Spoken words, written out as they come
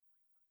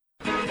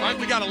right?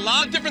 We got a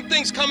lot of different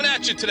things coming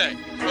at you today,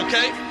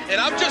 okay?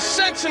 And I'm just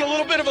sensing a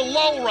little bit of a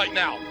lull right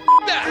now.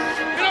 That.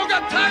 We don't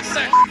got time for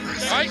that,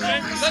 all right?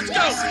 Let's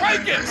go.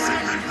 Crank it.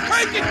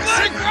 Crank it,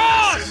 Glenn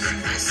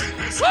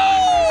Cross.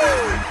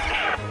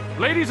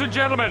 Woo! Ladies and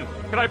gentlemen,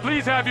 can I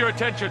please have your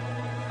attention?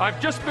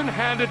 I've just been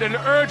handed an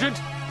urgent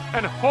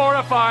and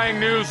horrifying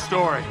news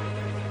story.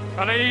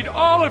 And I need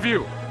all of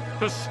you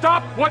to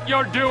stop what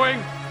you're doing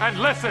and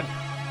listen.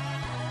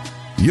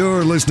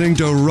 You're listening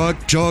to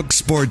Rock Chalk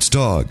Sports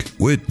Talk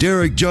with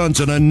Derek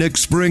Johnson and Nick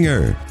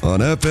Springer on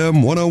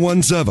FM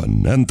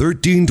 1017 and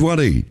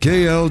 1320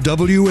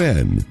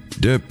 KLWN.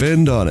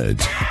 Depend on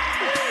it.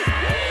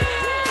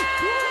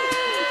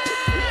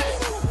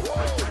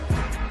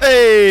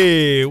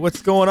 Hey,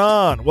 what's going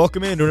on?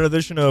 Welcome into another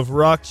edition of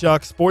Rock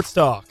Chalk Sports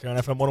Talk on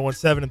FM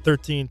 1017 and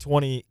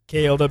 1320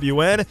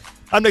 KLWN.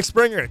 I'm Nick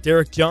Springer.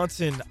 Derek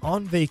Johnson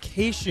on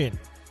vacation.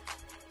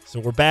 So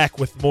we're back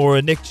with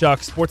more Nick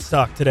Chalk Sports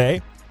Talk today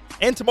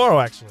and tomorrow,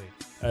 actually,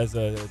 as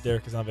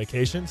Derek is on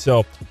vacation.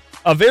 So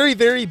a very,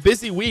 very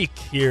busy week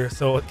here.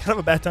 So kind of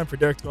a bad time for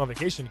Derek to go on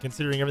vacation,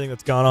 considering everything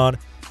that's gone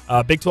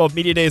on. Big 12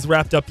 Media Days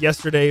wrapped up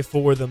yesterday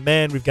for the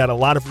men. We've got a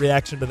lot of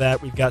reaction to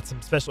that. We've got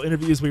some special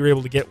interviews we were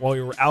able to get while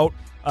we were out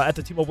at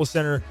the T-Mobile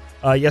Center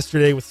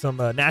yesterday with some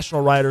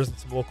national writers and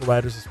some local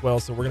writers as well.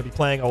 So we're going to be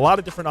playing a lot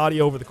of different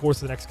audio over the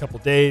course of the next couple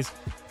of days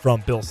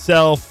from Bill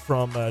Self,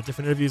 from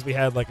different interviews we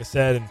had, like I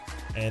said,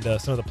 and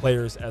some of the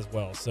players as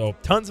well. So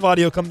tons of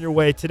audio coming your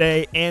way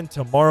today and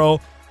tomorrow.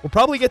 We'll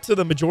probably get to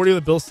the majority of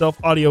the Bill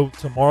Self audio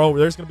tomorrow.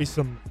 There's going to be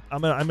some, I'm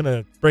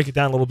gonna break it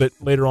down a little bit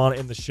later on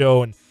in the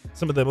show and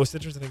some of the most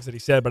interesting things that he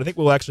said, but I think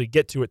we'll actually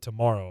get to it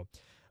tomorrow.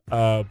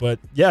 But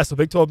yeah, so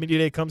Big 12 Media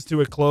Day comes to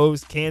a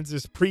close.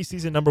 Kansas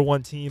preseason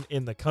 #1 team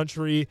in the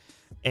country,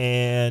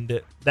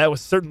 and that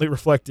was certainly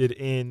reflected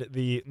in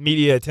the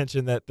media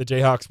attention that the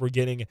Jayhawks were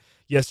getting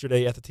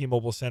yesterday at the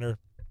T-Mobile Center,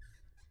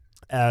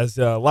 as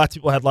lots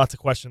of people had lots of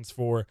questions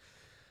for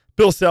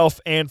Bill Self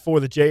and for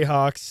the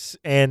Jayhawks.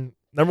 And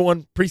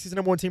preseason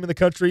number one team in the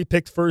country,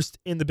 picked first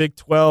in the Big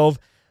 12.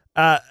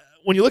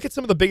 When you look at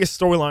some of the biggest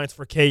storylines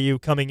for KU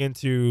coming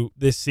into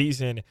this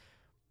season,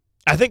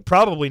 I think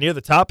probably near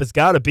the top has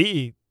got to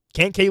be,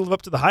 can KU live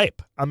up to the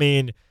hype? I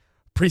mean,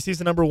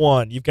 preseason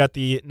 #1, you've got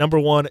the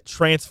 #1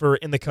 transfer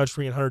in the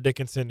country in Hunter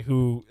Dickinson,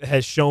 who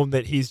has shown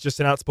that he's just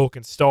an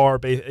outspoken star.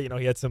 You know,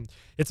 he had some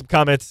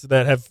comments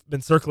that have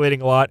been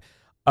circulating a lot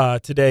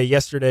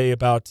yesterday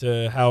about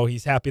how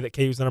he's happy that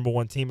KU's the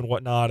 #1 team and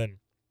whatnot, and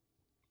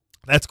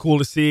that's cool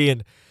to see.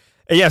 And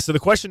yeah, so the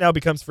question now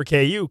becomes for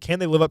KU, can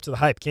they live up to the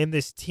hype? Can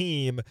this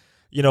team,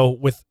 you know,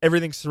 with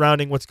everything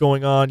surrounding what's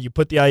going on, you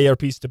put the IARP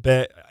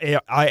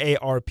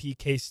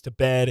case to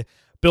bed.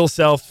 Bill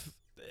Self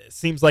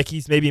seems like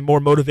he's maybe more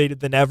motivated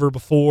than ever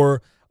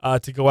before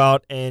to go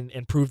out and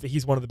prove that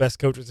he's one of the best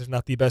coaches, if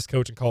not the best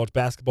coach in college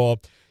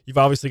basketball. You've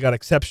obviously got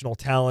exceptional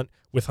talent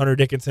with Hunter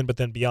Dickinson, but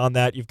then beyond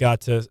that, you've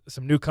got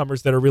some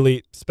newcomers that are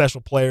really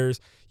special players.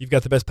 You've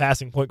got the best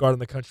passing point guard in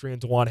the country in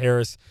DeJuan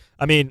Harris.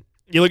 I mean,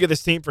 you look at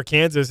this team for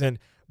Kansas, and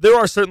there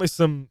are certainly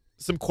some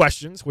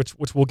questions, which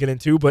we'll get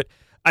into, but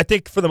I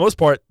think for the most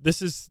part,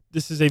 this is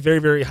a very,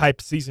 very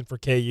hyped season for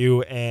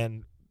KU,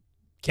 and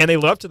can they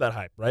live up to that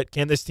hype, right?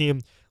 Can this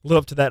team live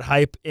up to that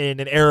hype in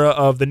an era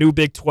of the new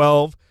Big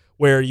 12,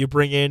 where you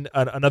bring in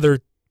another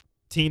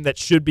team that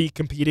should be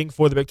competing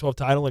for the Big 12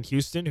 title in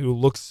Houston, who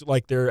looks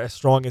like they're as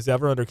strong as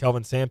ever under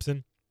Kelvin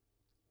Sampson?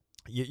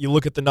 You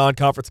look at the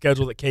non-conference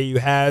schedule that KU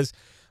has.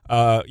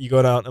 You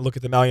go down and look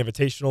at the Maui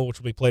Invitational, which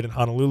will be played in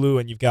Honolulu,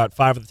 and you've got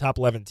 5 of the top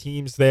 11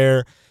 teams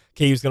there.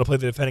 KU's going to play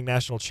the defending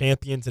national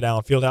champions at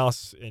Allen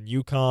Fieldhouse in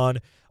UConn,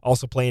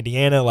 also play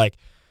Indiana. Like,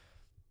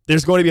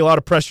 there's going to be a lot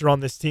of pressure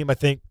on this team, I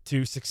think,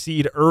 to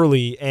succeed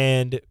early,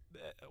 and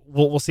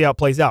we'll see how it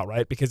plays out,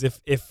 right? Because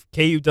if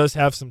KU does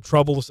have some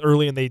troubles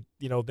early, and they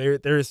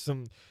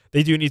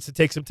do need to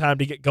take some time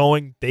to get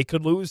going, they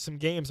could lose some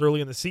games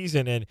early in the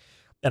season, and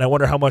I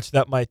wonder how much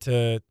that might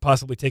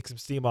possibly take some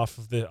steam off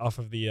of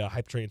the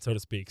hype train, so to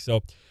speak.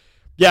 So,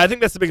 yeah, I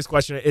think that's the biggest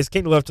question: is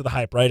can you live up to the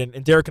hype, right?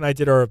 And Derek and I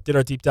did our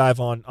deep dive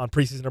on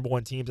preseason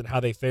 #1 teams and how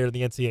they fared in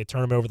the NCAA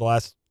tournament over the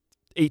last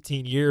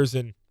 18 years,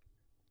 and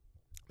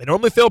they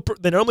normally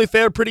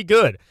fared pretty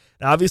good.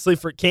 Now, obviously,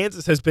 for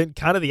Kansas has been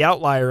kind of the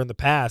outlier in the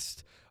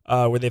past,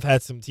 where they've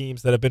had some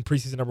teams that have been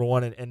preseason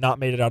 #1 and not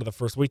made it out of the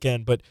first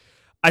weekend. But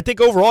I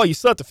think overall, you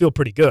still have to feel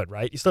pretty good,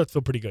 right? You still have to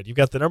feel pretty good. You've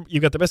got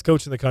the best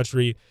coach in the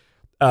country.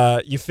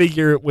 You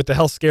figure with the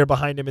health scare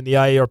behind him and the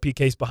IARP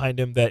case behind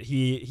him that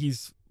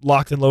he's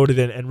locked and loaded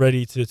and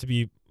ready to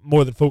be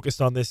more than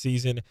focused on this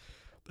season.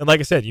 And like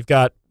I said, you've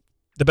got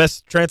the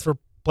best transfer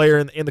player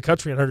in the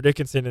country in Hunter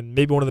Dickinson, and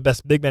maybe one of the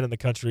best big men in the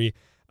country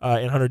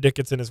in Hunter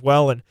Dickinson as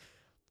well. And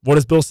what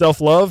does Bill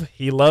Self love?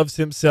 He loves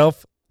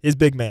himself his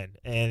big man,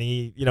 and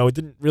he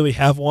didn't really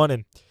have one,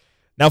 and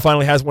now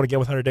finally has one again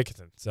with Hunter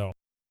Dickinson. So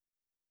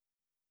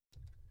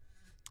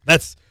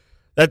that's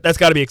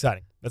got to be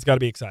exciting. That's got to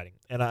be exciting,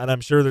 and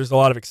I'm sure there's a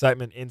lot of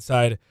excitement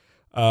inside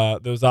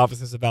those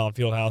offices of Allen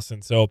Fieldhouse,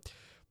 and so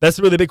that's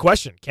really the big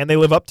question. Can they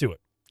live up to it?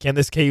 Can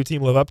this KU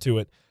team live up to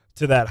it,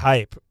 to that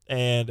hype?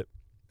 And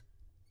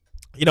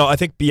I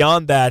think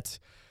beyond that,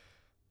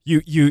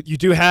 you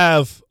do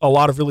have a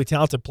lot of really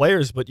talented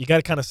players, but you got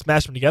to kind of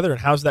smash them together.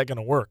 And how's that going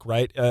to work,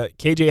 right?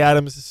 KJ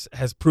Adams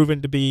has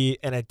proven to be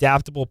an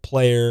adaptable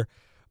player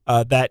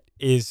that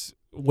is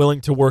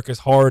willing to work as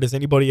hard as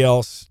anybody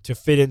else to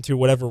fit into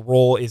whatever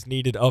role is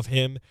needed of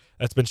him.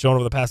 That's been shown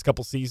over the past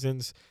couple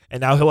seasons, and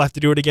now he'll have to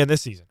do it again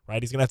this season,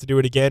 right? He's going to have to do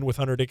it again with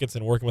Hunter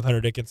Dickinson, working with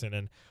Hunter Dickinson.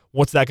 And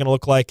what's that going to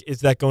look like?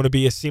 Is that going to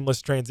be a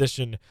seamless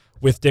transition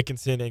with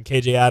Dickinson and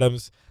KJ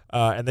Adams?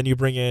 And then you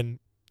bring in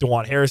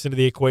DeJuan Harris into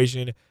the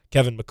equation,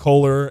 Kevin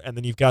Mecole, and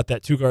then you've got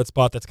that two-guard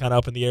spot that's kind of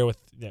up in the air with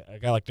a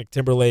guy like Nick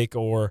Timberlake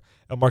or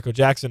Marco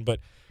Jackson. But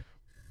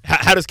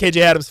how does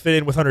KJ Adams fit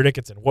in with Hunter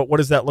Dickinson? What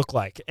does that look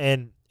like?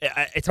 And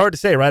it's hard to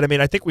say, right? I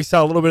mean, I think we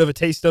saw a little bit of a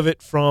taste of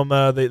it from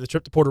the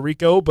trip to Puerto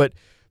Rico, but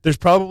there's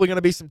probably going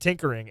to be some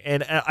tinkering.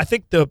 And I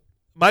think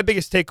my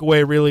biggest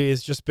takeaway really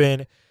has just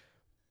been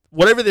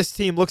whatever this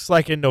team looks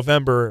like in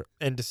November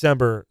and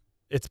December,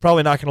 it's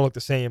probably not going to look the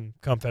same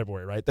come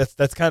February, right?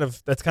 That's kind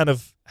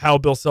of how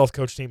Bill Self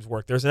coach teams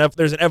work. There's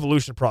an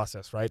evolution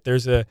process, right? There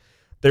is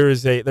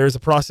a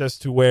process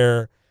to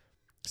where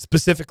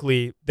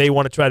specifically they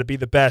want to try to be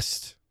the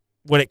best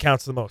when it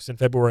counts the most in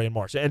February and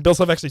March. And Bill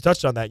Self actually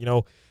touched on that,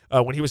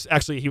 when he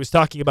was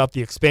talking about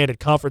the expanded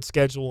conference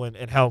schedule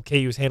and how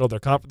KU's handled their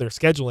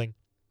scheduling,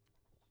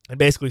 and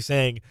basically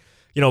saying,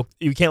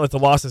 you can't let the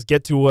losses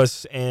get to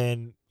us,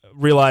 and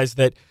realize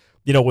that,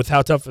 with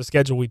how tough a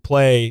schedule we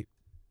play,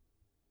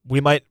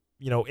 we might,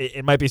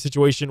 it might be a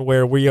situation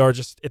where we are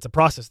it's a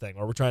process thing,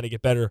 or we're trying to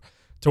get better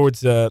towards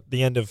the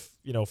end of,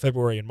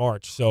 February and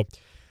March. So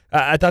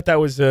I thought that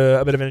was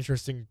a bit of an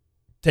interesting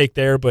take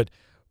there, but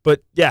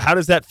yeah, how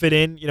does that fit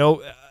in?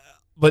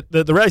 But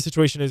the reality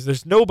situation is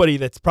there's nobody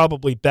that's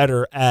probably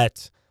better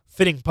at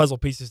fitting puzzle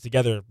pieces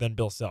together than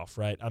Bill Self,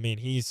 right? I mean,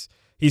 he's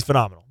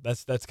phenomenal.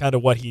 That's kind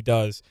of what he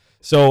does.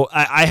 So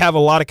I have a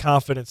lot of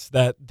confidence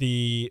that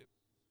the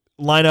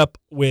lineup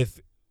with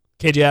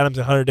KJ Adams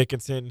and Hunter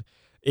Dickinson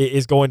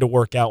is going to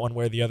work out one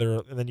way or the other.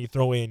 And then you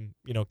throw in,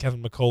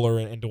 Kevin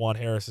Mecole and DeJuan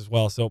Harris as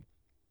well. So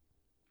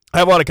I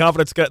have a lot of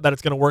confidence that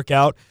it's going to work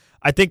out.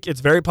 I think it's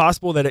very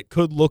possible that it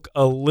could look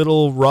a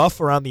little rough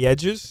around the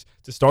edges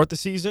to start the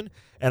season.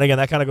 And again,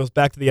 that kind of goes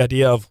back to the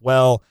idea of,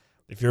 well,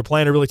 if you're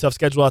playing a really tough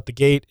schedule out the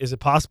gate, is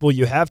it possible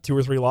you have 2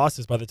 or 3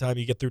 losses by the time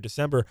you get through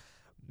December?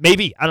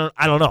 Maybe. I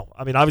don't know.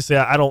 I mean, obviously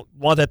I don't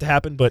want that to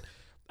happen, but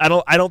I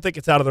don't think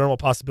it's out of the realm of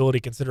possibility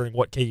considering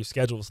what KU's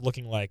schedule is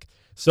looking like.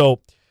 So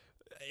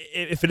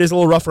if it is a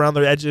little rough around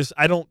the edges,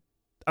 I'm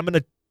going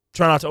to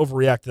try not to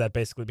overreact to that,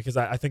 basically, because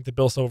I think the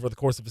Bills over the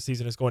course of the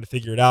season is going to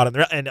figure it out.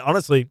 And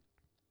honestly,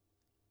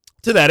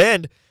 to that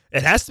end,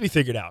 it has to be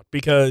figured out,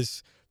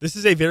 because this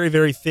is a very,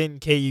 very thin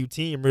KU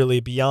team, really,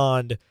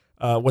 beyond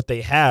what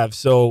they have.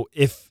 So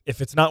if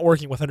it's not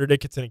working with Hunter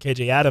Dickinson and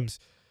KJ Adams,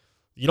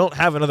 you don't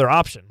have another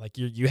option. Like,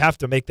 you have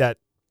to make that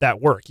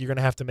work. You're going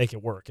to have to make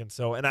it work. And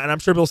so, and I'm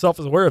sure Bill Self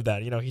is aware of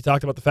that. He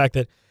talked about the fact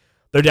that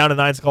they're down to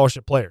 9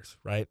 scholarship players,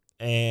 right?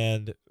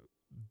 And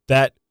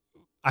that,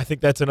 I think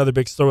that's another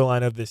big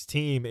storyline of this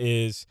team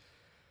is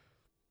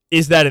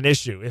that an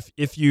issue?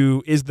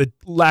 Is the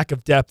lack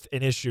of depth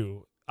an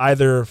issue,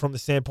 either from the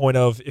standpoint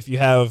of if you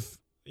have,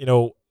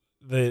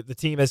 the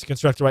team as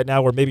constructed right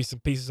now where maybe some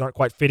pieces aren't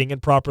quite fitting in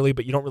properly,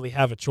 but you don't really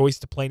have a choice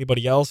to play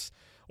anybody else,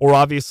 or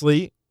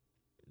obviously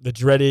the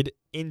dreaded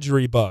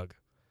injury bug.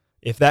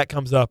 If that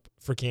comes up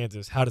for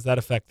Kansas, how does that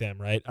affect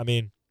them, right? I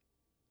mean,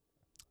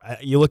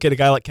 you look at a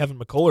guy like Kevin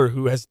Mecole,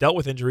 who has dealt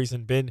with injuries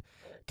and been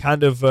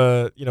kind of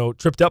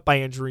tripped up by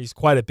injuries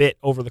quite a bit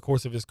over the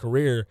course of his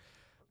career.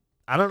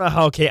 I don't know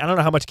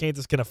how much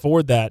Kansas can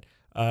afford that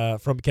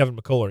from Kevin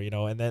Mecole,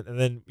 and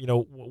then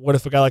what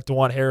if a guy like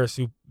DeJuan Harris,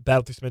 who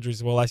battled through some injuries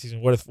as well last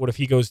season, what if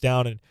he goes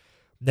down, and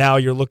now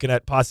you're looking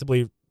at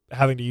possibly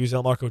having to use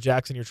Marco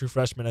Jackson, your true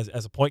freshman,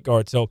 as a point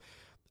guard. So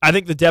I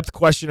think the depth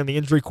question and the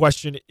injury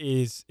question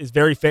is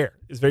very fair.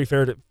 Is very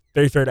fair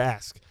to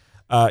ask.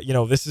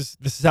 This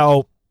is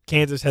how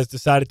Kansas has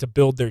decided to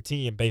build their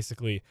team,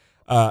 basically,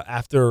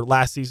 after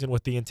last season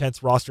with the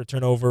intense roster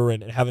turnover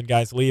and having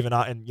guys leave,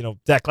 and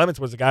Zach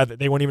Clements was a guy that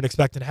they weren't even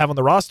expecting to have on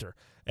the roster,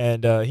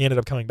 and he ended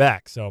up coming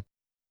back. So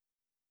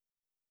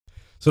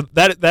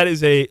that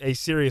is a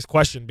serious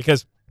question,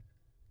 because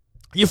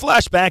you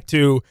flash back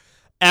to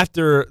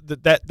after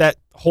that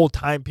whole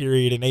time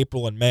period in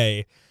April and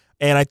May,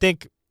 and I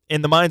think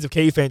in the minds of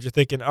KU fans, you're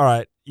thinking, all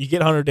right, you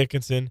get Hunter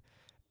Dickinson,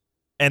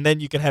 and then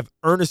you can have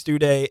Ernest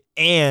Uday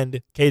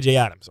and KJ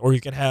Adams, or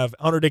you can have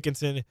Hunter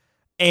Dickinson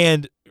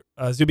and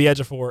Zuby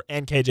Ejiofor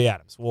and KJ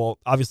Adams. Well,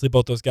 obviously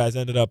both those guys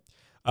ended up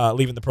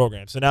leaving the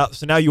program. So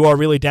now you are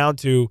really down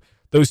to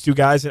those 2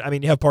 guys. I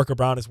mean, you have Parker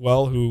Brown as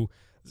well, who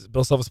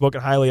Bill Self has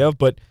spoken highly of,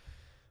 but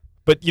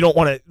you don't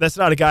want to. That's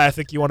not a guy I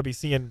think you want to be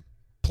seeing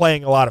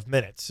playing a lot of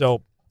minutes.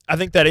 So I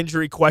think that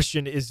injury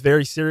question is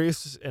very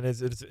serious, and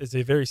is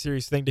a very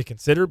serious thing to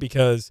consider,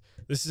 because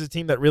this is a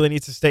team that really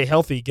needs to stay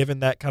healthy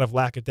given that kind of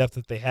lack of depth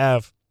that they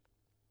have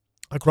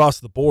across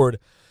the board.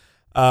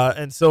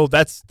 And so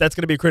that's going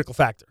to be a critical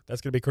factor.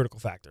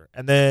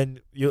 And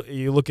then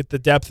you look at the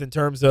depth in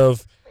terms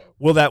of,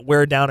 will that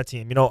wear down a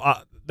team?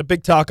 the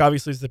big talk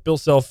obviously is that Bill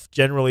Self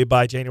generally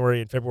by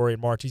January and February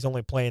and March, he's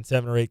only playing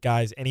 7 or 8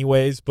 guys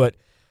anyways. But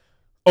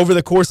over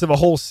the course of a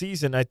whole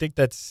season, I think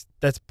that's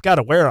got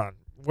to wear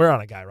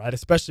on a guy, right?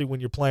 Especially when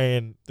you're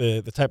playing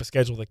the type of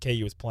schedule that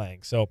KU is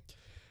playing. So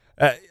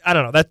I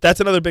don't know. That's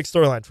another big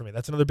storyline for me.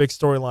 That's another big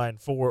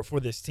storyline for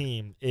this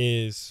team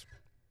is,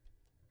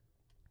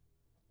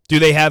 do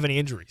they have any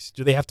injuries?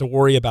 Do they have to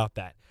worry about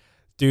that?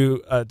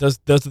 Does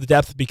the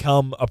depth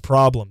become a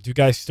problem? Do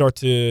guys start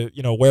to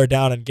wear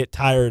down and get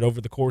tired over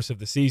the course of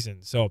the season?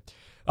 So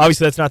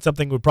obviously that's not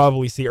something we'll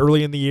probably see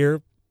early in the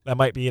year. That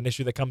might be an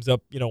issue that comes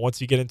up once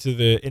you get into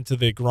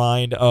the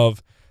grind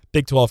of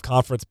Big 12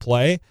 conference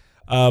play.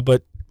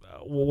 But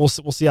we'll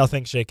see how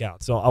things shake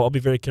out. So I'll be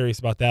very curious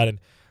about that. And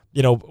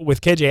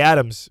with KJ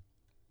Adams,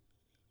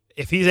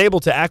 if he's able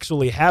to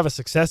actually have a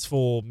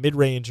successful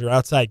mid-range or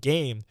outside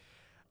game,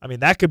 I mean,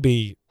 that could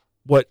be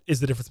what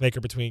is the difference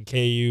maker between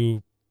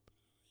KU,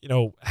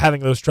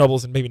 having those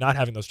troubles and maybe not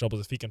having those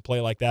troubles if he can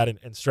play like that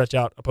and stretch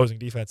out opposing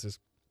defenses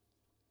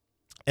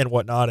and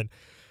whatnot.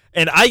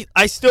 And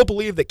I still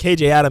believe that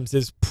KJ Adams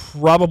is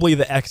probably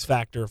the X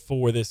factor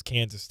for this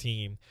Kansas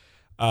team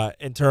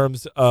in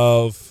terms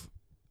of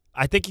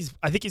I think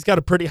he's got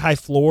a pretty high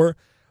floor,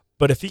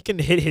 but if he can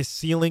hit his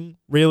ceiling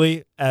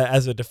really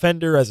as a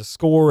defender, as a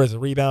scorer, as a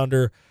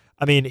rebounder,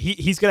 I mean,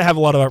 he's going to have a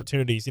lot of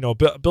opportunities.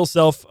 Bill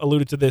Self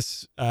alluded to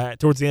this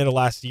towards the end of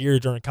last year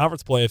during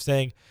conference play of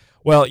saying,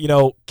 well,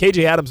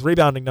 KJ Adams'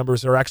 rebounding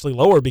numbers are actually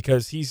lower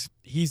because he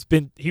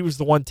was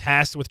the one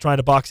tasked with trying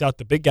to box out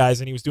the big guys,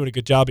 and he was doing a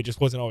good job. He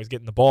just wasn't always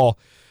getting the ball.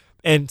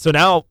 And so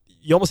now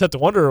you almost have to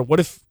wonder, what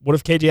if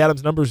KJ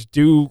Adams' numbers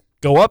do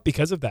go up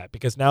because of that?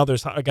 Because now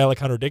there's a guy like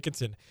Hunter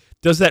Dickinson.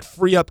 Does that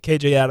free up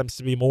KJ Adams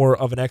to be more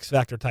of an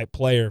X-factor type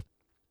player?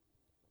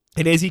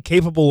 And is he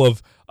capable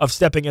of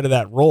stepping into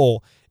that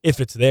role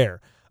if it's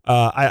there?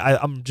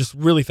 I'm just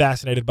really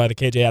fascinated by the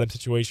KJ Adams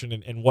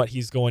situation and what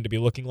he's going to be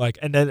looking like.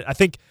 And then I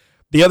think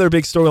the other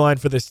big storyline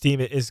for this team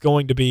is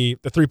going to be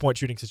the three-point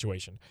shooting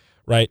situation,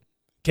 right?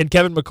 Can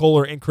Kevin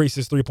McCullough increase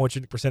his three-point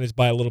shooting percentage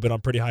by a little bit on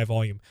pretty high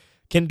volume?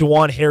 Can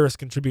DeJuan Harris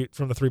contribute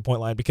from the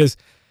three-point line? Because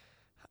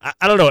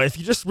I don't know, if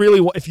you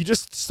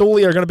just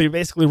solely are going to be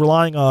basically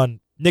relying on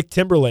Nick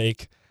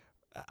Timberlake,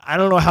 I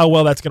don't know how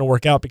well that's going to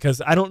work out,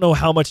 because I don't know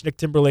how much Nick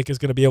Timberlake is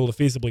going to be able to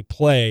feasibly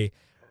play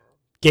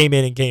game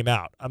in and game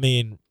out. I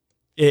mean,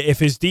 if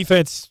his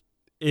defense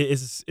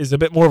is a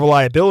bit more of a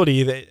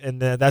liability,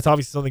 and that's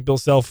obviously something Bill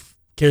Self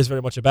cares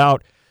very much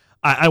about,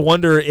 I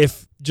wonder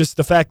if just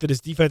the fact that his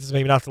defense is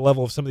maybe not the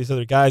level of some of these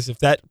other guys, if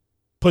that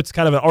puts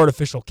kind of an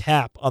artificial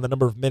cap on the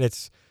number of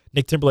minutes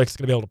Nick Timberlake is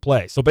going to be able to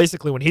play. So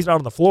basically, when he's not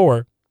on the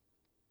floor,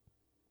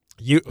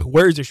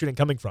 where is your shooting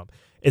coming from?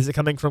 Is it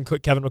coming from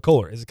Kevin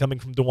McCullough? Is it coming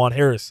from DeJuan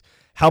Harris?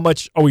 How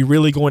much are we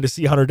really going to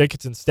see Hunter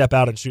Dickinson step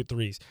out and shoot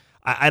threes?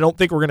 I don't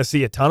think we're going to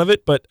see a ton of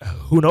it, but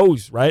who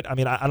knows, right? I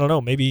mean, I don't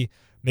know. Maybe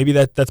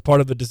that's part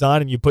of the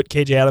design, and you put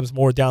KJ Adams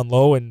more down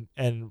low and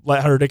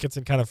let Hunter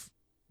Dickinson kind of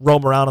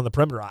roam around on the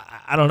perimeter.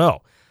 I don't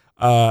know.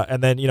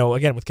 And then,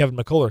 again, with Kevin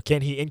McCullough,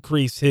 can he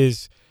increase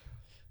his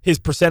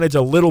percentage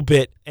a little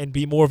bit and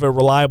be more of a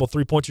reliable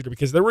three-point shooter?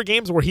 Because there were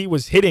games where he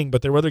was hitting,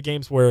 but there were other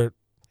games where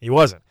he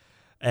wasn't.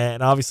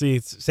 And obviously,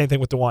 it's the same thing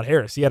with DeJuan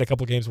Harris. He had a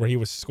couple games where he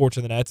was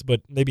scorching the nets,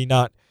 but maybe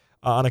not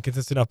on a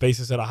consistent enough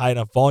basis at a high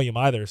enough volume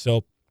either.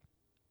 So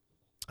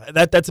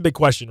that's a big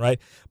question, right?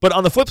 But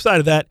on the flip side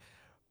of that,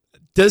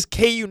 does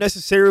KU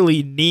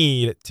necessarily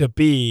need to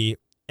be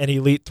an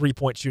elite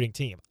three-point shooting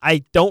team?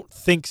 I don't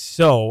think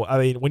so. I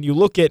mean, when you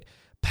look at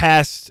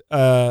past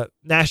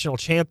national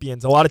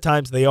champions, a lot of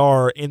times they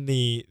are in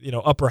the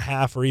upper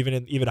half or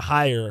even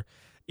higher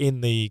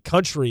in the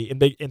country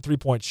in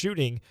three-point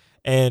shooting.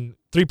 And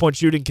three-point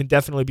shooting can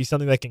definitely be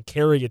something that can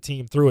carry a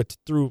team through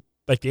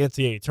like the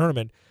NCAA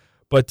tournament.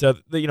 But the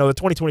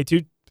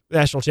 2022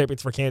 national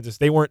champions for Kansas,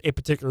 they weren't a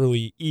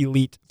particularly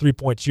elite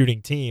three-point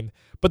shooting team,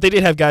 but they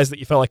did have guys that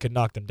you felt like could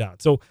knock them down.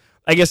 So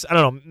I guess, I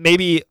don't know,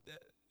 maybe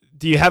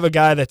do you have a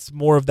guy that's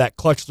more of that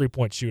clutch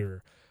three-point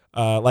shooter?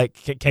 Like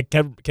can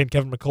Kevin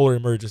McCullough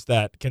emerge as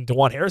that? Can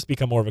DeJuan Harris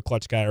become more of a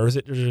clutch guy, or is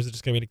it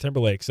just going to be Nick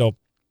Timberlake? So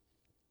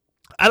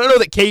I don't know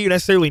that KU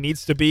necessarily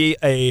needs to be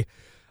a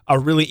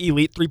really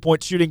elite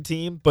three-point shooting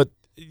team, but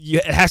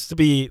it has to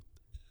be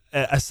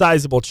a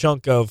sizable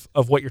chunk of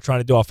what you're trying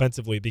to do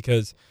offensively,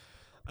 because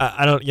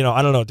I don't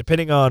know,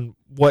 depending on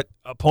what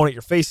opponent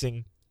you're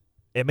facing,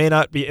 it may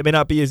not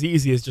be as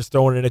easy as just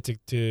throwing it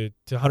to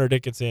Hunter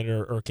Dickinson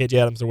or KJ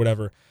Adams or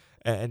whatever,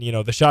 and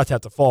the shots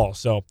have to fall.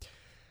 So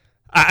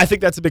I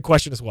think that's a big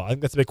question as well.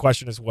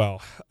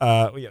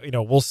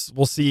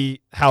 We'll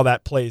see how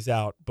that plays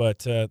out, but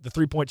the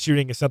three-point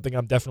shooting is something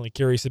I'm definitely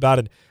curious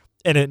about.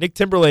 And Nick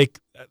Timberlake,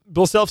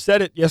 Bill Self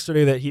said it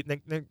yesterday that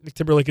Nick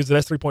Timberlake is the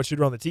best three-point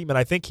shooter on the team, and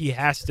I think he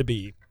has to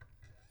be.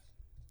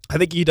 I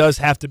think he does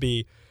have to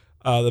be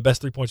the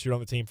best three-point shooter on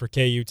the team for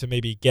KU to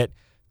maybe get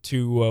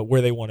to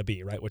where they want to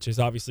be, right? Which is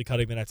obviously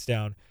cutting the nets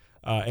down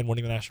and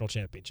winning the national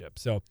championship.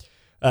 So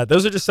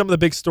those are just some of the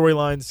big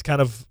storylines,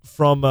 kind of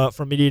from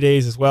media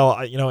days as well.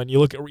 And you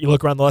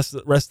look around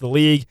the rest of the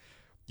league.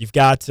 You've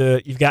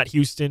got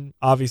Houston,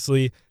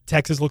 obviously.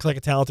 Texas looks like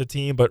a talented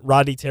team, but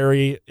Rodney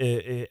Terry,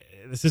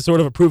 this is sort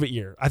of a prove-it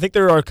year. I think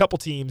there are a couple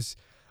teams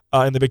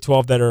in the Big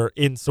 12 that are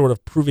in sort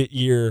of prove-it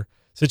year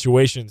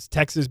situations,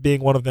 Texas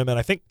being one of them, and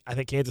I think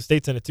Kansas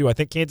State's in it too. I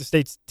think Kansas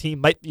State's team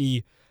might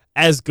be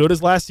as good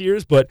as last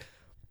year's, but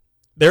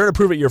they're in a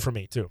prove-it year for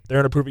me too.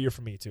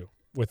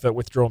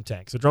 With Jerome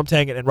Tang. So Jerome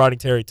Tang and Rodney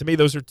Terry, to me,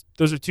 those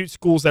are two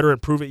schools that are in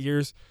prove-it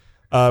years,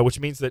 which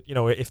means that,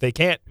 if they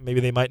can't, maybe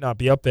they might not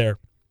be up there.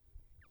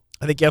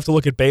 I think you have to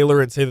look at Baylor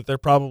and say that they're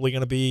probably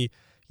going to be,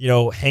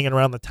 hanging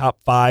around the top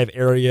 5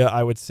 area,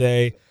 I would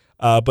say.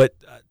 But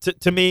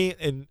to me,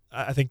 and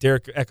I think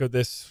Derek echoed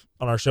this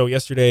on our show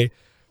yesterday,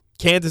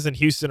 Kansas and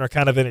Houston are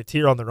kind of in a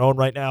tier on their own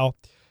right now,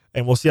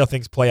 and we'll see how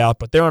things play out.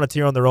 But they're on a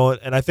tier on their own,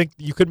 and I think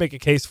you could make a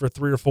case for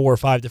 3 or 4 or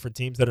 5 different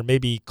teams that are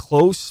maybe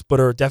close but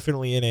are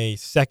definitely in a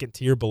second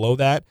tier below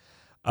that.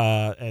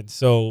 And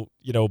so,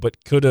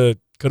 but could a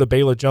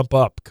Baylor jump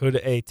up? Could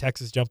a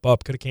Texas jump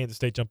up? Could a Kansas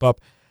State jump up?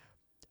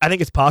 I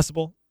think it's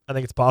possible.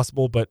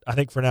 But I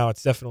think for now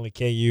it's definitely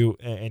KU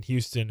and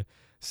Houston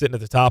sitting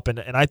at the top. And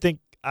I think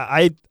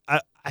I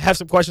have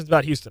some questions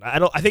about Houston.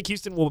 I think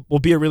Houston will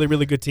be a really,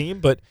 really good team,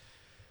 but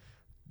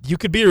you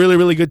could be a really,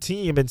 really good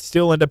team and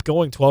still end up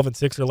going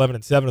 12-6 or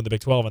 11-7 in the Big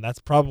 12, and that's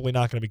probably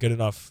not going to be good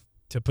enough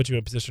to put you in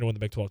a position to win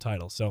the Big 12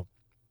 title. So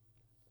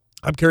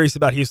I'm curious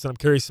about Houston. I'm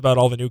curious about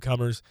all the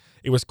newcomers.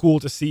 It was cool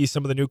to see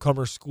some of the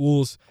newcomer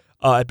schools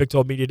at Big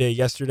 12 Media Day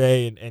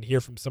yesterday and hear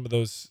from some of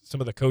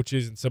the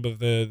coaches and some of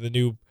the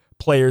new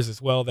players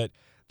as well that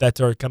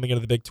are coming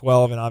into the Big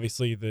 12, and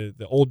obviously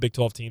the old Big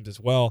 12 teams as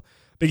well.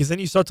 Because then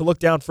you start to look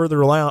down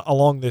further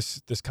along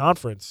this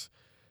conference.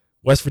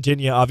 West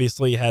Virginia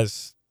obviously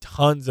has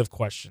tons of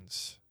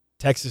questions.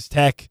 Texas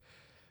Tech,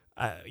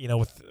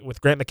 with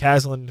Grant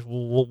McCasland,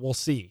 we'll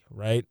see,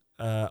 right?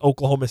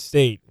 Oklahoma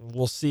State,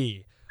 we'll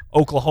see.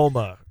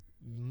 Oklahoma,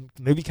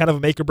 maybe kind of a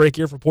make or break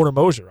year for Porter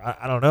Moser.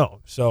 I don't know.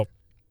 So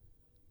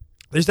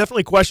there's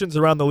definitely questions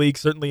around the league,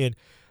 certainly. And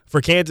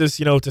for Kansas,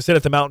 to sit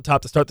at the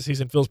mountaintop to start the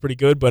season feels pretty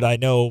good, but I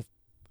know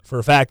for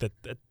a fact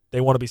that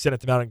they want to be sitting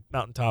at the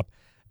mountaintop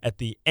at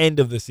the end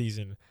of the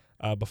season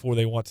before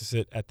they want to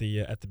sit at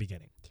the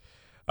beginning.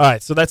 All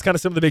right, so that's kind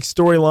of some of the big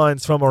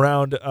storylines from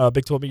around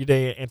Big 12 Media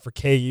Day and for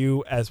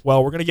KU as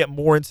well. We're going to get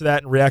more into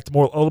that and react a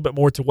little bit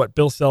more to what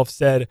Bill Self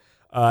said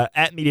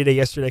at Media Day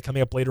yesterday,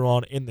 coming up later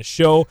on in the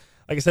show.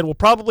 Like I said, we'll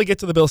probably get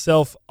to the Bill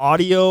Self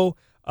audio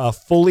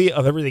fully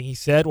of everything he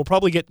said. We'll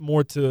probably get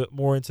more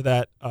into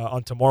that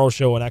on tomorrow's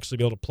show and actually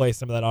be able to play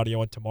some of that audio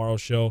on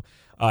tomorrow's show.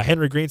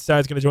 Henry Greenstein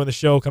is going to join the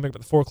show coming up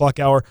at the 4 o'clock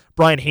hour.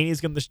 Brian Hanni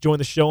is going to join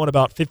the show in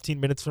about 15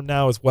 minutes from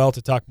now as well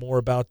to talk more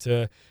about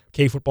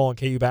KU football and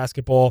KU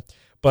basketball.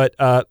 But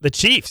the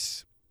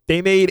Chiefs,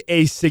 they made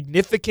a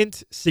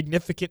significant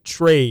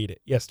trade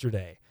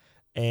yesterday,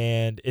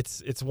 and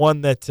it's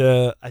one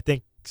that I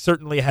think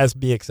certainly has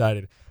me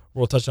excited.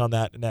 We'll touch on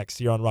that next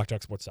here on Rock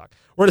Chalk Sports Talk.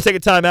 We're going to take a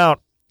time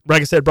out.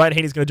 Like I said, Brian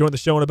Hanni is going to join the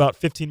show in about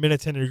 15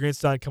 minutes. Henry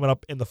Greenstein coming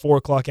up in the 4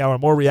 o'clock hour.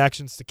 More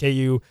reactions to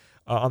KU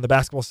on the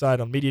basketball side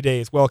on Media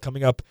Day as well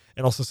coming up,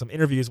 and also some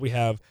interviews we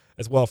have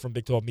as well from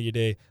Big 12 Media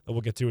Day that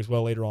we'll get to as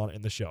well later on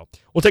in the show.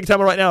 We'll take a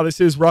time out right now.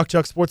 This is Rock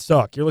Chalk Sports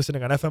Talk. You're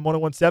listening on FM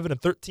 1017 and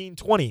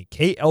 1320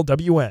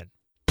 KLWN.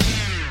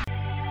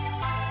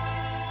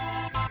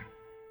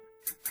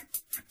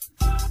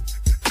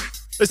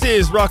 This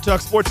is Rock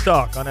Chalk Sports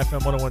Talk on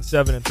FM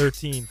 1017 and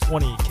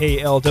 1320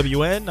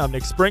 KLWN. I'm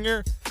Nick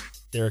Springer.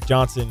 Derek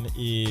Johnson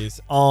is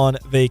on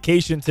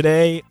vacation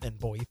today, and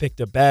boy, he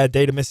picked a bad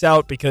day to miss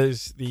out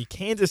because the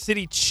Kansas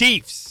City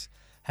Chiefs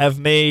have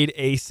made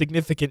a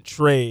significant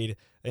trade.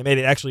 They made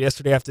it actually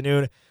yesterday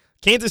afternoon.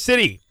 Kansas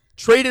City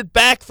traded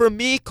back for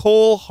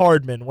Mecole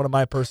Hardman, one of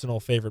my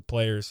personal favorite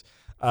players.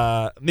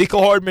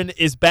 Mecole Hardman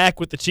is back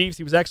with the Chiefs.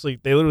 He was actually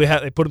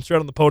they put him straight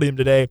on the podium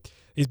today.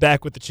 He's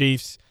back with the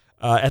Chiefs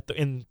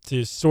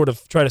to sort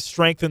of try to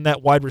strengthen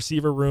that wide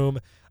receiver room.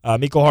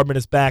 Mecole Hardman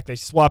is back. They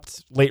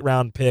swapped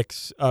late-round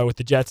picks with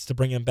the Jets to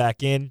bring him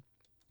back in.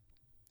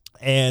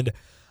 And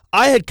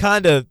I had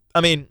kind of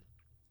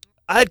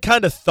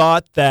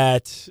thought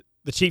that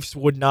the Chiefs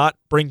would not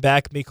bring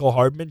back Mecole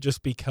Hardman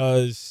just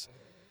because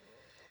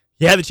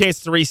you had the chance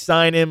to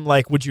re-sign him.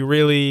 Like, would you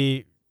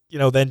really,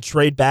 then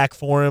trade back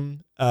for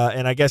him?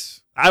 And I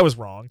guess I was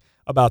wrong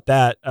about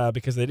that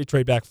because they did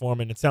trade back for him,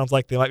 and it sounds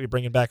like they might be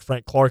bringing back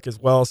Frank Clark as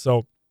well.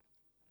 So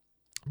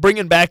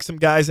bringing back some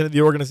guys into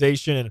the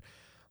organization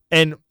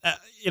and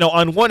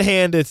on one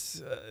hand,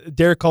 it's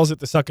Derek calls it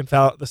the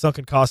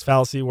sunken cost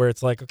fallacy, where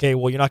it's like, okay,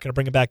 well, you're not going to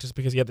bring him back just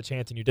because you had the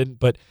chance and you didn't.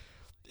 But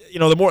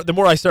the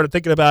more I started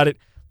thinking about it,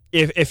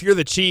 if you're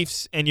the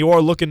Chiefs and you are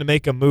looking to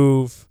make a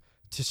move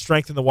to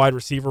strengthen the wide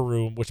receiver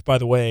room, which by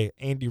the way,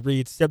 Andy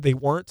Reid said they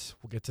weren't.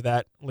 We'll get to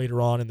that later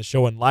on in the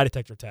show in Lie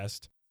Detector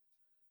Test.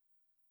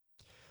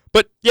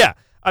 But yeah,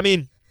 I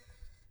mean,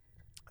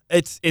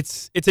 it's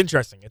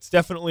interesting. It's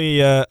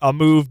definitely a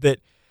move that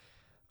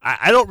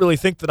I don't really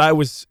think that I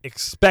was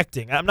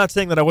expecting. I'm not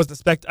saying that I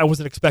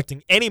wasn't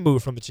expecting any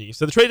move from the Chiefs.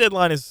 So the trade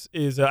deadline is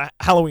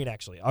Halloween,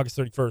 actually, August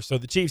 31st. So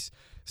the Chiefs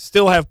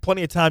still have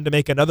plenty of time to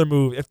make another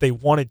move if they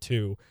wanted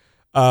to.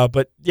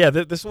 But yeah,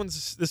 this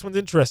one's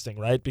interesting,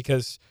 right?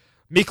 Because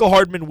Mecole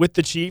Hardman with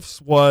the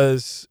Chiefs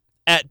was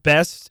at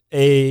best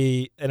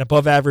an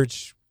above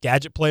average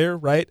gadget player,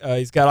 right?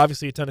 He's got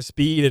obviously a ton of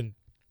speed,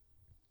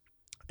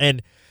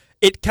 and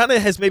it kind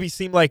of has maybe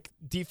seemed like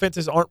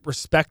defenses aren't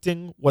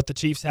respecting what the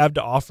Chiefs have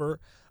to offer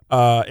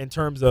in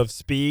terms of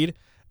speed.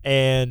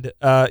 And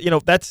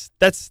that's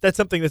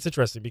something that's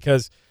interesting,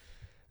 because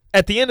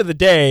at the end of the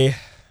day,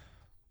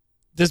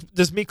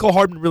 does Mecole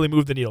Hardman really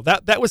move the needle?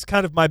 That was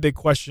kind of my big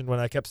question when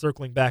I kept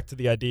circling back to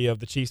the idea of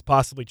the Chiefs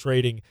possibly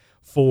trading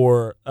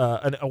for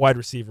a wide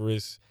receiver.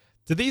 Is,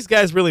 do these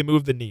guys really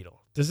move the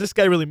needle? Does this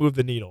guy really move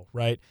the needle?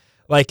 Right?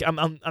 Like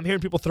I'm hearing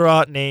people throw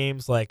out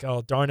names like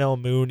Darnell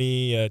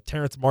Mooney,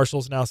 Terrence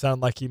Marshall's now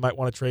sound like he might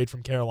want to trade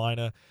from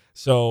Carolina.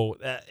 So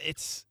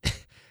it's.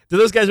 Do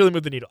those guys really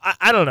move the needle?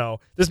 I don't know.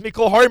 Does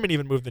Mecole Hardman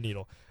even move the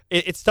needle?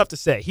 It's tough to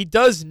say. He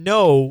does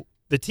know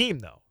the team,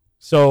 though.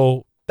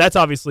 So that's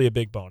obviously a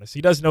big bonus.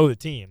 He does know the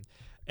team.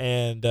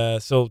 And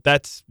so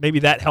maybe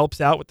that helps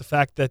out with the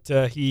fact that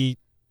he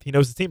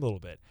knows the team a little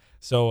bit.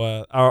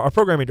 So our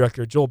programming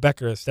director, Joel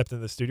Becker, has stepped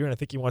into the studio, and I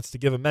think he wants to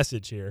give a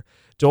message here.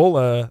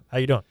 Joel, how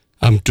you doing?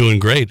 I'm doing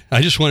great.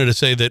 I just wanted to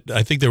say that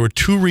I think there were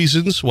two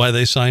reasons why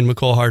they signed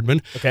Mecole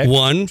Hardman. Okay.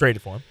 One,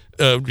 traded for him.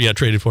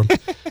 Traded for him.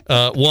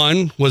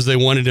 One was they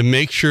wanted to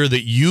make sure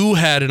that you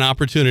had an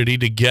opportunity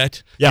to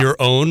get your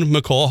own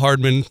Mecole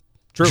Hardman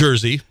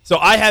jersey. So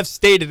I have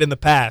stated in the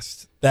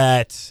past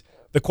that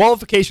the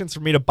qualifications for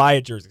me to buy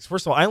a jersey.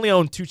 First of all, I only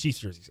own 2 Chiefs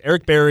jerseys,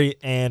 Eric Berry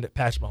and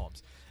Patrick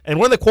Mahomes. And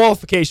one of the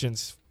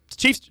qualifications,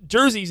 Chiefs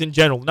jerseys in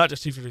general, not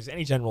just Chiefs jerseys,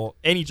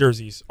 any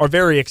jerseys are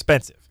very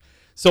expensive.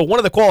 So one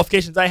of the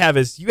qualifications I have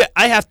is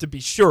I have to be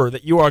sure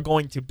that you are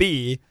going to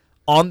be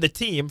on the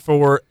team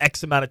for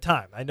X amount of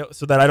time. I know,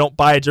 so that I don't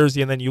buy a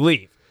jersey and then you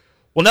leave.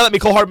 Well, now that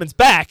Mecole Hardman's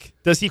back,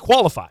 does he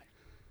qualify?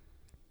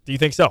 Do you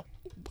think so?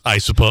 I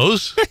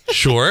suppose.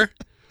 Sure.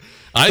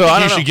 I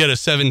think you should get a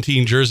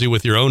 17 jersey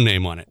with your own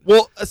name on it.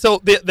 Well, so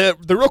the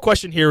real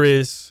question here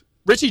is,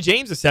 Richie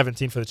James is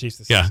 17 for the Chiefs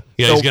this season.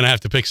 Yeah, so, he's going to have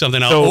to pick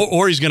something else,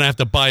 or he's going to have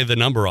to buy the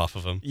number off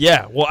of him.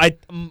 Yeah, well,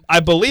 I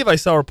believe I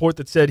saw a report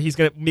that said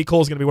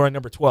Mecole's going to be wearing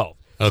number 12.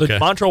 Okay. So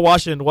Montrell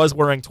Washington was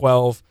wearing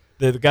 12.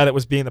 The guy that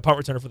was being the punt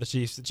returner for the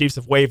Chiefs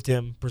have waived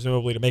him,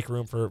 presumably to make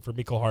room for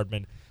Mecole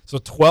Hardman. So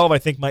 12, I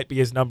think, might be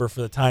his number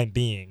for the time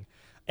being.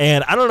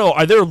 And I don't know,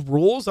 are there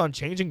rules on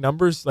changing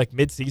numbers like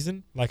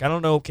mid-season? Like, I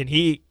don't know, can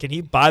he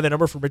buy the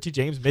number for Richie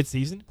James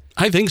mid-season?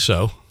 I think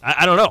so.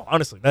 I don't know,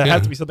 honestly. That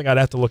has to be something I'd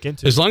have to look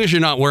into. As long as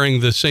you're not wearing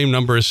the same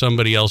number as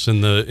somebody else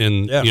in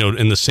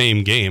the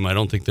same game, I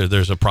don't think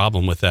there's a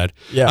problem with that.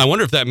 Yeah. I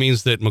wonder if that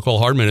means that Mecole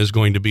Hardman is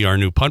going to be our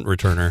new punt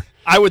returner.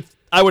 I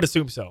would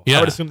assume so. Yeah. I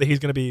would assume that he's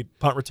going to be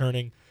punt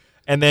returning.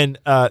 And then,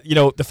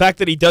 the fact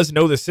that he does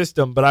know the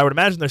system, but I would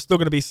imagine there's still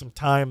going to be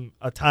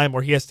a time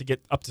where he has to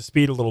get up to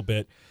speed a little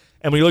bit.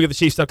 And when you look at the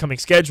Chiefs' upcoming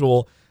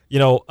schedule,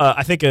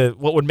 I think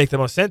what would make the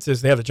most sense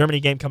is they have the Germany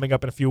game coming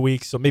up in a few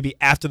weeks. So maybe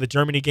after the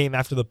Germany game,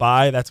 after the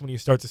bye, that's when you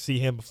start to see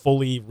him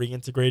fully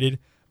reintegrated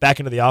back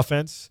into the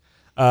offense.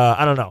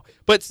 I don't know.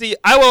 But see,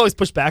 I will always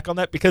push back on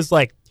that because,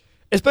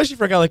 especially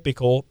for a guy like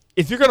Mecole,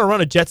 if you're going to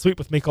run a jet sweep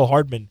with Mecole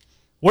Hardman,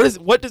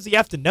 what does he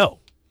have to know?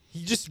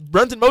 He just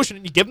runs in motion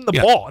and you give him the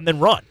ball and then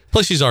run.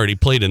 Plus, he's already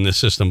played in this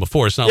system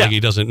before. It's not like he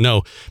doesn't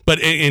know. But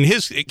in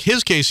his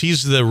case,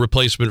 he's the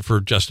replacement for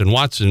Justin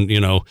Watson,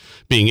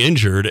 being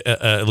injured,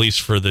 at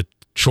least for the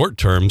short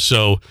term.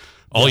 So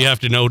all you have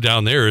to know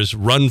down there is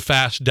run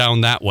fast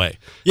down that way.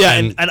 Yeah,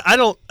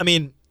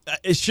 and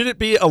should it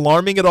be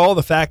alarming at all,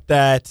 the fact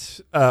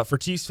that for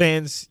Chiefs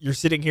fans, you're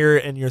sitting here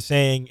and you're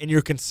saying, and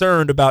you're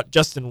concerned about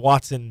Justin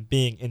Watson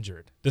being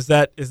injured? Is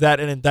that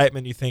an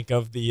indictment, you think,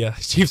 of the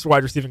Chiefs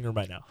wide receiving room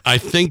right now? I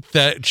think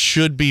that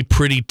should be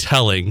pretty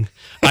telling.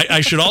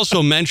 I should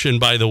also mention,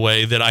 by the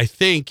way, that I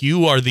think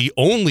you are the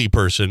only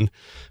person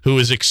who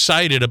is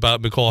excited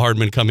about Mecole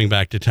Hardman coming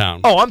back to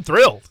town. Oh, I'm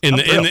thrilled.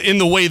 In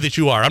the way that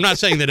you are. I'm not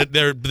saying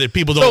that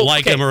people don't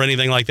like him or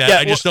anything like that. Yeah,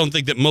 I just don't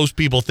think that most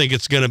people think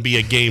it's going to be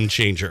a game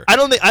changer. I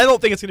don't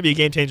think it's going to be a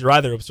game changer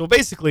either. So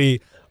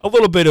basically, a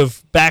little bit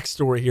of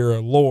backstory here,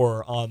 or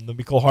lore on the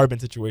Mecole Hardman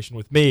situation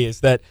with me is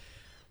that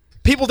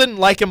people didn't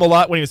like him a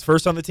lot when he was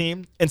first on the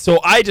team, and so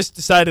I just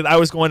decided I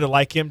was going to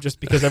like him just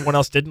because everyone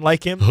else didn't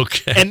like him.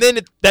 Okay. And then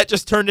that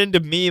just turned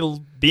into me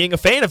being a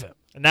fan of him,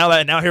 and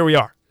now here we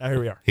are.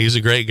 He's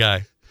a great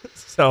guy,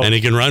 and he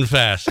can run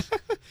fast.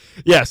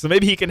 Yeah, so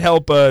maybe he can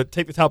help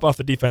take the top off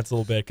the defense a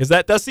little bit, because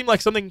that does seem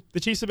like something the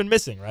Chiefs have been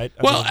missing, right?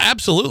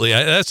 Absolutely.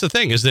 That's the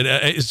thing, is that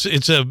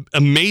it's an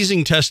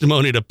amazing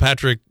testimony to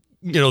Patrick,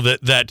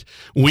 that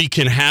we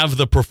can have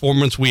the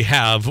performance we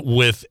have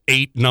with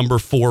 8 number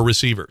 4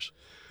 receivers.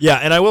 Yeah,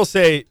 and I will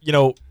say,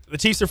 the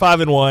Chiefs are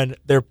 5-1.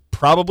 They're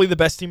probably the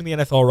best team in the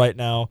NFL right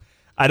now.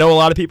 I know a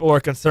lot of people are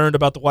concerned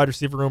about the wide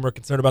receiver room or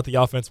concerned about the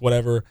offense,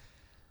 whatever.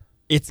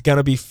 It's going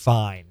to be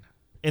fine.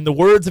 In the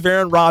words of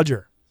Aaron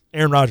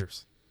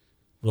Rodgers,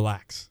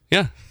 relax.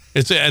 Yeah.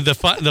 It's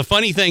the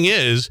funny thing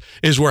is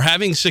we're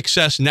having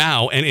success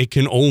now, and it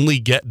can only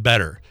get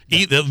better.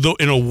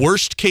 In a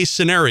worst case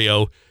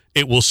scenario,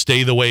 it will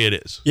stay the way it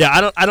is.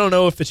 Yeah, I don't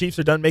know if the Chiefs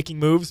are done making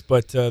moves,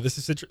 but this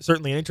is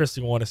certainly an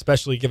interesting one,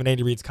 especially given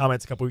Andy Reid's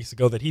comments a couple weeks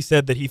ago that he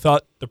said that he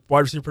thought the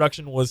wide receiver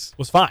production was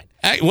fine.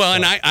 And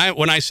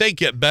when I say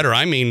get better,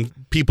 I mean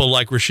people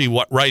like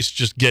Rashee Rice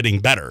just getting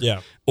better.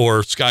 Yeah.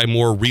 Or Sky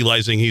Moore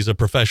realizing he's a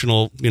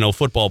professional,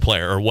 football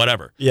player or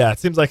whatever. Yeah, it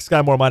seems like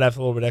Sky Moore might have a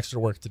little bit extra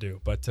work to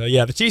do. But,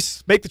 the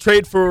Chiefs make the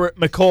trade for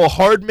Mecole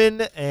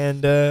Hardman,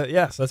 and, so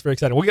that's very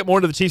exciting. We'll get more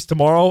into the Chiefs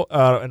tomorrow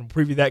and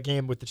preview that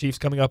game with the Chiefs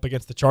coming up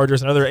against the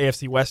Chargers, another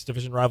AFC West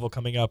division rival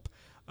coming up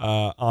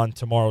on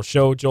tomorrow's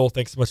show. Joel,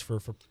 thanks so much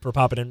for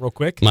popping in real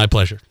quick. My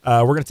pleasure.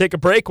 We're going to take a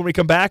break. When we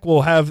come back,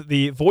 we'll have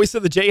the voice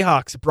of the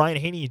Jayhawks,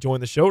 Brian Hanni, join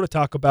the show to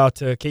talk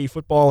about KU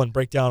football and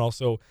break down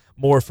also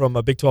more from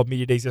Big 12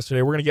 Media Days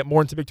yesterday. We're going to get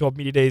more into Big 12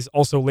 Media Days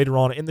also later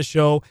on in the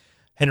show.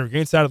 Henry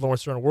Greenstein of the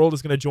Lawrence Journal World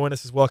is going to join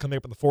us as well, coming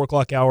up in the 4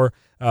 o'clock hour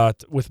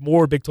with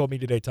more Big 12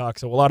 Media Day talk.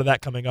 So a lot of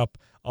that coming up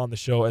on the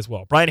show as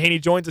well. Brian Hanni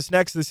joins us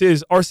next. This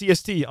is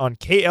RCST on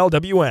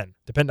KLWN.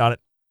 Depend on it.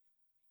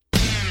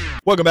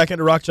 Welcome back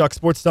into Rock Chalk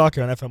Sports Talk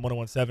on FM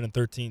 101.7 and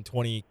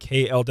 1320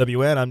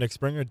 KLWN. I'm Nick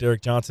Springer.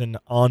 Derek Johnson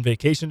on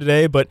vacation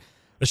today, but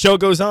the show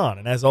goes on.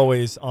 And as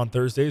always, on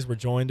Thursdays, we're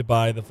joined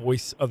by the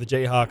voice of the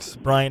Jayhawks,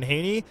 Brian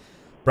Hanni.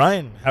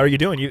 Brian, how are you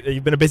doing?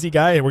 You've been a busy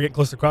guy, and we're getting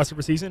close to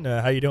crossover season.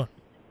 How are you doing?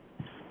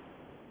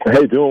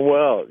 Hey, doing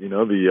well.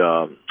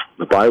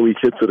 The bye week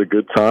hits at a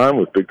good time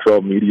with Big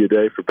 12 Media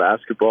Day for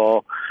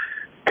basketball,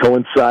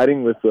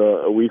 coinciding with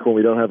a week when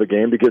we don't have a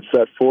game to get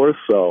set for us.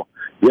 So,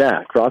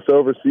 yeah,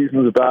 crossover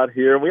season is about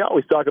here. And we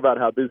always talk about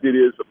how busy it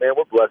is, but, man,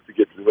 we're blessed to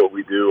get to do what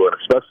we do, and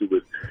especially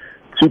with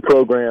two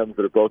programs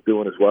that are both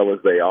doing as well as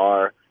they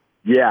are.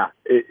 Yeah,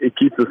 it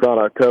keeps us on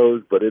our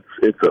toes, but it's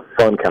a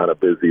fun kind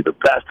of busy, the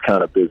best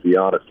kind of busy,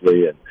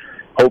 honestly. And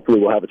hopefully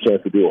we'll have a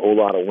chance to do a whole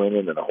lot of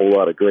winning and a whole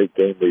lot of great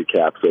game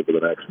recaps over the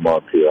next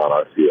month here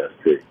on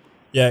RCST.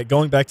 Yeah,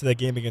 going back to that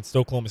game against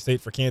Oklahoma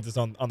State for Kansas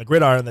on the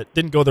gridiron that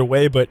didn't go their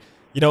way, but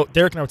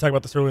Derek and I were talking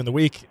about this earlier in the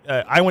week.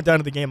 I went down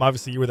to the game.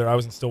 Obviously, you were there. I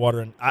was in Stillwater,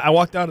 and I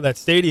walked out of that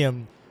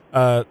stadium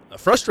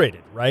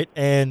frustrated, right?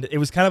 And it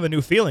was kind of a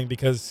new feeling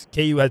because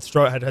KU had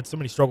so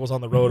many struggles on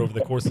the road over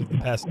the course of the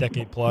past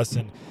decade plus.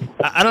 And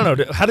I don't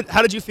know, how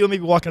did you feel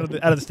maybe walking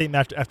out of the stadium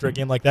after a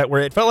game like that,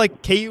 where it felt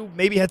like KU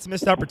maybe had some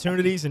missed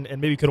opportunities and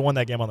maybe could have won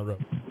that game on the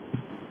road?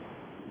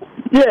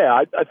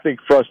 Yeah, I think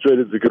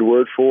frustrated is a good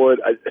word for it.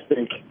 I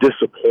think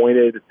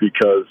disappointed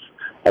because,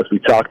 as we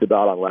talked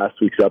about on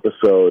last week's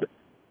episode,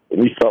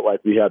 we felt like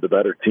we had the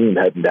better team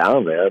heading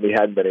down there. We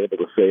hadn't been able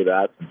to say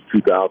that since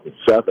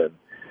 2007,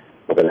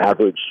 with an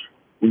average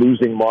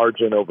losing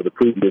margin over the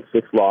previous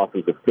 6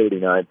 losses of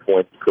 39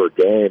 points per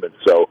game. And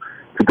so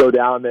to go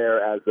down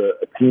there as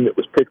a team that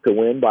was picked to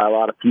win by a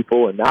lot of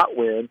people and not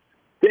win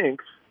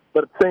stinks.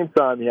 But at the same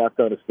time, you have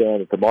to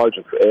understand that the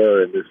margin for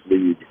error in this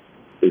league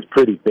is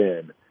pretty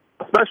thin,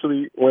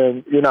 especially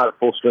when you're not at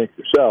full strength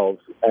yourselves.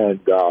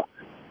 And,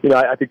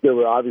 I think there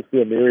were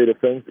obviously a myriad of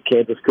things that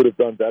Kansas could have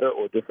done better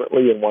or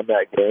differently and won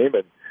that game.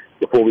 And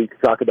before we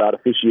talk about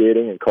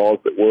officiating and calls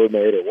that were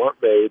made or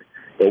weren't made,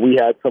 we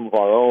had some of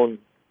our own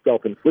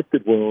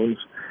self-inflicted wounds.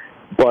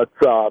 But,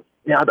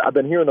 I've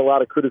been hearing a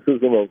lot of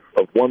criticism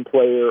of one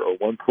player or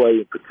one play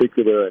in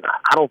particular, and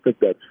I don't think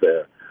that's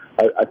fair.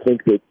 I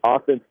think that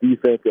offense,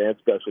 defense, and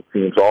special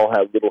teams all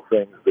have little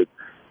things that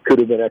could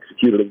have been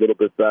executed a little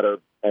bit better.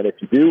 And if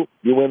you do,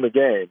 you win the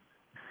game.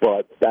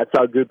 But that's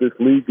how good this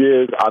league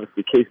is.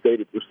 Obviously, K-State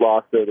had just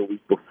lost there the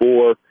week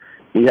before.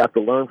 We have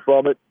to learn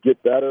from it,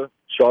 get better,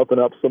 sharpen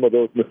up some of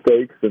those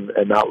mistakes, and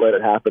not let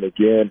it happen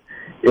again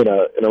in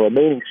a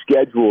remaining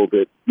schedule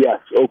that, yes,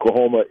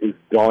 Oklahoma is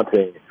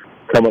daunting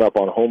coming up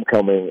on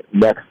homecoming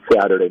next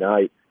Saturday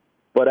night.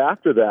 But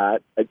after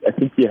that, I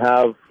think you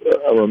have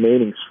a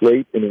remaining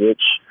slate in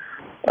which,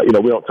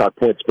 we don't talk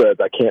point spreads.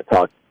 I can't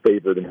talk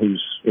favored and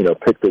who's,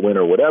 picked the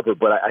winner or whatever,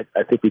 but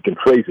I think we can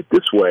phrase it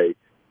this way.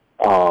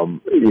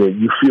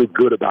 You feel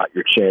good about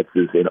your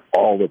chances in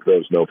all of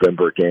those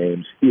November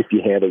games if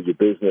you handle your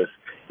business,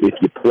 if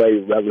you play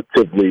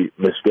relatively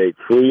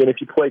mistake-free, and if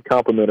you play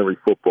complementary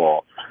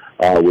football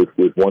with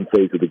one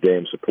phase of the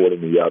game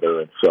supporting the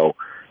other. And so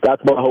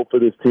that's my hope for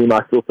this team.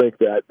 I still think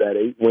that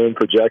 8-win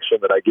projection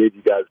that I gave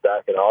you guys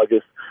back in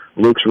August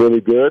looks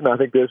really good, and I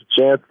think there's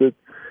a chance that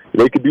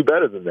they could do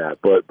better than that.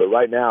 But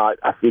right now,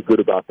 I feel good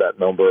about that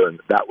number,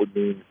 and that would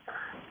mean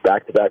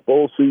back-to-back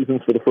bowl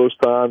seasons for the first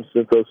time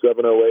since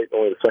 07-08,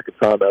 only the second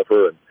time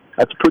ever. And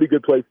that's a pretty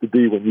good place to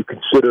be when you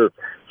consider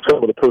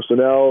some of the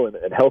personnel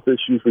and health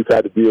issues we've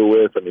had to deal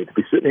with. I mean, to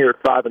be sitting here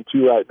at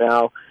 5-2 right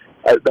now,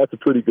 that's a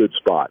pretty good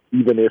spot,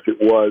 even if it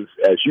was,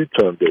 as you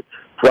termed it,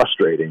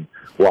 frustrating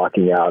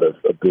walking out of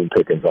Boone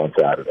Pickens on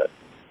Saturday.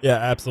 Yeah,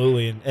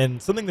 absolutely.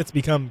 And something that's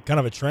become kind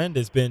of a trend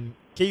has been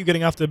KU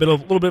getting off to a little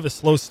bit of a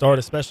slow start,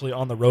 especially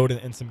on the road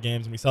in some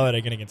games, and we saw that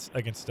again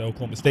against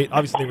Oklahoma State.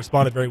 Obviously, they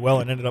responded very well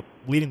and ended up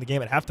leading the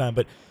game at halftime.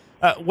 But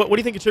what do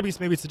you think attributes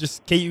maybe to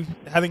just KU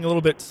having a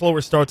little bit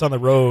slower starts on the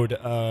road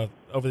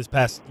over this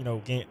past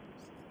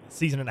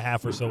season and a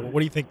half or so? What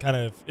do you think kind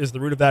of is the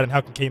root of that, and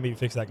how can KU maybe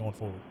fix that going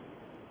forward?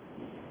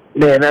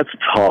 Man, that's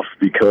tough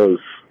because,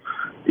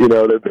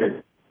 there have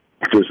been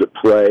factors at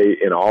play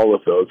in all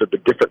of those. There have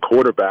been different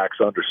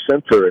quarterbacks under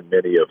center in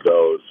many of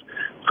those.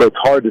 So it's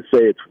hard to say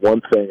it's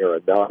one thing or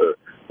another.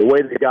 The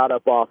way they got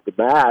up off the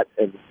mat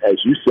and, as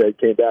you said,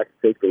 came back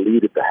to take the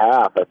lead at the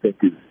half, I think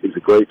is a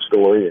great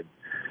story. And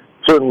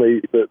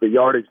certainly the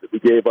yardage that we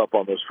gave up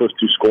on those first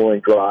two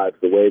scoring drives,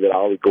 the way that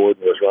Ollie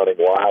Gordon was running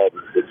wild,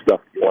 is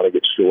stuff you want to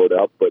get shored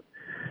up. But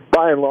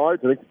by and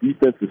large, I think the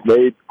defense has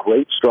made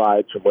great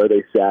strides from where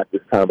they sat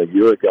this time a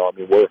year ago. I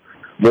mean, we're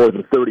more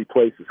than 30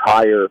 places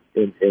higher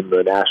in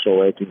the national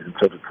rankings in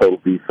terms of total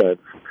defense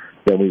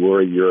than we were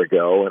a year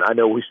ago. And I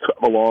know we still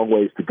have a long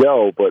ways to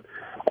go, but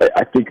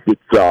I think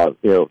that,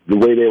 the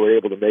way they were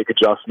able to make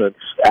adjustments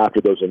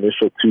after those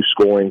initial two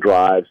scoring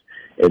drives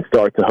and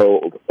start to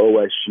hold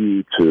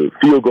OSU to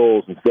field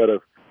goals instead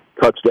of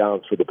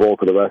touchdowns for the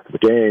bulk of the rest of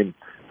the game,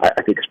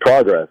 I think is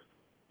progress.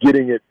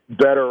 Getting it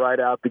better right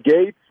out the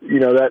gates,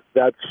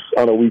 that's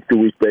on a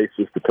week-to-week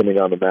basis, depending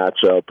on the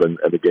matchup and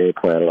the game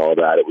plan and all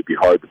that. It would be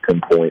hard to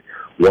pinpoint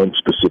one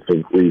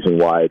specific reason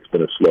why it's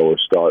been a slower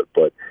start.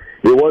 But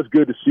it was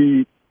good to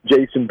see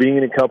Jason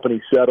Bean and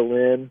company settle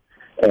in.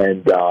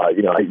 And,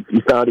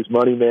 he found his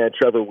money man,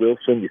 Trevor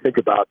Wilson. You think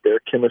about their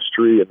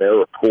chemistry and their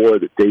rapport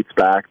that dates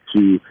back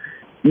to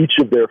each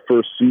of their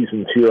first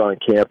seasons here on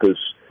campus,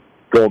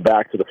 going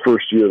back to the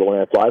first year of the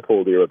Lance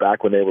Leipold era,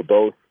 back when they were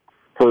both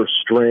first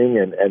string,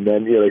 and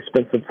then they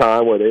spent some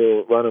time where they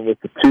were running with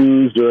the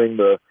twos during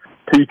the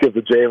peak of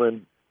the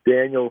Jalen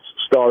Daniels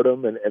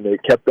stardom, and they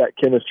kept that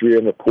chemistry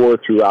and rapport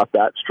throughout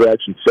that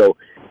stretch. And so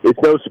it's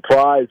no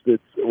surprise that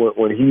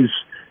when he's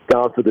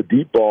gone for the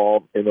deep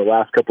ball in the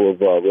last couple of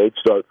road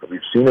starts that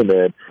we've seen him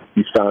in,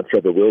 he's found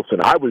Trevor Wilson.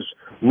 I was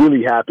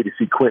really happy to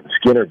see Quentin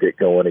Skinner get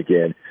going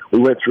again. We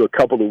went through a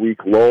couple of week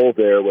lull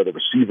there where the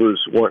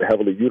receivers weren't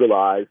heavily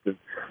utilized, and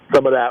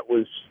some of that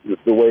was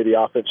the way the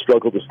offense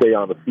struggled to stay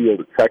on the field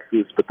at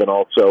Texas, but then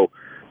also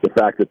the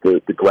fact that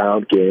the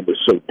ground game was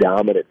so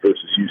dominant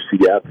versus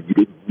UCF, and you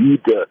didn't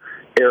need to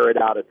air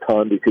it out a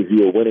ton because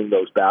you were winning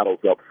those battles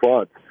up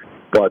front.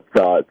 But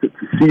to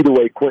see the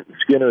way Quentin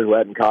Skinner, who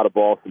hadn't caught a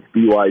ball since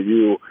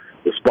BYU,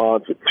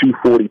 responds with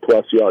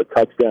 240-plus yard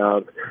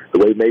touchdowns, the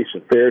way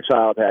Mason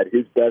Fairchild had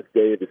his best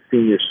day of his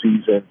senior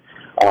season,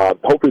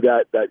 hopefully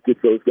that gets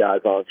those guys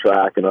on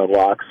track and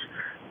unlocks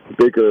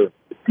bigger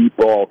deep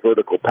ball,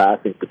 vertical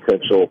passing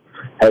potential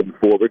heading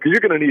forward, because you're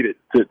going to need it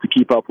to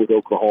keep up with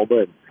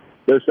Oklahoma. And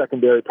their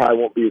secondary probably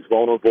won't be as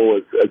vulnerable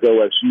as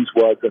OSU's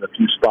was in a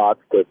few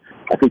spots, but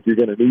I think you're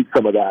going to need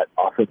some of that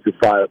offensive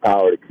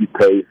firepower to keep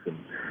pace. And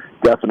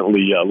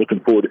definitely looking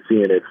forward to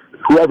seeing if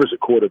whoever's at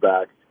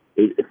quarterback,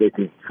 if they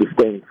can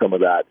sustain some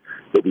of that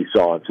we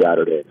saw on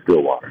Saturday in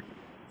Stillwater.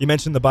 You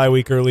mentioned the bye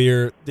week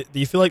earlier. Do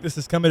you feel like this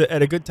is coming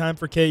at a good time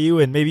for KU?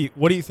 And maybe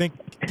what do you think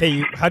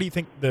KU? How do you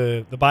think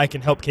the bye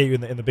can help KU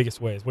in the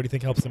biggest ways? What do you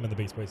think helps them in the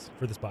biggest ways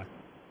for this bye?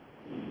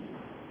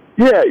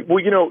 Yeah,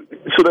 well,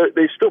 so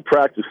they still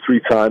practice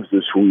 3 times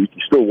this week.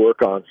 You still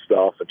work on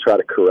stuff and try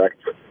to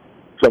correct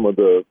some of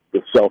the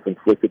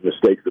self-inflicted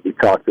mistakes that we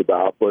talked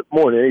about. But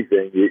more than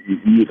anything, you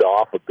ease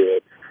off a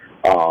bit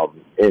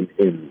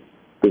in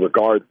the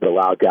regards that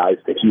allow guys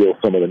to heal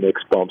some of the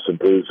nicks, bumps, and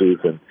bruises.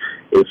 And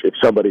if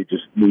somebody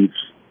just needs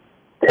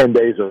 10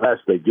 days of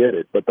rest, they get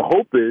it. But the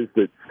hope is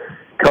that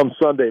come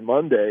Sunday,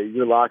 Monday,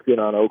 you're locked in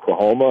on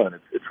Oklahoma, and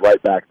it's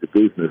right back to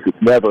business. It's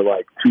never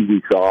like 2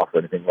 weeks off or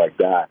anything like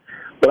that.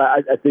 But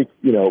I think,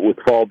 with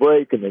fall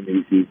break, and then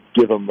you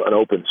give them an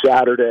open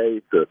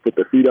Saturday to put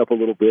their feet up a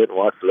little bit and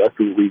watch the rest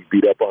of the week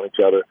beat up on each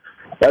other,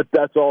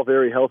 that's all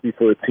very healthy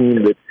for a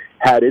team that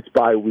had its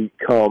bye week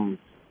come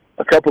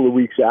a couple of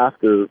weeks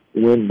after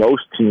when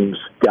most teams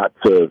got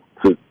to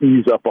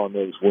ease up on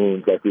those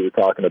wounds like we were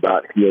talking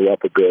about, heal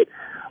up a bit.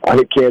 I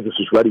think Kansas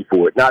was ready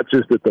for it, not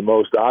just at the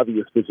most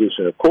obvious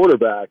position of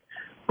quarterback,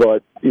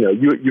 but,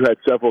 you had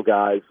several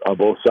guys on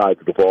both sides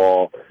of the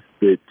ball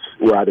that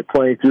were either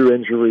playing through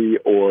injury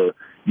or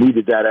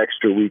needed that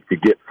extra week to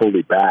get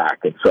fully back.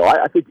 And so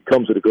I think it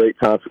comes at a great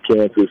time for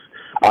Kansas.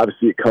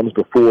 Obviously, it comes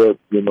before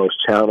the most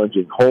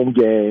challenging home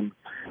game,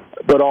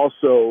 but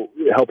also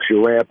it helps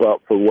you ramp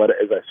up for what,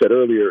 as I said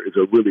earlier, is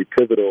a really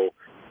pivotal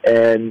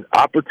and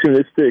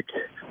opportunistic,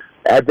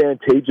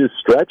 advantageous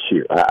stretch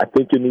here. I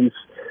think in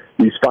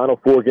these final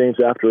 4 games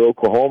after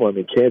Oklahoma,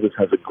 Kansas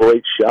has a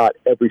great shot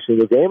every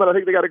single game, and I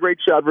think they got a great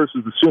shot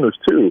versus the Sooners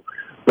too.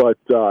 But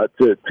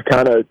to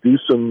kind of do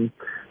some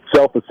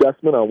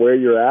self-assessment on where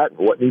you're at and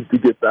what needs to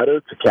get better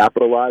to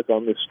capitalize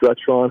on this stretch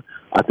run,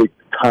 I think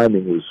the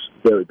timing was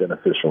very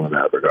beneficial in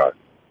that regard.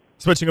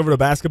 Switching over to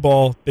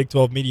basketball, Big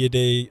 12 Media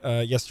Day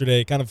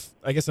yesterday, kind of,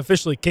 I guess,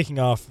 officially kicking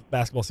off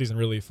basketball season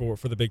really for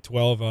the Big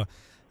 12. A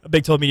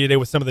Big 12 Media Day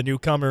with some of the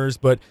newcomers,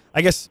 but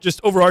I guess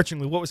just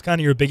overarchingly, what was kind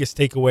of your biggest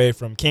takeaway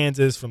from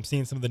Kansas, from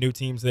seeing some of the new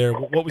teams there?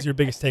 What was your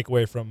biggest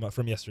takeaway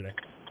from yesterday?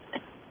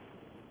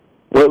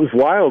 Well, it was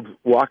wild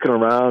walking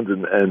around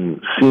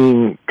and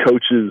seeing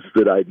coaches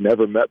that I'd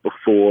never met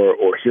before,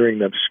 or hearing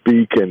them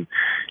speak, and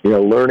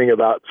learning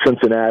about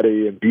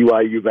Cincinnati and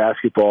BYU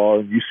basketball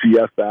and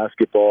UCF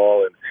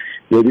basketball, and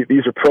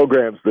these are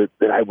programs that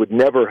I would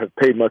never have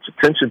paid much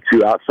attention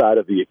to outside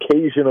of the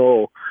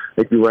occasional.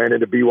 I think we ran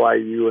into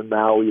BYU and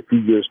Maui a few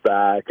years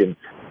back, and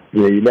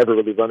you never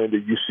really run into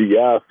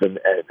UCF and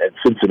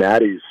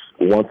Cincinnati's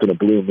once in a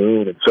blue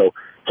moon, and so.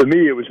 To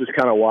me, it was just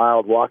kind of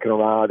wild walking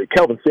around. And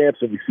Kelvin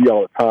Sampson we see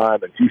all the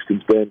time, and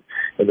Houston's been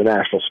in the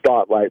national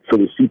spotlight, so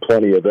we see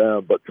plenty of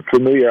them. But to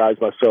familiarize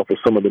myself with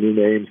some of the new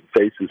names and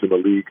faces in the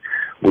league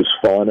was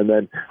fun. And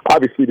then,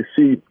 obviously, to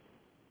see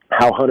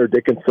how Hunter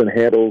Dickinson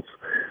handles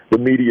the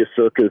media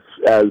circus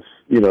as,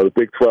 the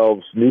Big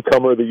 12's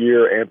newcomer of the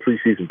year and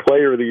preseason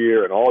player of the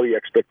year, and all the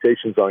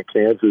expectations on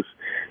Kansas,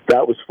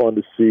 that was fun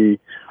to see.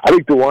 I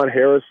think DeJuan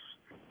Harris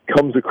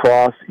comes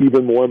across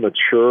even more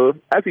mature,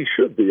 as he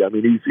should be. I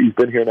mean, he's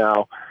been here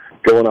now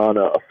going on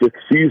a fifth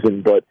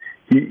season, but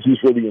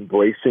he's really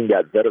embracing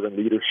that veteran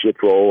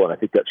leadership role, and I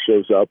think that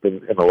shows up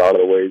in a lot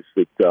of the ways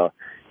that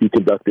he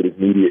conducted his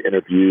media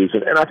interviews.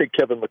 And I think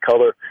Kevin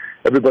McCullough,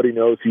 everybody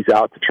knows he's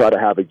out to try to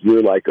have a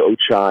year like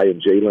Ochai and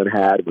Jalen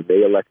had when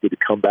they elected to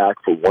come back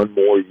for one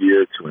more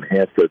year to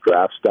enhance their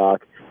draft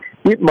stock.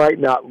 It might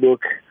not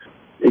look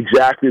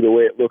exactly the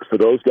way it looks for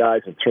those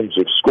guys in terms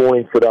of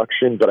scoring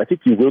production, but I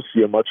think you will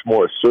see a much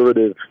more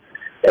assertive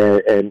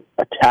and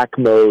attack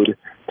mode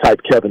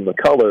type Kevin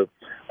McCullough.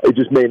 It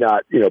just may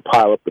not,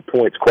 pile up the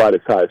points quite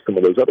as high as some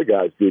of those other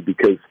guys did,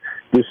 because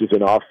this is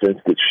an offense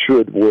that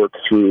should work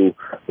through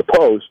the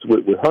post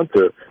with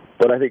Hunter.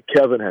 But I think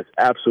Kevin has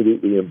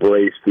absolutely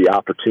embraced the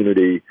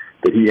opportunity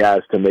that he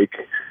has to make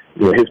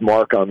his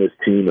mark on this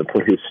team and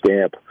put his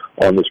stamp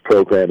on this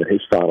program in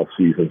his final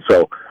season.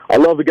 So I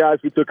love the guys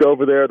we took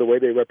over there, the way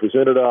they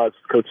represented us.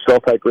 Coach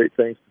Self had great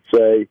things to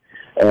say.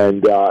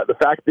 And the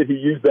fact that he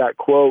used that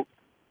quote,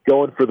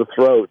 going for the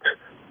throat,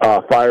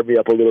 fired me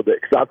up a little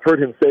bit, because I've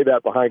heard him say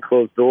that behind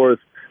closed doors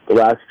the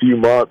last few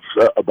months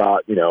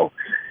about,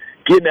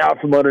 getting out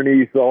from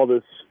underneath all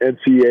this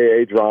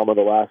NCAA drama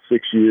the last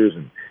 6 years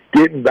and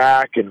getting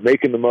back and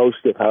making the most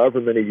of however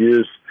many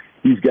years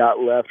he's got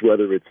left,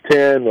 whether it's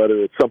 10,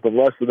 whether it's something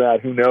less than that,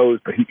 who knows.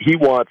 But he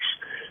wants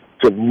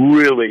to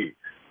really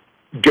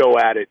go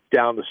at it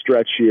down the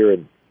stretch here.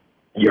 And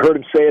you heard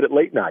him say it at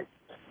late night.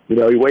 He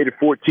waited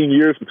 14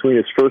 years between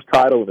his first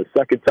title and his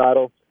second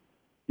title.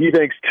 He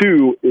thinks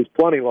 2 is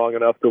plenty long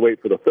enough to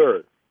wait for the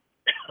third.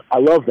 I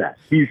love that.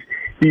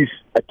 He's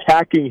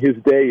attacking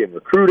his day in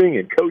recruiting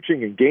and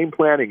coaching and game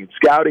planning and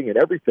scouting and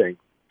everything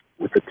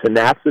with a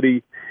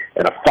tenacity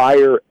and a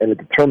fire and a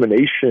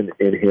determination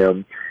in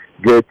him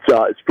that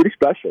is pretty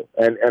special.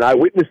 And I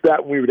witnessed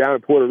that when we were down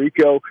in Puerto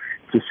Rico.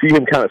 To see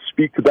him kind of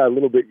speak to that a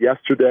little bit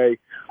yesterday,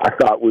 I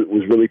thought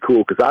was really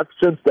cool, because I've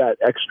sensed that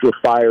extra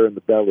fire in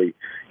the belly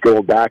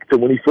going back to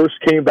when he first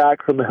came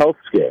back from the health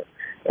scare.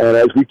 And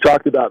as we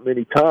talked about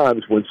many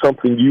times, when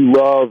something you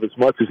love as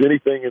much as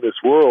anything in this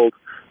world,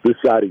 this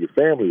side of your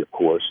family, of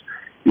course,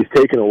 is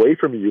taken away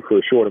from you for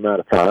a short amount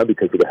of time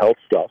because of the health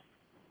stuff,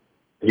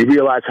 you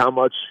realize how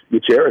much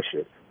you cherish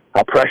it,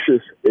 how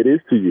precious it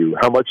is to you,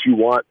 how much you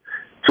want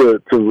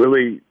to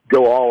really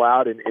go all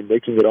out in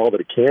making it all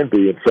that it can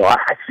be. And so I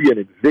see an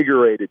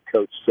invigorated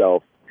Coach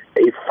Self,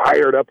 a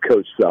fired-up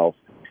Coach Self.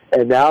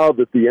 And now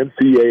that the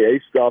NCAA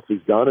stuff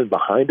is done and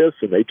behind us,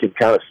 and they can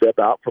kind of step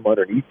out from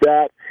underneath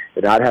that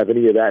and not have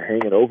any of that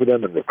hanging over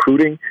them in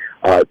recruiting,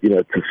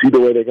 to see the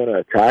way they're going to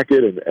attack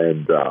it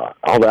and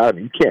all that, I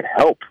mean, you can't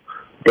help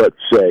but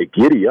say,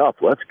 giddy up,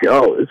 let's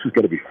go. This is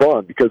going to be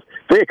fun, because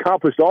they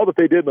accomplished all that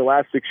they did in the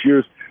last 6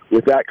 years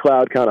with that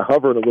cloud kind of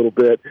hovering a little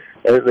bit,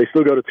 and they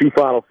still go to 2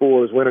 Final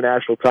Fours, win a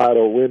national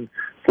title, win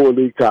 4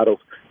 league titles.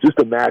 Just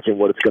imagine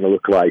what it's going to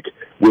look like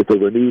with a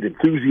renewed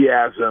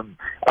enthusiasm,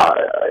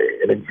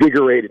 an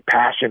invigorated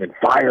passion and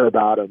fire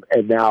about them,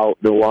 and now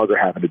no longer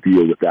having to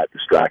deal with that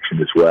distraction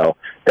as well.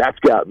 That's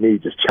got me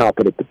just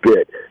chomping at the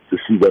bit to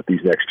see what these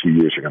next 2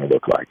 years are going to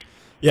look like.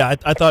 Yeah,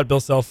 I thought Bill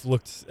Self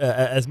looked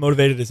as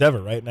motivated as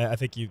ever, right? And I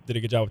think you did a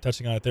good job of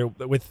touching on it there.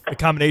 With the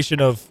combination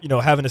of,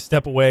 having to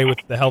step away with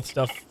the health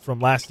stuff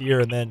from last year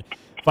and then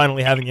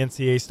finally having the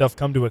NCAA stuff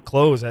come to a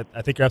close, I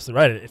think you're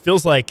absolutely right. It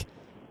feels like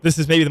this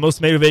is maybe the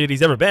most motivated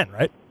he's ever been,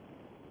 right?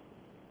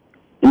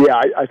 Yeah,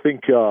 I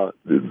think that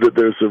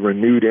there's a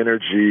renewed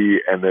energy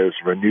and there's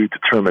renewed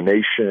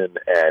determination,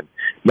 and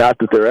not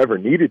that there ever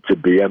needed to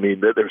be. I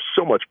mean, there's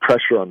so much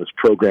pressure on this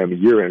program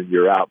year in and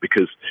year out,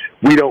 because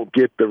we don't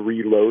get the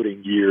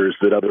reloading years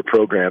that other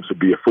programs would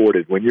be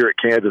afforded. When you're at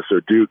Kansas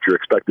or Duke, you're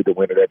expected to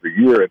win it every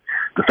year. And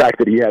the fact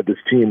that he had this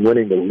team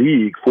winning the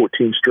league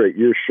 14 straight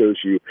years shows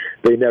you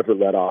they never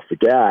let off the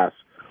gas.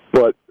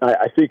 But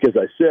I think, as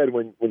I said,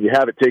 when you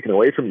have it taken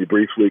away from you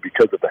briefly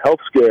because of the health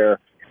scare,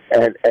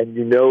 and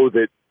you know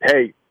that,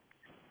 hey,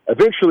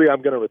 eventually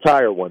I'm going to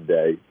retire one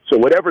day, so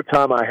whatever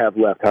time I have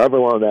left, however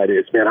long that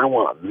is, man, I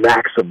want to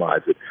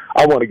maximize it.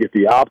 I want to get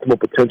the optimal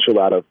potential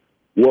out of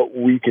what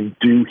we can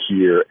do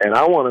here, and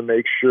I want to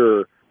make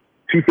sure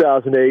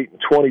 2008 and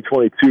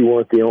 2022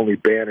 weren't the only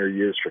banner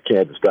years for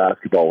Kansas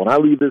basketball. When I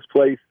leave this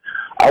place,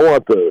 I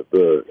want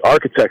the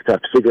architects to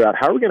have to figure out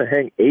how are we going to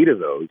hang 8 of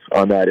those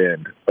on that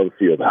end of the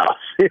field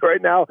house.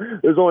 Right now,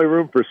 there's only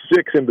room for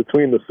 6 in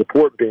between the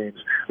support beams.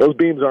 Those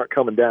beams aren't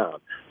coming down.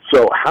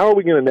 So how are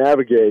we going to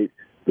navigate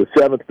the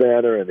 7th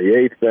banner and the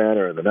 8th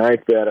banner and the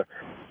 9th banner?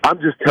 I'm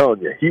just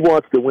telling you, he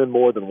wants to win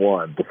more than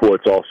one before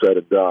it's all said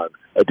and done,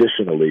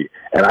 additionally.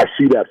 And I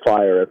see that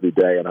fire every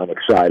day, and I'm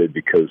excited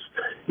because,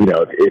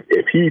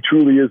 if he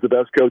truly is the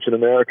best coach in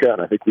America,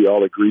 and I think we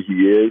all agree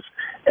he is,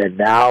 and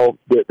now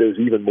that there's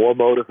even more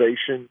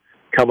motivation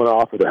coming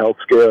off of the health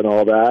scare and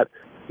all that,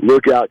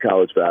 look out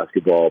college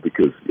basketball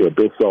because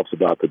Bill Self's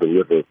about to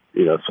deliver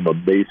some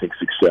amazing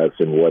success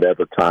in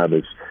whatever time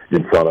is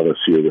in front of us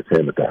here with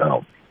him at the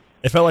helm.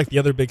 It felt like the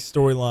other big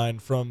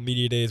storyline from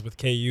Media Days with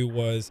KU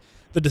was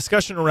the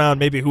discussion around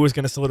maybe who was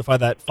going to solidify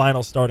that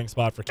final starting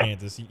spot for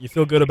Kansas. You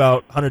feel good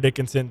about Hunter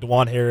Dickinson,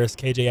 DeJuan Harris,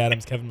 KJ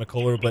Adams, Kevin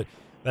McCullough, but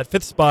that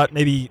 5th spot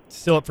maybe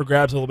still up for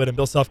grabs a little bit, and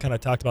Bill Self kind of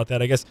talked about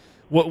that. I guess,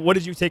 what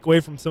did you take away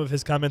from some of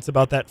his comments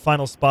about that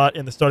final spot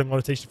in the starting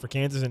rotation for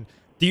Kansas, and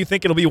do you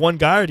think it'll be one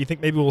guy, or do you think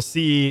maybe we'll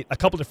see a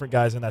couple different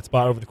guys in that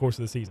spot over the course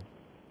of the season?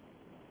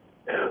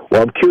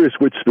 Well, I'm curious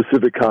which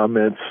specific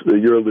comments that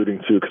you're alluding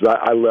to, because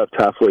I left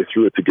halfway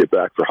through it to get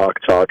back for Hawk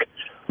Talk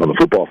on the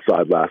football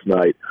side last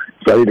night.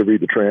 So I need to read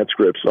the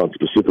transcripts on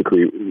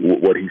specifically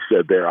what he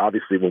said there.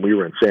 Obviously, when we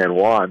were in San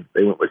Juan,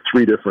 they went with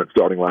 3 different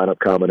starting lineup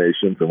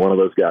combinations, and one of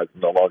those guys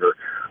is no longer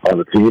on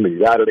the team. And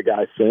he's added a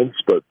guy since,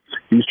 but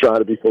he's trying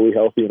to be fully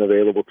healthy and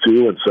available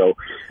too. And so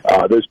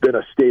there's been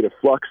a state of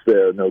flux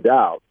there, no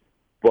doubt.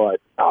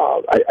 But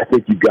I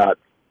think you've got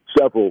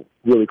several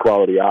really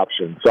quality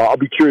options. So I'll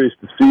be curious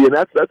to see, and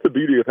that's the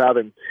beauty of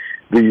having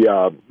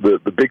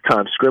the big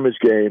time scrimmage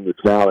game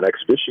that's now an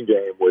exhibition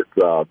game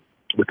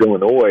with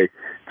Illinois,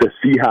 to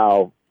see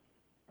how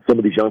some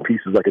of these young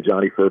pieces like a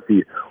Johnny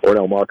Furphy or an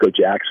Elmarco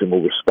Jackson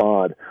will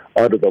respond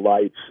under the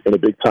lights in a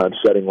big time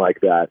setting like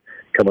that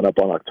coming up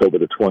on October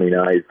the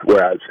 29th,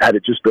 whereas had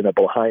it just been a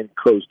behind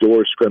closed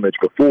doors scrimmage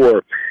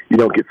before, you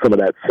don't get some of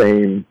that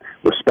same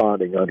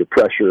responding under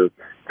pressure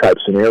type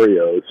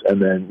scenarios,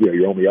 and then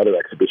your only other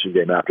exhibition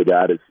game after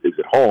that is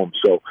at home.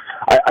 So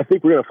I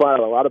think we're going to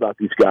find out a lot about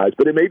these guys,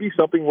 but it may be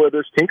something where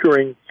there's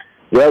tinkering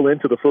well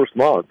into the first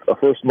month, a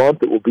first month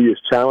that will be as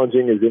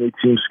challenging as any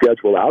team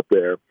schedule out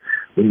there.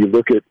 When you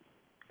look at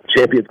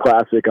Champions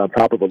Classic on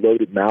top of a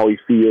loaded Maui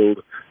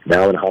field,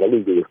 now in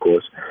Honolulu, of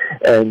course,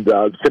 and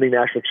defending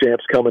national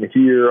champs coming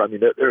here. I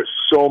mean, there's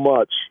so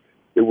much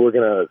that we're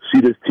going to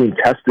see this team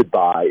tested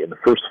by in the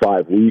first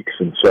 5 weeks,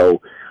 and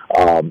so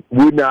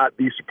would not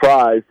be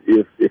surprised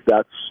if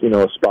that's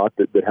a spot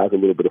that has a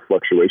little bit of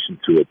fluctuation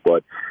to it,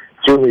 but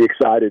certainly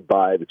excited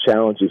by the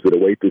challenges that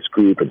await this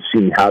group and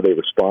seeing how they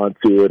respond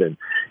to it. And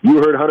you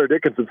heard Hunter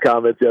Dickinson's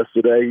comments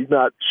yesterday. He's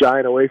not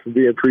shying away from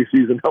being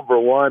preseason number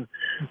 1,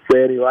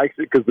 saying he likes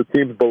it because the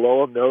teams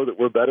below him know that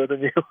we're better than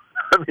you.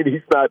 I mean,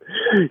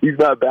 he's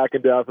not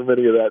backing down from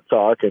any of that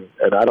talk,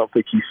 and I don't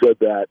think he said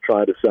that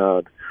trying to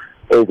sound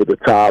over the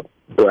top,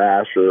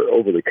 brash, or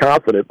overly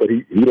confident, but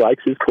he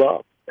likes his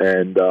club.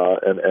 And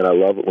I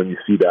love it when you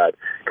see that,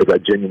 because I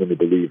genuinely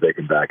believe they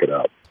can back it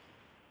up.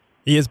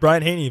 He is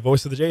Brian Hanni,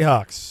 voice of the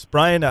Jayhawks.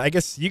 Brian, I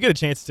guess you get a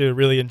chance to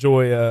really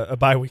enjoy a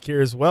bye week here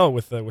as well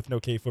with no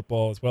K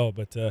football as well.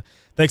 But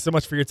thanks so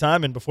much for your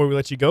time. And before we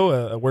let you go,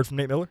 a word from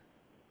Nate Miller.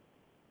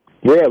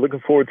 Yeah, looking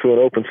forward to an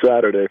open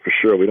Saturday for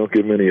sure. We don't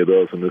get many of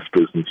those in this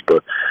business,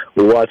 but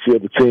we'll watch the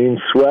other team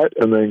sweat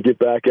and then get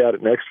back at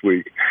it next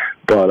week.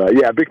 But,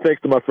 big thanks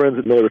to my friends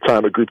at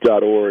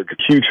MillerRetirementGroup.org.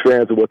 Huge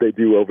fans of what they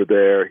do over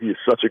there. He is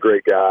such a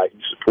great guy. He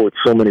supports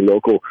so many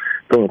local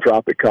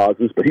philanthropic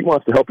causes, but he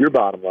wants to help your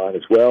bottom line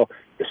as well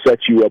to set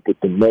you up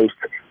with the most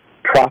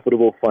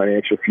profitable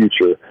financial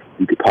future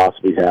you could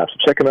possibly have.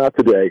 So check him out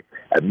today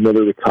at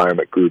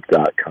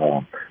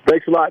MillerRetirementGroup.com.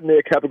 Thanks a lot,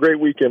 Nick. Have a great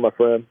weekend, my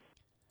friend.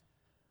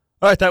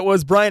 All right, that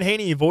was Brian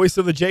Hanni, voice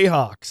of the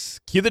Jayhawks.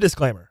 Cue the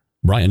disclaimer.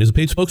 Brian is a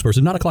paid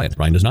spokesperson, not a client.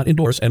 Brian does not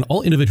endorse, and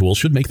all individuals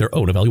should make their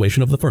own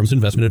evaluation of the firm's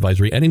investment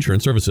advisory and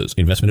insurance services.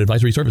 Investment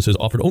advisory services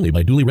offered only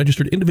by duly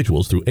registered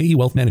individuals through AE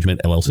Wealth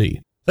Management,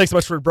 LLC. Thanks so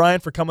much for Brian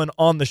for coming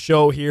on the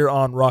show here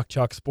on Rock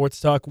Chalk Sports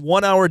Talk.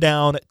 1 hour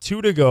down,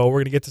 2 to go. We're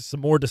going to get to some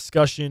more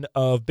discussion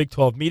of Big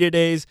 12 Media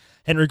Days.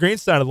 Henry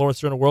Greenstein of Lawrence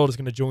Journal World is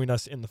going to join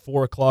us in the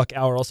 4 o'clock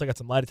hour. Also got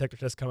some lie detector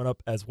tests coming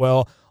up as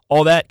well.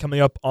 All that coming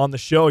up on the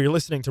show. You're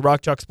listening to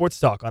Rock Chalk Sports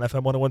Talk on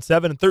FM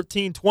 1017 and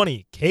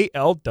 1320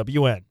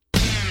 KLWN.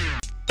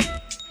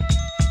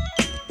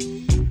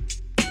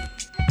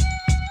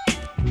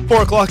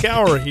 Four o'clock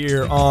hour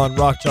here on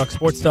Rock Chalk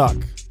Sports Talk.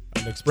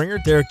 I'm Nick Springer,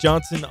 Derek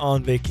Johnson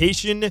on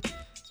vacation.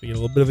 So we get a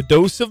little bit of a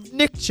dose of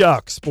Nick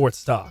Chalk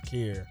Sports Talk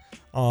here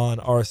on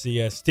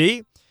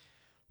RCST.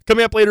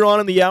 Coming up later on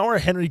in the hour,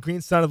 Henry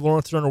Greenstein of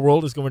Lawrence Journal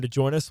World is going to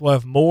join us. We'll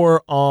have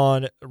more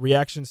on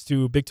reactions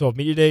to Big 12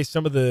 Media Day,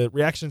 some of the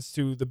reactions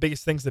to the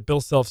biggest things that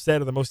Bill Self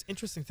said, or the most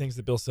interesting things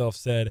that Bill Self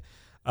said,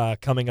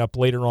 coming up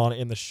later on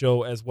in the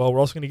show as well. We're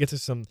also going to get to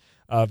some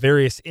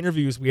various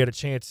interviews we had a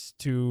chance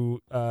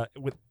to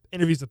with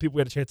interviews with people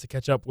we had a chance to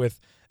catch up with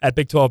at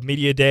Big 12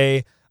 Media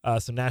Day,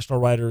 some national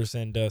writers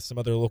and some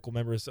other local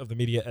members of the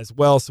media as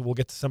well. So we'll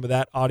get to some of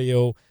that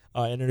audio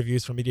and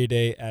interviews from Media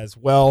Day as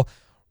well.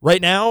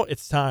 Right now,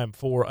 it's time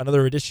for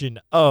another edition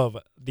of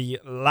the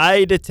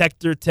Lie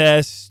Detector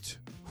Test.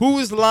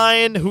 Who's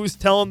lying? Who's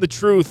telling the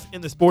truth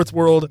in the sports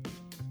world?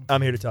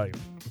 I'm here to tell you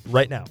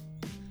right now.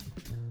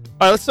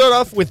 All right, let's start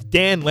off with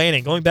Dan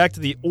Lanning, going back to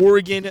the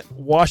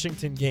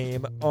Oregon-Washington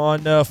game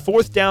on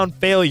fourth down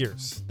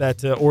failures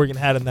that Oregon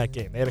had in that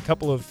game. They had a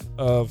couple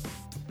of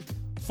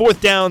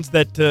fourth downs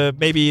that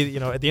maybe,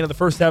 at the end of the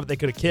first half they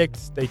could have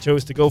kicked. They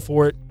chose to go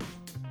for it.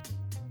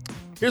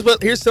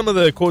 Here's some of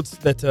the quotes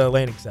that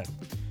Lanning said.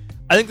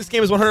 I think this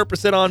game is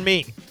 100% on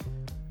me.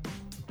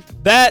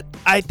 That,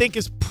 I think,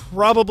 is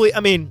probably,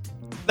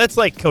 that's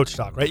like coach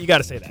talk, right? You got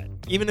to say that.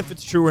 Even if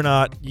it's true or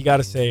not, you got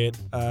to say it.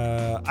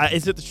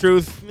 Is it the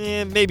truth?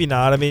 Maybe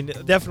not.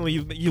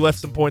 Definitely you left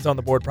some points on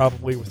the board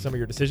probably with some of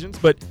your decisions,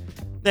 but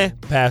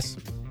pass.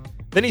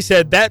 Then he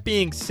said, that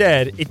being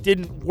said, it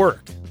didn't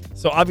work.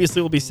 So obviously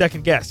it will be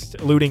second guessed,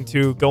 alluding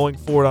to going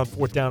for it on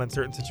fourth down in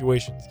certain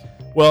situations.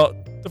 Well,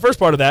 the first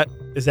part of that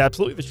is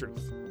absolutely the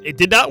truth. It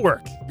did not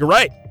work. You're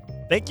right.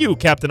 Thank you,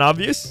 Captain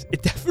Obvious.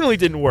 It definitely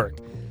didn't work.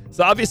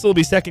 So obviously it will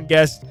be second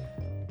guessed.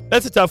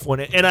 That's a tough one.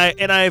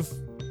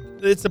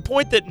 It's a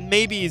point that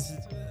maybe is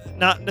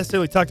not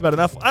necessarily talked about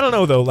enough. I don't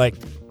know, though. Like,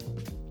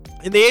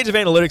 in the age of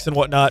analytics and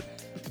whatnot,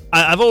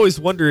 I've always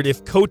wondered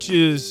if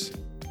coaches,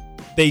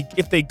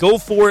 if they go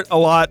for it a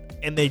lot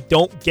and they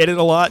don't get it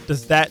a lot,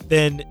 does that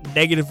then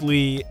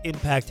negatively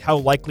impact how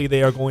likely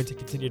they are going to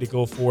continue to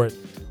go for it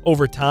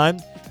over time?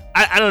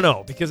 I don't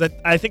know, because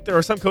I think there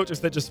are some coaches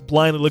that just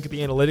blindly look at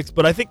the analytics,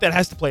 but I think that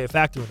has to play a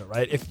factor in it,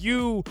 right? If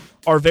you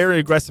are very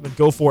aggressive and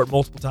go for it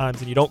multiple times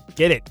and you don't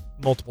get it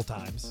multiple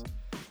times,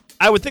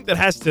 I would think that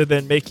has to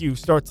then make you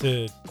start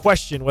to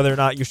question whether or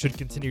not you should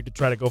continue to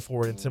try to go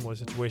forward in similar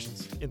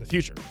situations in the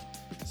future.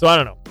 So I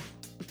don't know.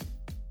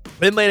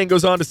 Then Lanning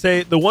goes on to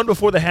say, the one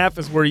before the half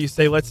is where you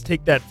say, let's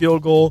take that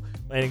field goal,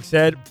 Lanning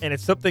said, and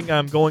it's something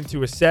I'm going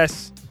to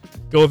assess.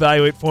 Go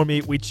evaluate for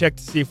me. We checked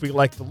to see if we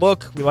liked the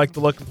look. We liked the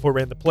look before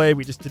we ran the play.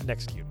 We just didn't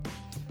execute.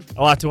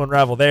 A lot to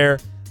unravel there.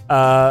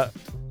 That's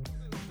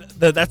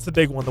the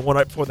big one, the one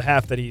right before the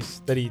half that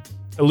he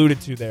alluded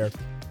to there.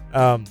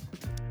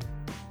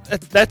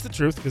 That's the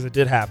truth, because it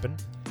did happen.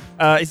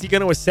 Is he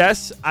going to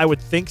assess? I would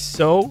think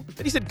so.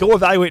 Then he said, go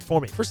evaluate for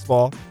me. First of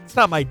all, it's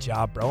not my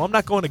job, bro. I'm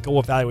not going to go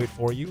evaluate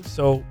for you.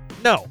 So,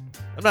 no,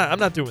 I'm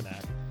not doing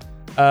that.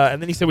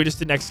 And then he said, we just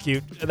didn't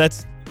execute.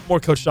 That's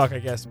more coach talk, I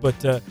guess.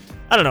 But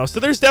I don't know. So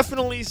there's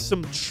definitely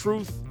some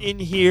truth in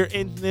here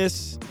in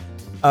this.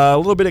 A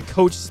little bit of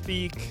coach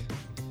speak.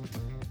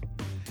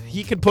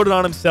 He can put it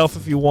on himself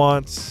if he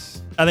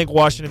wants. I think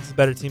Washington's a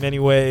better team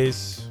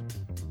anyways.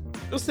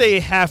 We'll say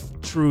half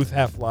truth,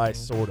 half lie,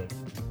 sort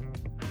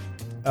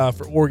of,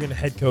 for Oregon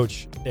head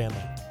coach Dan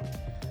Lanning.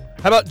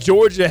 How about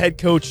Georgia head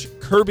coach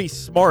Kirby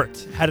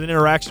Smart had an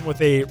interaction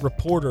with a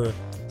reporter.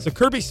 So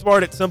Kirby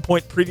Smart at some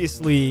point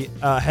previously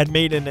had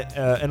made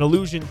an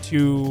allusion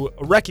to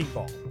a wrecking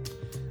ball.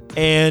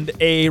 And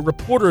a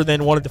reporter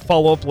then wanted to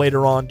follow up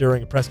later on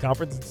during a press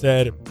conference and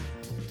said,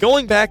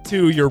 going back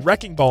to your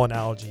wrecking ball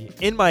analogy,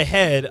 in my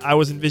head I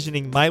was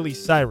envisioning Miley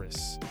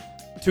Cyrus.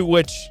 To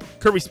which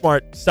Kirby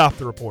Smart stopped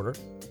the reporter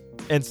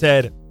and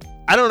said,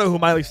 I don't know who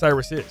Miley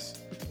Cyrus is.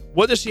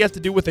 What does she have to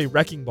do with a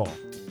wrecking ball?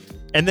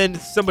 And then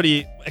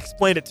somebody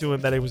explained it to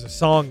him that it was a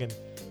song, and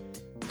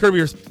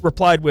Kirby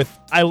replied with,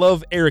 I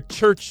love Eric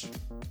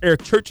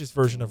Church's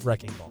version of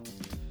Wrecking Ball.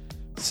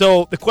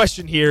 So the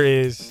question here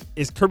is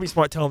Kirby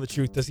Smart telling the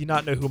truth? Does he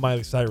not know who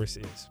Miley Cyrus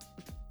is?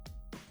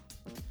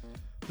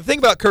 The thing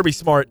about Kirby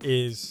Smart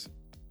is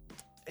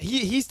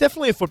he's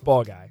definitely a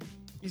football guy.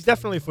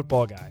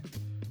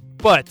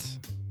 But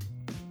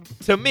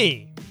to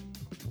me,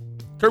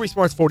 Kirby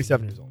Smart's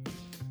 47 years old.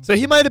 So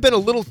he might have been a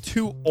little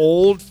too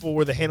old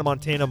for the Hannah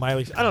Montana,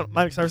 Miley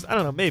Cyrus. I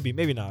don't know,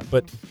 maybe not.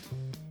 But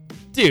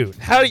dude,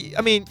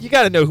 you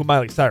got to know who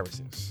Miley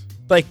Cyrus is.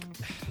 Like,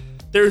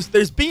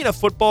 there's being a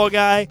football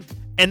guy,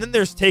 and then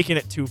there's taking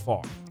it too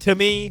far. To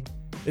me,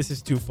 this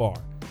is too far.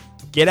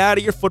 Get out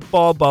of your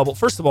football bubble.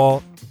 First of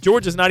all,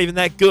 Georgia's not even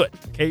that good.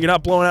 Okay, you're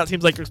not blowing out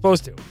teams like you're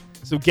supposed to.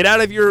 So get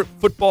out of your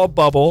football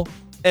bubble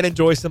and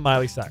enjoy some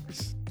Miley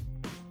Cyrus.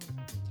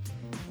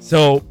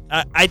 So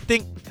I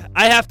think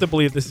I have to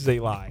believe this is a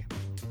lie.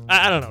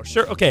 I don't know.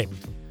 Sure. Okay.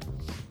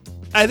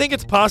 I think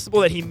it's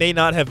possible that he may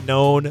not have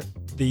known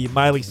the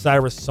Miley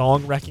Cyrus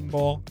song Wrecking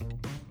Ball.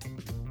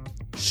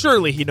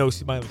 Surely he knows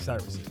who Miley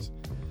Cyrus is.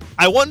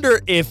 I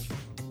wonder if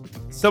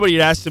somebody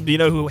had asked him, do you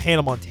know who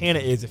Hannah Montana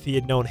is, if he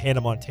had known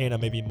Hannah Montana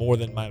maybe more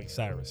than Miley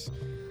Cyrus.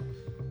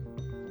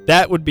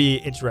 That would be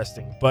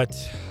interesting. But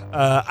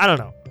I don't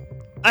know.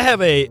 I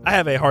have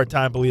a hard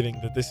time believing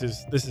that this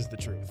is the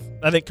truth.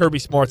 I think Kirby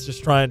Smart's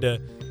just trying to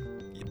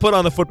put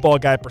on the football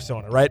guy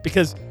persona, right?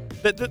 Because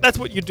that's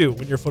what you do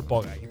when you're a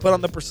football guy. You put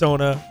on the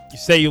persona, you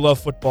say you love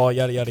football,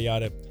 yada, yada,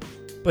 yada.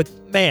 But,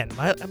 man,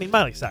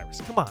 Miley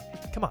Cyrus, come on.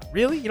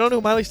 Really? You don't know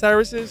who Miley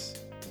Cyrus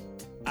is?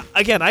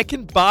 again, I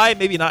can buy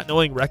maybe not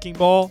knowing Wrecking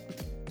Ball.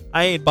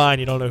 I ain't buying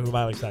you don't know who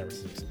Miley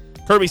Cyrus is.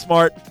 Kirby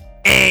Smart,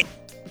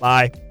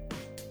 lie.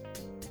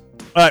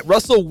 All right,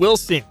 Russell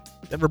Wilson.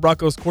 Denver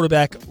Broncos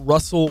quarterback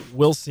Russell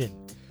Wilson.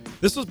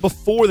 This was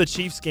before the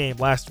Chiefs game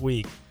last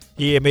week.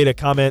 He made a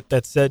comment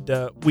that said,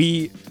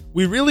 we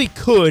really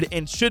could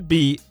and should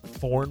be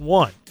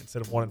 4-1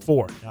 instead of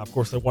 1-4. Now, of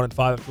course, they're 1-5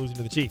 after losing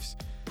to the Chiefs.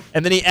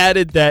 And then he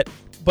added that,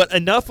 but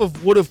enough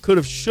of would've,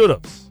 could've,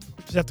 should've.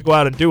 Just have to go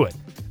out and do it.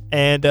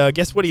 And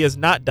guess what he has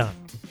not done?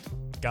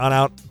 Gone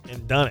out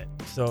and done it.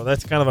 So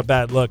that's kind of a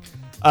bad look.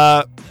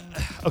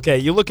 Okay,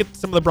 you look at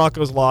some of the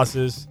Broncos'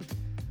 losses.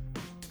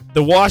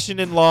 The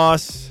Washington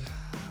loss,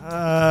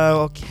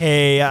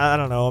 okay, I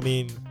don't know. I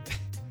mean,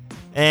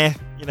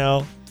 you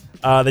know.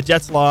 The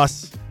Jets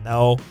loss,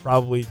 no,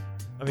 probably.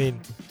 I mean,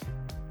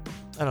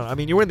 I don't know. I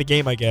mean, you win the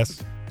game, I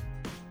guess.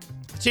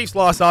 The Chiefs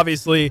loss,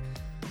 obviously,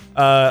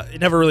 it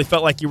never really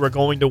felt like you were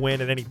going to win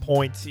at any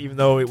point, even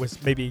though it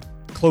was maybe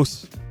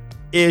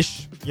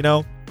close-ish, you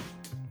know.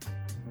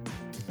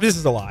 This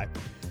is a lie.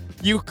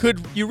 You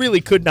really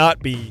could not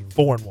be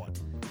 4-1.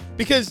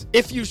 Because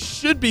if you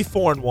should be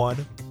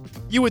 4-1,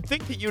 you would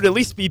think that you'd at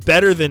least be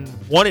better than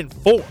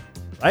 1-4,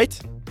 right?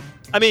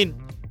 I mean,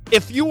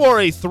 if you are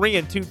a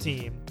 3-2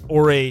 team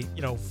or a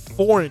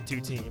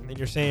 4-2 team, and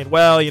you're saying,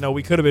 well,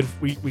 we could have been,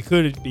 we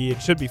could be and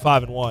should be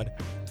 5-1.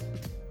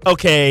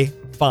 Okay,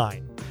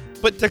 fine.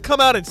 But to come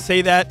out and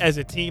say that as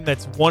a team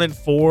that's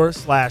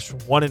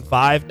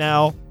 1-4/1-5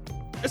 now,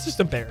 it's just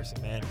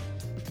embarrassing, man.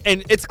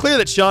 And it's clear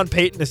that Sean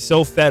Payton is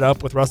so fed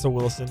up with Russell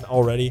Wilson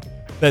already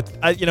that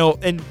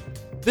and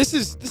this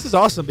is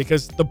awesome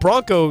because the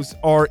Broncos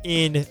are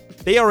in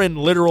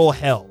literal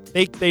hell.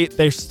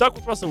 They're stuck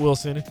with Russell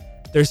Wilson.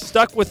 They're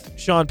stuck with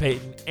Sean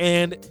Payton,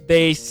 and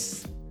they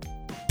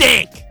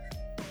stink.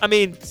 I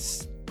mean,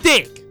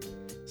 stink.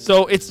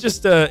 So it's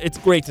just it's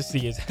great to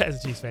see as a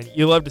Chiefs fan.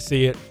 You love to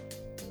see it.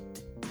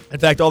 In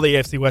fact, all the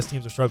AFC West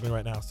teams are struggling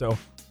right now. So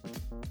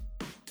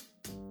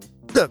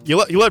you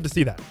love to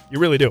see that. You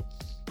really do.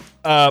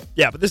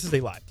 Yeah, but this is a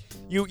lie.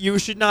 You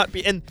should not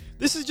be, and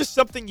this is just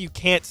something you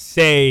can't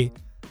say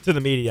to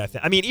the media.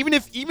 I mean, even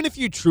if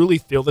you truly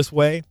feel this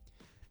way,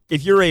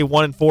 if you're a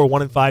 1-4,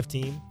 1-5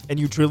 team, and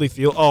you truly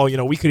feel,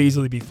 we could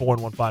easily be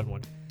 4-1,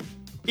 5-1.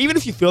 Even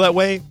if you feel that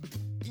way,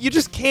 you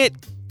just can't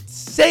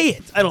say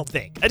it. I don't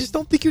think. I just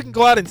don't think you can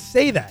go out and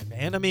say that,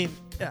 man. I mean,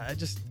 yeah,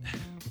 just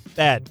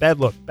bad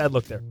look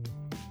there.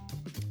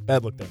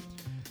 Bad look there.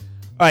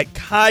 All right,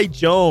 Kai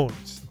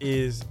Jones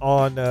is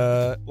on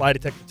lie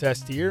detector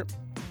test here.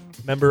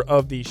 Member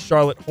of the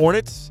Charlotte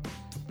Hornets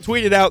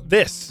tweeted out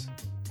this: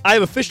 I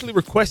have officially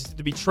requested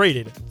to be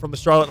traded from the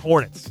Charlotte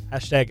Hornets.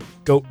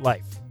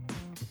 #GoatLife.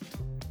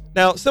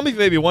 Now, some of you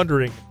may be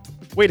wondering,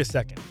 wait a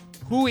second,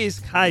 who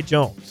is Kai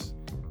Jones?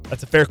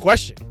 That's a fair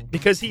question,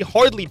 because he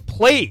hardly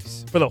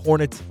plays for the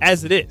Hornets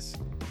as it is,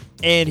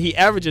 and he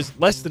averages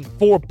less than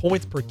 4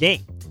 points per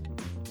game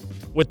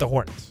with the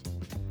Hornets.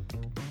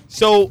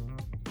 So,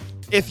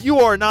 if you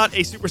are not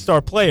a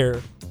superstar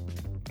player,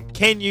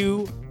 can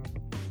you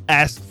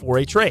ask for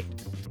a trade?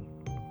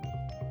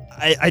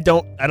 I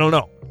don't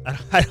know.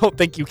 I don't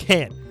think you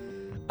can.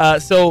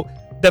 So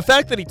the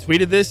fact that he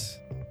tweeted this,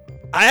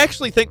 I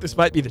actually think this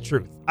might be the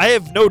truth. I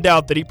have no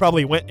doubt that he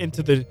probably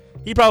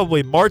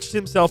marched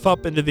himself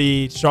up into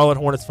the Charlotte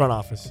Hornets front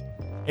office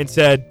and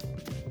said,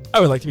 I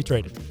would like to be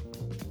traded.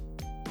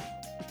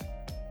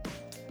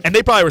 And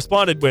they probably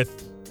responded with,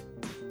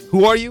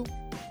 who are you?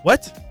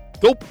 What?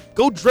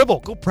 Go dribble.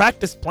 Go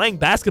practice playing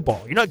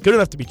basketball. You're not good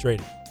enough to be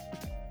traded.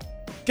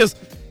 Because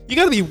you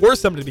got to be worth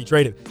something to be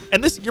traded.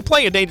 And you're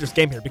playing a dangerous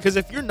game here, because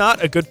if you're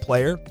not a good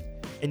player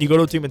and you go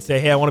to a team and say,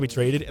 hey, I want to be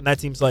traded, and that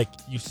team's like,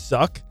 you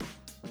suck,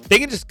 they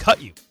can just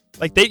cut you.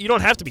 Like, you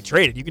don't have to be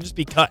traded. You can just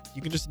be cut.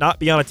 You can just not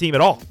be on a team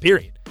at all,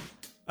 period.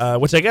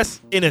 Which I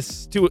guess in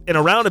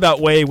a roundabout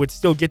way would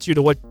still get you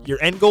to what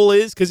your end goal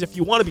is, because if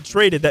you want to be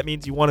traded, that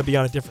means you want to be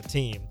on a different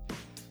team.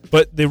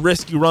 But the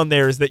risk you run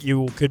there is that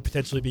you could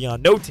potentially be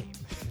on no team.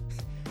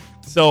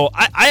 So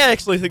I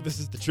actually think this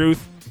is the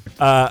truth.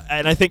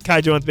 And I think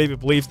Kai Jones maybe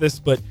believes this,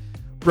 but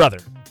brother,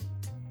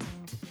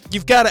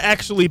 you've got to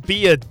actually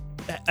be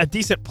a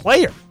decent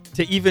player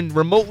to even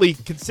remotely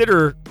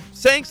consider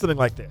saying something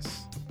like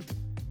this.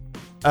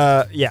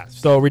 Yeah,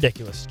 so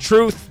ridiculous.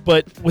 Truth,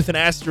 but with an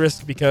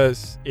asterisk,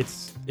 because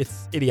it's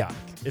idiotic.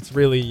 It's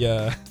really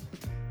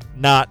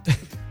not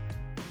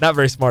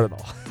very smart at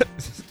all.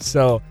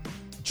 So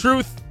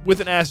truth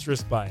with an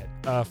asterisk by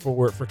it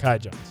for Kai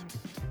Jones.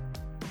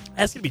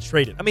 Asking to be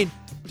traded. I mean,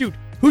 dude,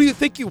 who do you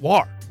think you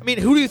are? Who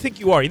do you think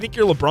you are? You think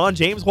you're LeBron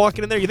James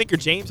walking in there? You think you're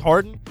James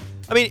Harden?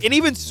 And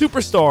even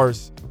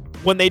superstars,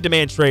 when they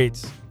demand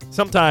trades,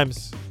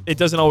 sometimes it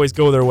doesn't always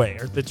go their way,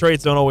 or the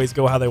trades don't always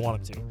go how they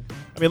want them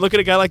to. Look at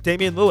a guy like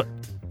Damian Lillard.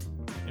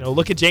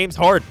 Look at James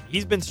Harden.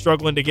 He's been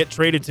struggling to get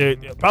traded to,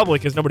 probably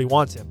because nobody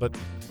wants him. But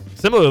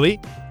similarly,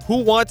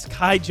 who wants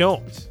Kai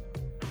Jones?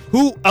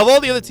 Who, of all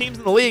the other teams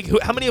in the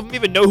league, how many of them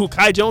even know who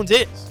Kai Jones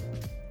is?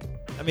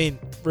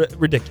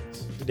 Ridiculous.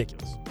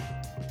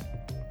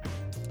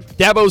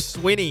 Dabo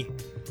Swinney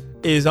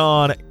is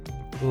on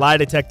lie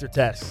detector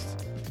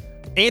test.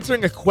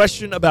 Answering a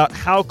question about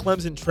how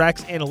Clemson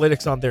tracks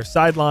analytics on their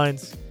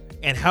sidelines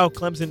and how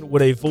Clemson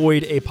would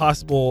avoid a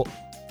possible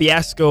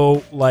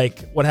fiasco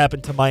like what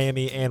happened to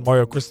Miami and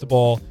Mario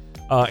Cristobal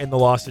in the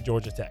loss to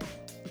Georgia Tech.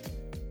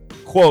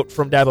 Quote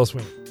from Dabo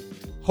Swinney.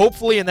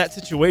 Hopefully in that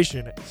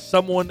situation,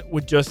 someone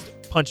would just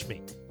punch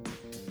me.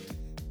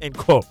 End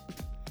quote.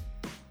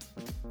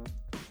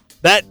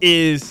 That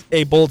is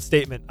a bold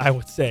statement, I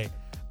would say.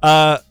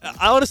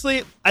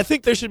 Honestly, I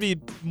think there should be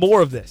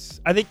more of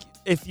this. I think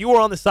if you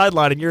are on the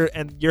sideline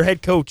and your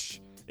head coach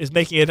is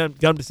making a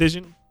dumb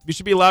decision, you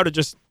should be allowed to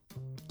just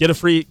get a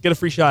free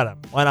shot at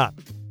him. Why not?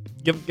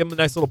 Give him a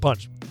nice little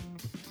punch.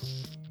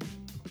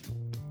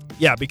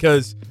 Yeah,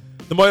 because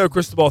the Mario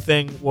Cristobal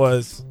thing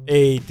was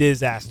a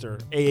disaster,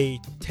 a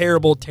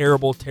terrible,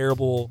 terrible,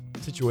 terrible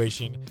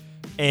situation,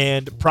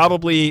 and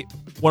probably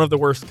one of the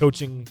worst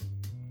coaching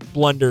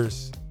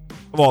blunders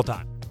of all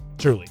time.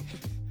 Truly.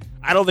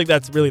 I don't think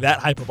that's really that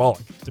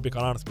hyperbolic, to be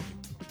quite honest with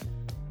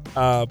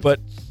you. But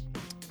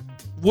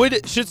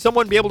should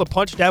someone be able to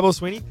punch Dabo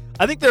Swinney?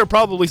 I think there are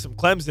probably some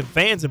Clemson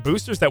fans and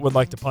boosters that would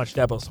like to punch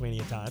Dabo Swinney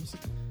at times.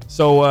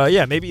 So,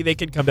 maybe they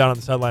can come down on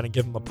the sideline and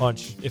give him a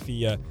punch if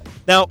he...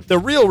 Now, the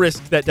real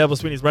risk that Dabo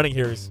Swinney is running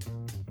here is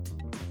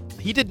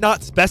he did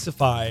not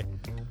specify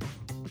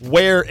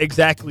where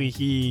exactly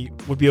he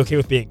would be okay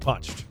with being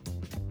punched.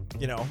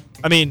 You know?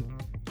 I mean,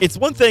 it's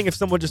one thing if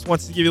someone just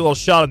wants to give you a little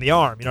shot in the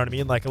arm, you know what I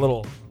mean? Like a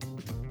little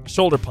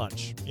shoulder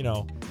punch, you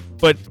know?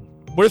 But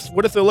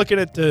what if they're looking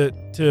at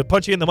to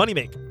punch you in the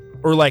moneymaker?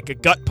 Or like a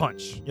gut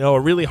punch, you know, a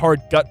really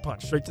hard gut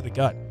punch straight to the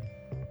gut.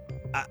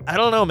 I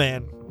don't know,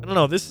 man. I don't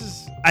know. This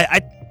is...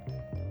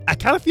 I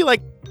kind of feel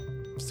like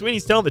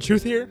Swinney's telling the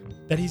truth here,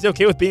 that he's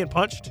okay with being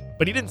punched,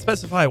 but he didn't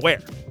specify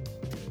where.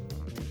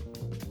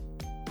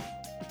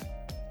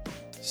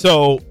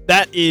 So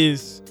that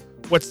is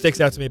what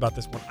sticks out to me about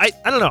this one. I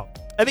don't know.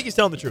 I think he's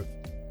telling the truth.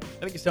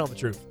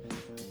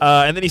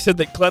 And then he said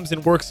that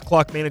Clemson works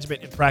clock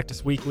management in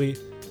practice weekly.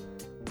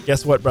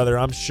 Guess what, brother?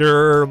 I'm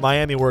sure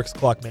Miami works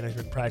clock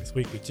management in practice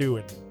weekly too,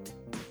 and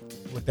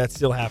look, that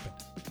still happened.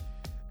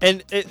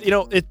 And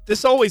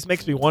this always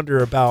makes me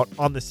wonder about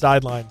on the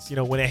sidelines. You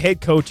know, when a head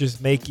coach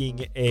is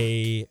making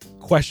a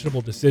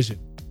questionable decision,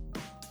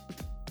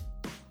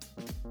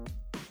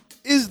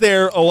 is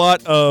there a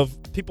lot of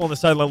people on the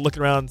sideline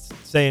looking around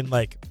saying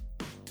like,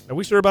 "Are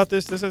we sure about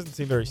this? This doesn't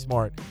seem very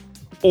smart,"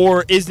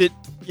 or is it,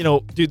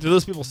 do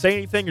those people say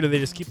anything, or do they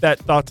just keep that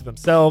thought to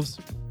themselves?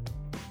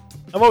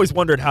 I've always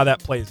wondered how that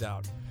plays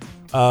out.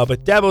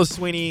 But Dabo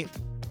Swinney,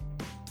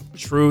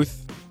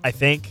 truth, I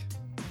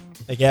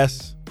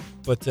guess.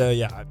 But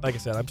like I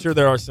said, I'm sure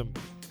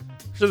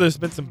there's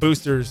been some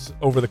boosters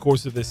over the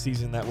course of this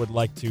season that would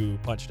like to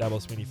punch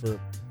Dabo Swinney for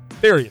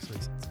various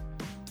reasons.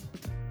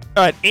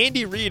 All right,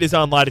 Andy Reid is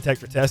on lie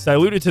detector test. I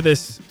alluded to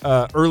this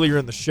earlier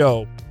in the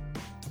show.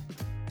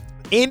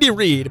 Andy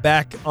Reid,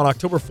 back on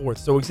October 4th,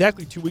 so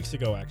exactly 2 weeks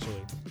ago,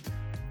 actually,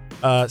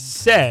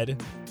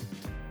 said,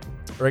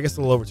 or I guess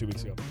a little over 2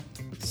 weeks ago,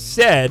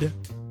 said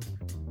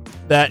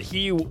that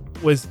he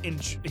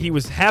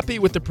was happy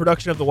with the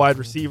production of the wide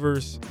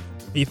receivers.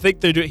 He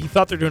thought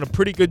they're doing a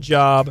pretty good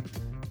job,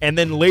 and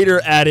then later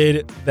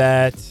added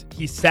that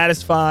he's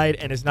satisfied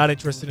and is not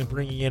interested in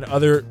bringing in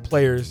other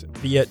players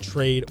via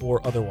trade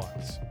or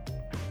otherwise.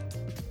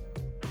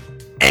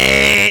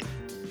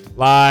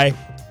 Lie.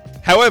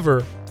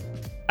 However,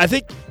 I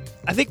think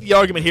the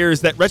argument here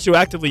is that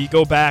retroactively you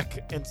go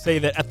back and say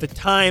that at the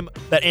time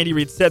that Andy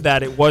Reid said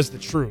that, it was the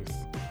truth.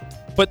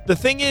 But the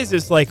thing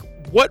is like,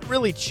 what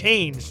really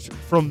changed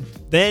from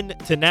then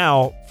to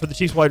now for the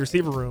Chiefs wide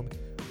receiver room?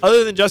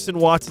 Other than Justin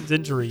Watson's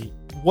injury,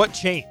 what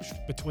changed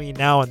between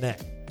now and then?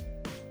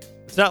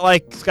 It's not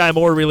like Sky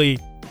Moore really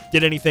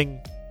did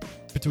anything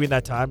between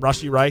that time.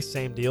 Rashee Rice,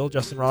 same deal.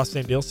 Justin Ross,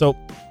 same deal. So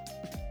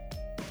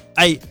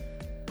I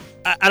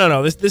don't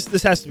know.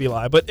 This has to be a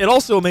lie. But it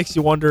also makes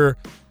you wonder,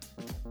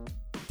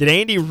 did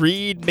Andy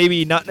Reid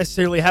maybe not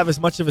necessarily have as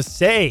much of a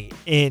say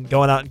in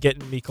going out and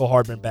getting Mecole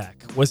Hardman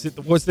back? Was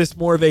this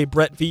more of a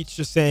Brett Veach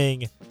just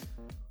saying,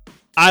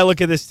 I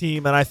look at this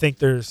team and I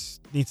think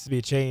needs to be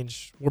a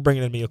change. We're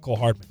bringing in Mecole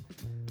Hardman.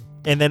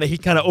 And then he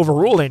kind of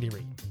overruled Andy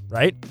Reid,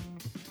 right?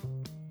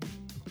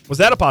 Was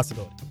that a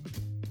possibility?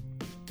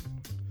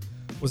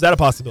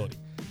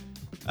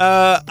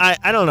 I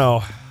don't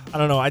know.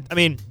 I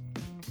mean,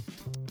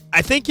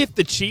 I think if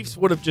the Chiefs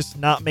would have just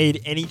not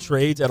made any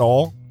trades at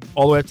all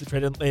the way up to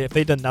trade, if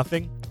they'd done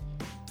nothing,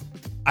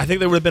 I think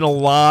there would have been a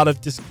lot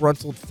of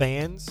disgruntled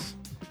fans.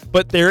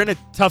 But they're in a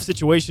tough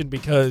situation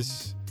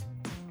because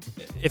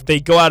if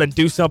they go out and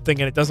do something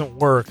and it doesn't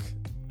work,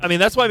 I mean,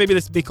 that's why maybe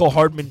this Mecole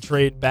Hardman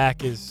trade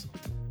back is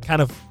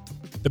kind of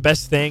the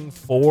best thing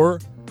for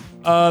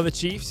the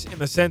Chiefs in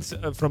the sense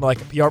of, from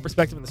like a PR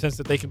perspective, in the sense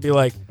that they can be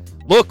like,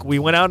 look, we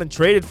went out and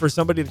traded for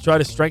somebody to try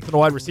to strengthen the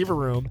wide receiver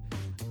room.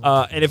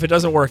 And if it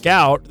doesn't work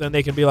out, then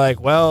they can be like,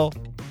 well,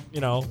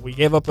 we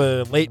gave up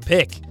a late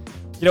pick,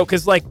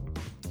 because like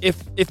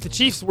if the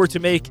Chiefs were to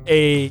make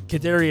a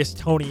Kadarius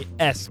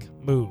Toney-esque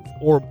move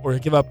or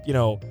give up,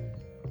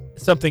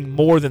 something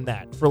more than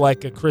that for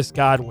like a Chris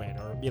Godwin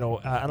or,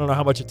 I don't know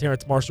how much a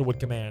Terrence Marshall would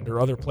command or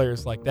other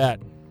players like that,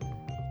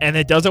 and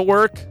it doesn't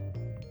work,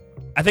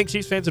 I think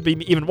Chiefs fans would be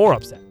even more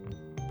upset,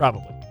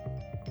 probably.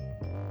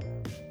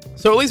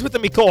 So at least with the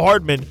Mecole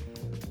Hardman,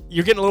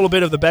 you're getting a little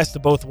bit of the best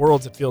of both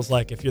worlds, it feels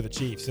like, if you're the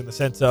Chiefs, in the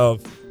sense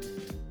of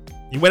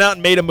you went out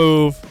and made a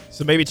move,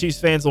 so maybe Chiefs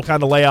fans will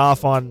kind of lay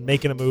off on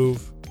making a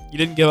move. You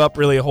didn't give up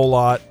really a whole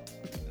lot.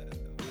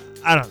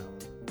 I don't know.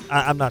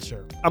 I'm not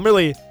sure. I'm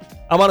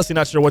honestly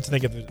not sure what to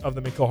think of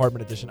the Mecole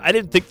Hardman edition. I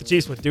didn't think the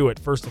Chiefs would do it,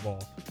 first of all.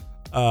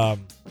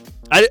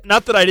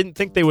 Not that I didn't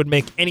think they would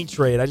make any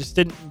trade. I just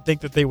didn't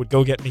think that they would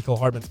go get Mecole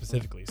Hardman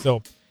specifically.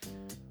 So,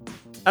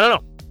 I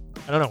don't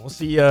know. We'll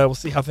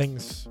see how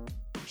things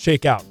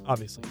shake out,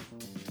 obviously.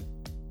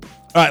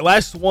 All right,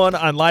 last one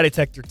on lie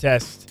detector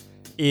test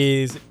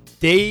is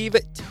Dave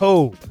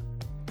Tobe.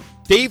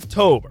 Dave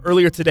Tobe,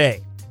 earlier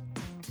today,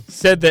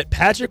 said that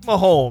Patrick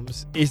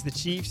Mahomes is the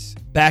Chiefs'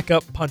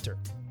 backup punter.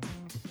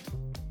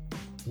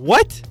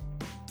 What?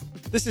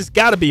 This has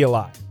got to be a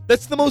lie.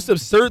 That's the most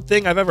absurd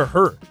thing I've ever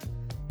heard.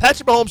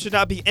 Patrick Mahomes should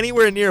not be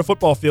anywhere near a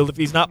football field if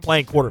he's not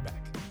playing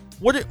quarterback.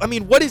 What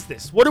is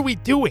this? What are we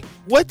doing?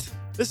 What?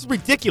 This is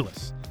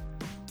ridiculous.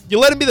 You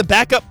let him be the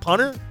backup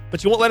punter,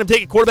 but you won't let him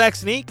take a quarterback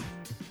sneak?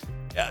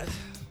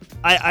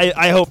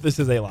 I hope this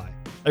is a lie.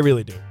 I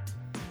really do.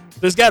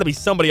 There's got to be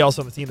somebody else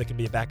on the team that can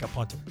be a backup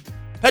punter.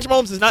 Patrick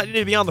Mahomes does not need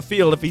to be on the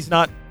field if he's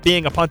not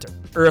being a punter,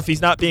 or if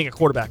he's not being a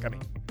quarterback,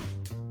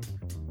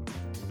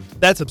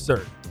 That's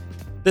absurd.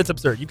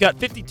 You've got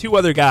 52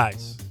 other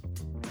guys.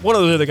 One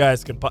of those other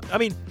guys can punt.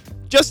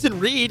 Justin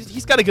Reed,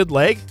 he's got a good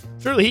leg.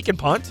 Surely he can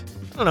punt.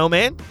 I don't know,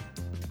 man.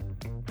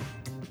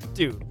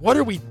 Dude, what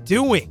are we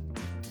doing?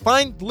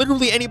 Find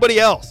literally anybody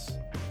else.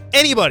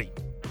 Anybody.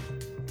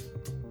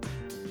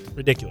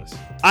 Ridiculous.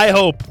 I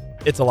hope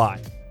it's a lie.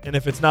 And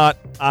if it's not,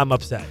 I'm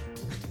upset.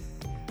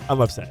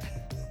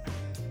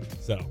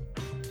 So,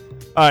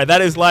 all right,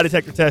 that is Lie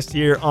Detector Test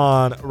here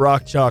on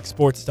Rock Chalk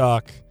Sports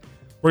Talk.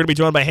 We're going to be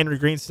joined by Henry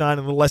Greenstein in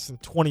a little less than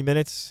 20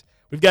 minutes.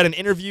 We've got an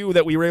interview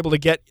that we were able to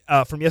get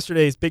from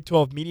yesterday's Big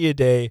 12 Media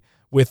Day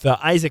with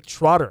Isaac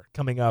Trotter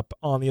coming up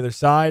on the other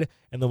side,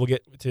 and then we'll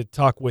get to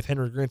talk with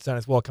Henry Greenstein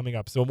as well coming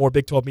up. So more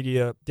Big 12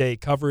 Media Day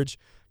coverage.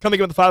 Coming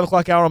up at the 5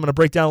 o'clock hour, I'm going to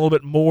break down a little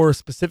bit more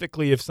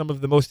specifically of some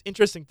of the most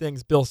interesting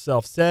things Bill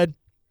Self said.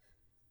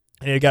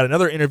 And we got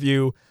another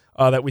interview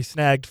that we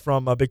snagged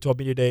from Big 12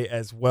 Media Day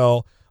as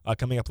well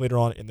coming up later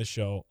on in the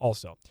show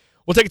also.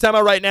 We'll take a time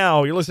out right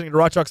now. You're listening to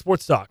Rock Chalk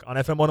Sports Talk on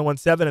FM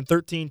 1017 and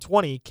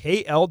 1320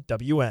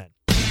 KLWN.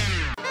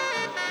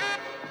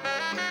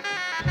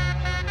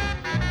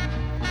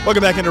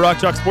 Welcome back into Rock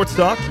Chalk Sports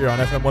Talk here on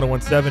FM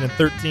 1017 and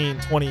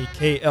 1320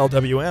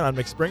 KLWN. I'm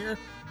Nick Springer.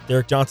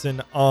 Derek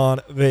Johnson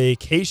on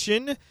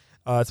vacation.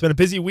 It's been a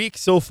busy week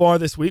so far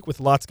this week with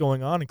lots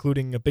going on,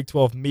 including Big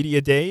 12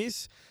 Media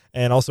Days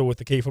and also with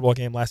the KU football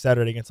game last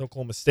Saturday against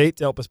Oklahoma State.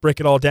 To help us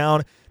break it all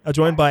down, now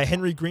joined by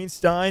Henry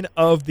Greenstein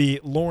of the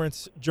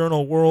Lawrence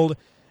Journal-World.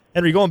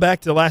 Henry, going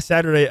back to last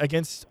Saturday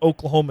against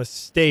Oklahoma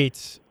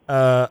State,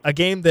 a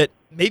game that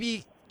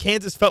maybe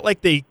Kansas felt like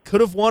they could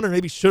have won or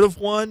maybe should have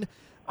won.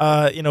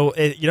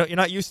 You're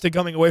not used to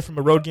coming away from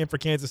a road game for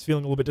Kansas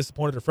feeling a little bit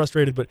disappointed or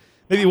frustrated, but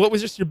maybe what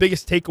was just your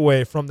biggest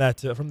takeaway from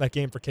that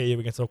game for KU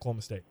against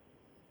Oklahoma State?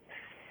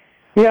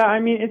 Yeah,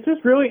 it's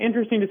just really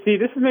interesting to see.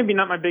 This is maybe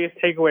not my biggest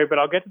takeaway, but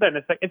I'll get to that in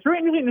a second. It's really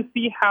interesting to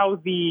see how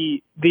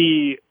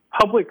the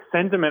public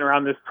sentiment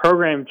around this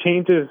program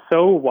changes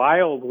so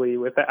wildly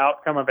with the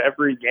outcome of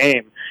every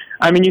game.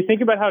 You think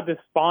about how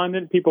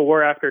despondent people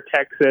were after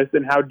Texas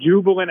and how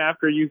jubilant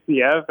after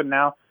UCF, and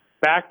now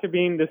back to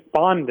being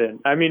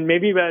despondent.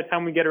 Maybe by the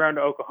time we get around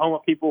to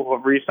Oklahoma, people will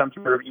have reached some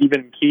sort of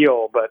even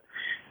keel, but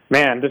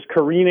man, just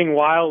careening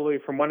wildly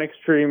from one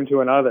extreme to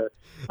another.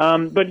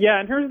 But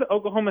yeah, in terms of the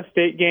Oklahoma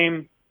State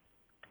game,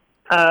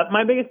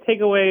 my biggest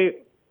takeaway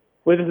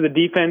with the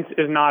defense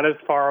is not as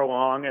far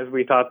along as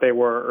we thought they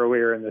were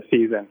earlier in the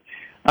season.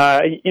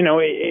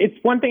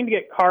 It's one thing to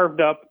get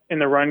carved up in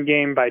the run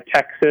game by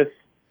Texas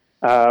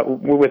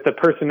with the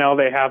personnel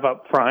they have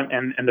up front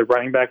and the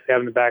running backs they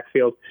have in the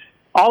backfield.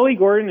 Ollie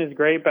Gordon is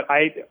great, but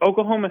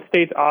Oklahoma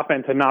State's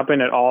offense had not been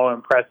at all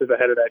impressive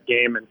ahead of that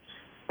game, and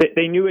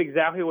they knew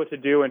exactly what to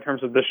do in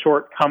terms of the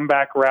short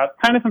comeback routes,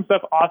 kind of some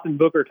stuff Austin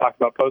Booker talked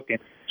about postgame.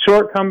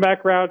 Short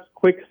comeback routes,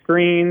 quick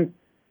screens,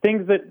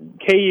 things that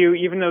KU,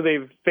 even though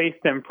they've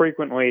faced them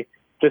frequently,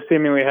 just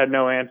seemingly had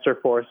no answer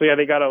for. So, yeah,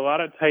 they got a lot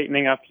of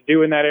tightening up to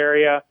do in that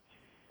area.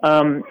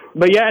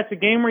 But, yeah, it's a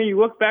game where you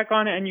look back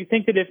on it and you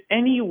think that if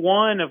any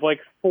one of,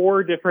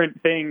 4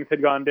 different things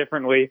had gone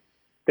differently,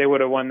 they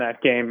would have won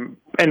that game,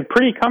 and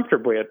pretty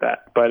comfortably at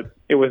that, but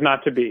it was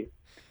not to be.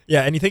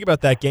 Yeah, and you think about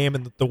that game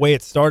and the way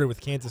it started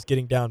with Kansas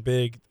getting down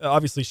big,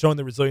 obviously showing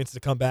the resilience to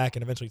come back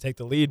and eventually take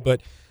the lead,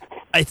 but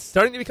it's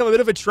starting to become a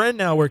bit of a trend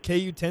now where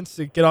KU tends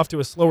to get off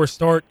to a slower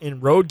start in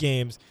road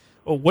games.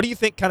 Well, what do you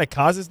think kind of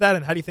causes that,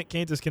 and how do you think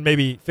Kansas can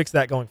maybe fix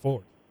that going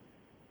forward?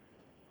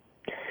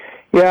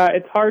 Yeah,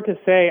 it's hard to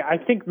say. I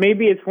think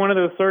maybe it's one of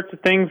those sorts of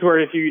things where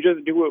if you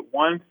just do it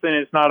once, then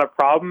it's not a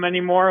problem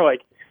anymore.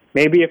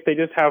 maybe if they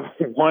just have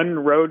one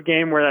road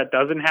game where that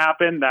doesn't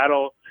happen,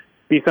 that'll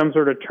be some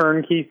sort of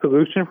turnkey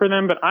solution for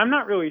them. But I'm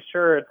not really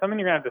sure. It's something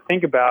you're going to have to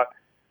think about.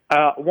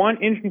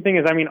 One interesting thing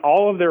is,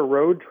 all of their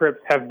road trips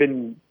have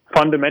been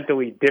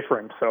fundamentally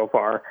different so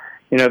far.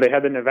 They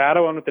had the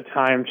Nevada one with the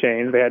time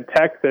change. They had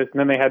Texas, and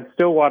then they had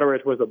Stillwater,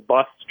 which was a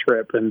bus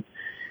trip. And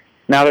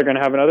now they're going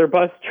to have another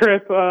bus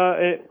trip.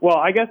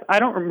 I guess I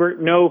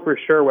don't know for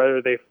sure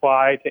whether they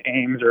fly to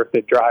Ames or if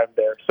they drive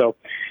there. So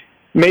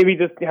maybe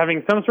just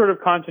having some sort of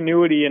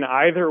continuity in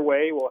either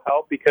way will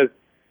help, because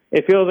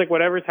it feels like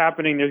whatever's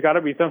happening, there's got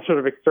to be some sort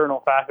of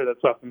external factor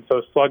that's left them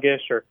so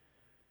sluggish. Or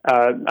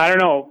I don't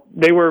know.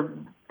 They were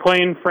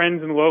playing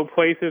friends in low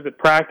places at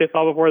practice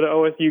all before the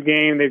OSU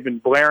game. They've been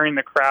blaring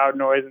the crowd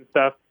noise and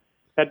stuff.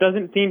 That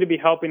doesn't seem to be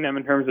helping them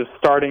in terms of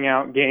starting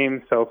out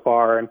games so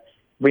far. And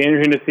it'll be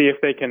interesting to see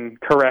if they can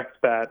correct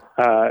that,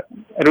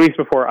 at least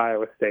before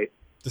Iowa State.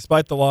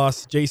 Despite the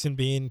loss, Jason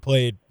Bean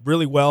played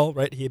really well,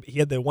 right? He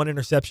had the one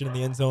interception in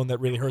the end zone that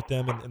really hurt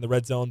them in the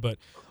red zone, but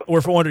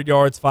over 400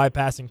 yards, 5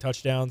 passing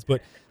touchdowns.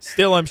 But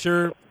still, I'm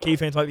sure KU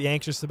fans might be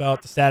anxious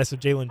about the status of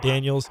Jalen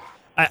Daniels.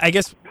 I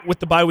guess with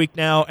the bye week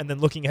now and then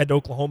looking ahead to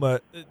Oklahoma,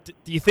 do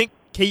you think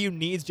KU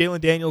needs Jalen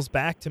Daniels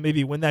back to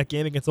maybe win that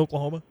game against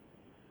Oklahoma?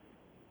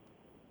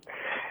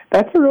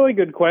 That's a really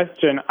good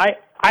question.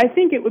 I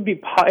think it would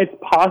be it's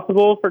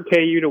possible for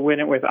KU to win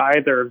it with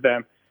either of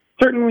them.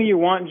 Certainly you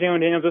want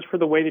Jalen Daniels just for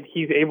the way that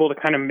he's able to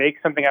kind of make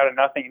something out of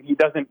nothing, and he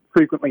doesn't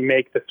frequently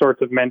make the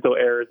sorts of mental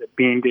errors that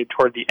Bean did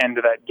toward the end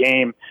of that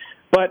game.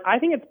 But I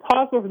think it's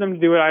possible for them to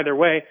do it either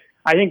way.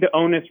 I think the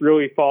onus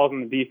really falls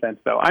on the defense,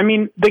 though.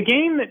 The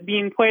game that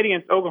Bean played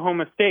against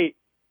Oklahoma State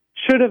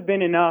should have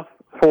been enough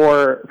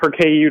for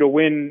KU to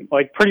win,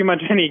 like, pretty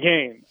much any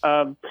game.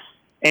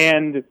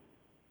 And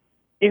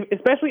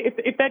especially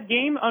if that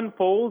game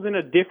unfolds in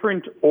a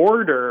different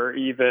order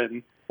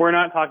even, we're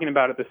not talking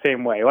about it the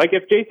same way. Like,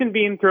 if Jason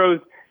Bean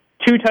throws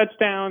 2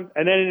 touchdowns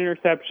and then an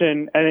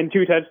interception and then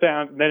 2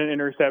 touchdowns and then an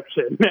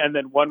interception and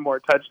then one more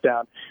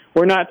touchdown,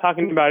 we're not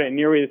talking about it in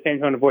nearly the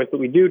same tone of voice that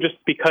we do, just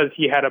because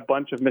he had a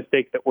bunch of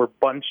mistakes that were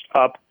bunched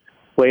up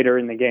later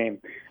in the game.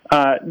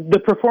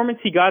 The performance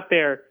he got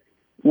there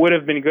would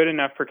have been good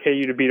enough for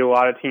KU to beat a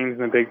lot of teams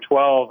in the Big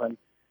 12, and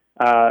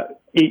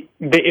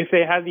if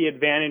they had the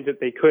advantage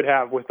that they could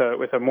have with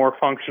a more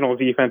functional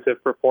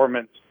defensive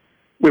performance,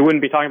 we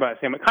wouldn't be talking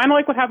about the same. Kind of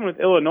like what happened with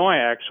Illinois,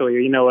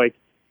 actually. Like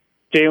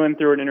Jalen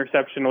threw an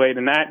interception late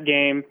in that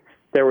game.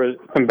 There was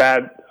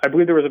I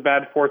believe there was a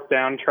bad 4th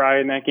down try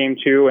in that game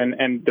too,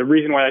 and the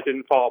reason why that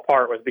didn't fall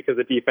apart was because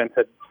the defense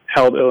had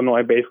held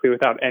Illinois basically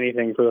without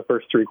anything for the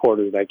first 3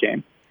 quarters of that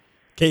game.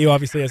 KU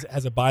obviously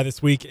has a bye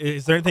this week.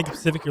 Is there anything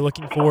specific you're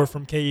looking for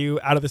from KU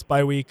out of this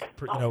bye week?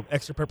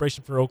 Extra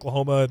preparation for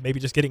Oklahoma, maybe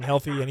just getting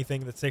healthy,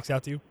 anything that sticks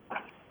out to you?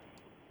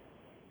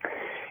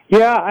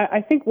 Yeah,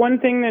 I think one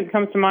thing that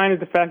comes to mind is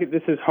the fact that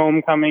this is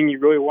homecoming. You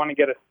really want to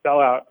get a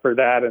sellout for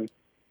that. And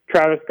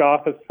Travis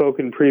Goff has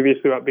spoken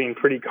previously about being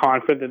pretty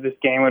confident that this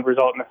game would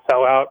result in a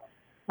sellout.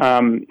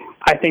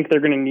 I think they're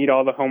going to need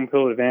all the home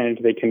field advantage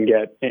they can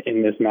get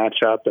in this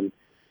matchup. And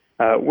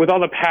with all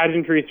the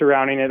pageantry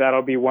surrounding it,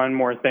 that'll be one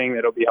more thing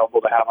that'll be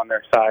helpful to have on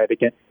their side.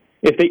 Again,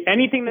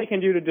 anything they can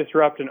do to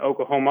disrupt an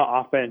Oklahoma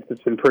offense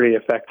that's been pretty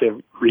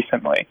effective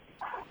recently.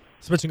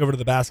 Switching over to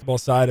the basketball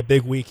side, a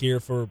big week here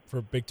for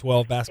Big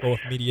 12 basketball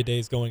with media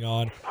days going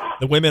on.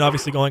 The women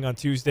obviously going on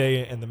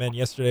Tuesday and the men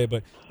yesterday,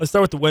 but let's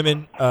start with the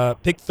women.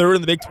 Picked 3rd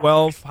in the Big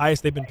 12,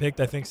 highest they've been picked,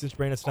 I think, since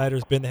Brandon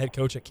Snyder's been the head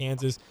coach at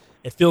Kansas.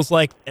 It feels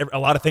like a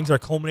lot of things are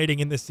culminating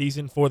in this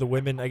season for the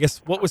women. I guess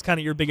what was kind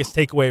of your biggest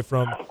takeaway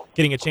from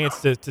getting a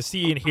chance to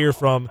see and hear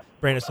from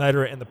Brandon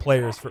Snyder and the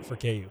players for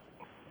KU?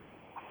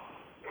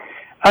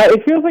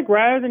 It feels like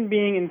rather than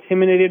being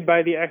intimidated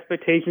by the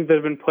expectations that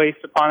have been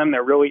placed upon them,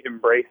 they're really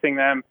embracing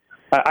them.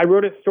 I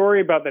wrote a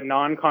story about the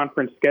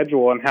non-conference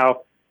schedule and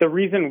how the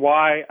reason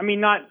why,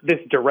 not this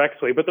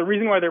directly, but the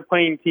reason why they're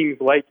playing teams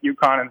like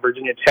UConn and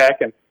Virginia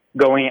Tech and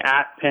going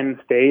at Penn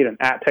State and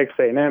at Texas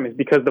A&M is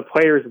because the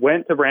players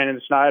went to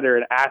Brandon Snyder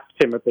and asked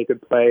him if they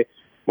could play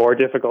more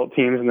difficult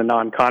teams in the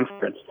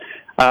non-conference.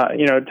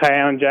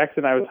 Tyon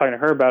Jackson, I was talking to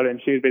her about it,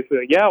 and she was basically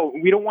like, yeah,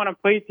 we don't want to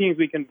play teams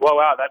we can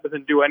blow out. That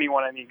doesn't do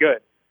anyone any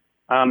good.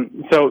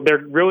 So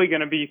they're really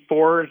going to be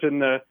forged in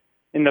the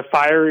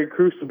fiery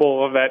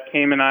crucible of that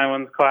Cayman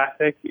Islands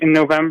Classic in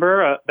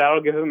November.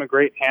 That'll give them a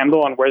great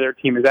handle on where their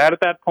team is at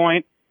that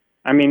point.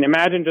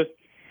 Imagine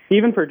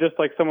even for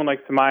like someone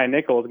like Samaya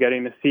Nichols,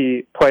 getting to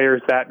see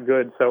players that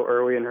good so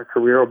early in her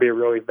career will be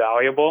really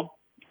valuable.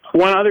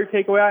 One other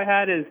takeaway I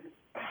had is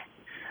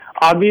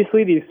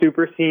obviously these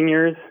super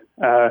seniors,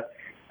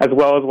 as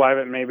well as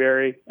Wyvett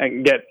Mayberry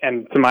and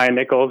Samaya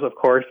Nichols, of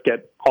course,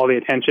 get all the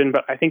attention,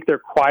 but I think they're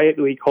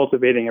quietly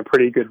cultivating a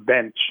pretty good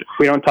bench.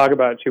 We don't talk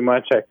about it too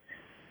much. I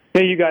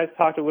know you guys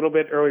talked a little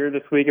bit earlier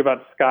this week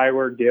about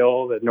Skyward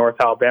Gill, the North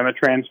Alabama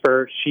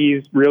transfer.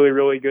 She's really,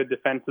 really good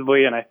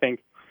defensively, and I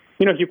think,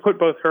 if you put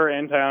both her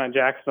and Tyon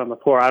Jackson on the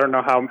floor, I don't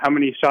know how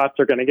many shots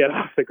are going to get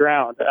off the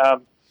ground.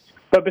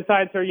 But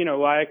besides her,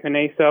 Laia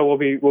Canesa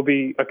will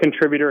be a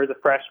contributor as a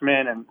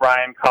freshman, and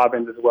Ryan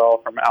Cobbins as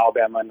well from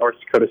Alabama and North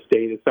Dakota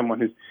State is someone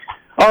who's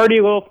already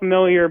a little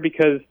familiar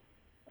because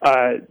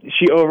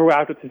she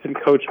overlapped with assistant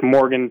coach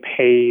Morgan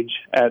Page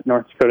at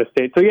North Dakota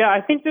State. So, yeah, I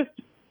think just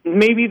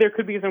maybe there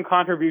could be some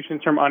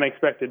contributions from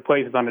unexpected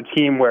places on a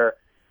team where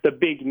the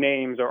big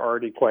names are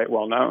already quite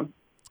well known.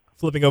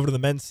 Flipping over to the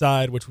men's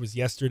side, which was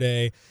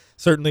yesterday,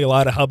 certainly a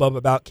lot of hubbub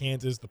about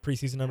Kansas, the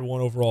preseason number 1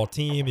 overall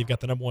team. You've got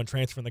the number 1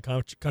 transfer in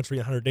the country,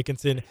 Hunter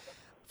Dickinson.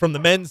 From the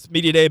men's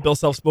media day, Bill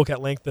Self spoke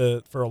at length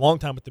for a long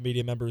time with the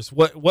media members.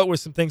 What were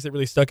some things that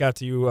really stuck out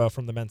to you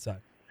from the men's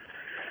side?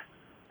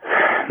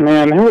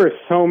 Man, there were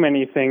so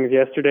many things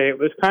yesterday. It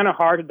was kind of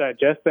hard to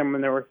digest them,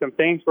 and there were some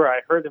things where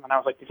I heard them, and I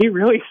was like, did he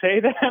really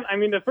say that? I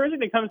mean, the first thing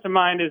that comes to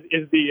mind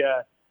is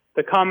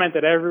the comment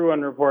that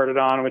everyone reported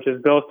on, which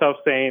is Bill Self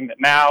saying that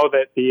now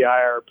that the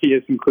IRP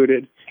is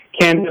included,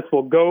 Kansas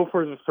will go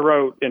for the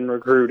throat in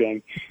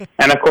recruiting.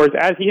 And, of course,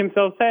 as he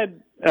himself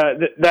said,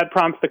 that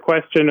prompts the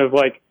question of,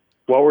 like,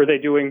 what were they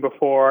doing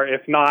before,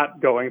 if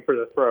not going for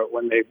the throat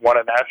when they won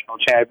a national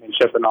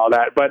championship and all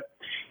that. But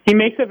he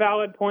makes a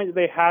valid point that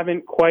they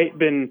haven't quite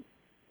been,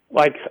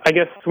 like, I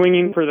guess,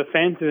 swinging for the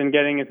fences and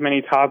getting as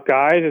many top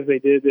guys as they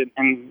did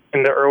in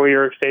the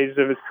earlier stages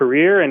of his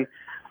career. And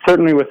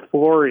certainly with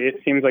Flory,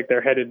 it seems like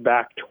they're headed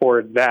back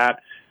toward that.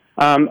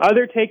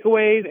 Other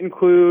takeaways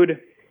include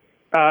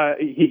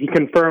he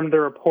confirmed the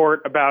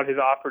report about his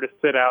offer to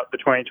sit out the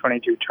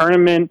 2022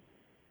 tournament.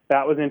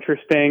 That was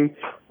interesting.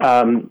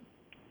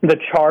 The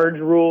charge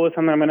rule is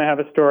something I'm going to have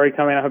a story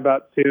coming up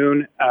about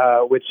soon,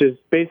 which is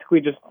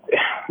basically just,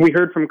 we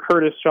heard from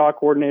Curtis Shaw,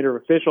 coordinator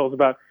of officials,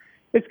 about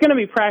it's going to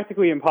be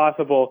practically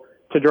impossible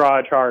to draw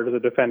a charge as a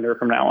defender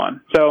from now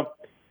on. So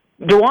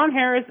DeJuan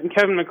Harris and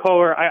Kevin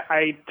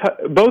McCullough,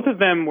 both of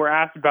them were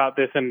asked about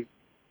this and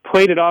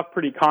played it off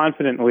pretty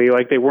confidently,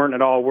 like they weren't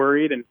at all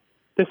worried. And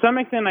to some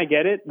extent, I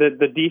get it.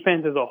 The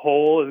defense as a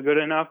whole is good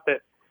enough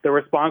that the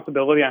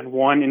responsibility on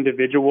one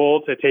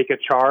individual to take a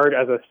charge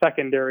as a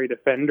secondary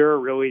defender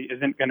really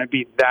isn't going to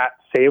be that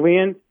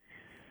salient.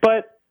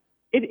 But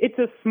it's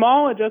a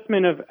small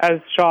adjustment of, as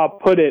Shaw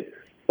put it,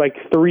 like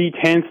 0.3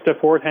 to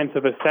 0.4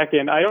 of a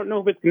second. I don't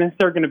know if it's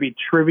necessarily going to be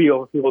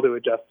trivial for people to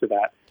adjust to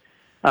that.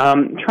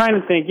 Trying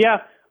to think. Yeah,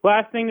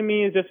 last thing to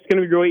me is just going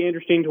to be really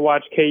interesting to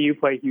watch KU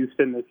play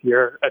Houston this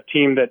year, a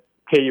team that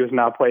KU has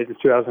not played since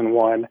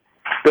 2001.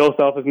 Bill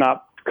Self has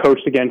not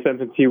coached against them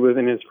since he was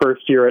in his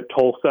first year at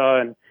Tulsa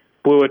and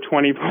blew a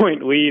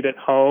 20-point lead at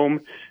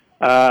home.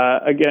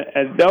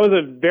 Again, that was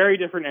a very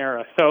different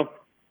era. So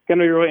it's going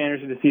to be really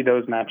interesting to see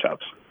those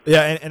matchups.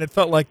 Yeah, and it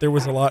felt like there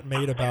was a lot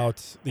made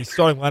about the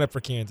starting lineup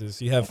for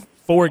Kansas. You have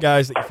 4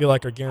 guys that you feel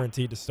like are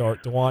guaranteed to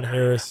start: DeJuan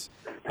Harris,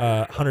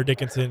 Hunter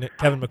Dickinson,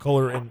 Kevin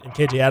McCullough, and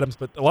KJ Adams.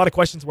 But a lot of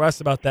questions were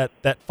asked about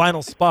that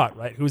final spot,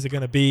 right? Who's it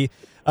going to be?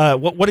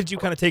 What did you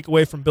kind of take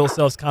away from Bill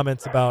Self's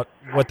comments about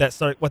what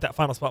that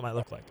final spot might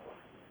look like?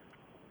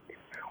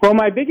 Well,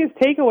 my biggest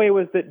takeaway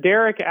was that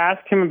Derek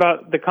asked him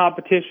about the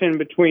competition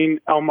between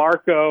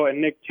Elmarko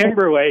and Nick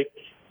Timberlake,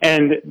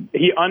 and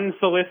he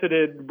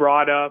unsolicited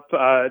brought up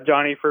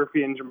Johnny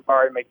Furphy and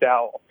Jamari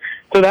McDowell.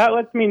 So that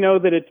lets me know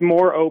that it's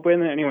more open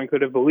than anyone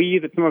could have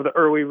believed, that some of the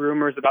early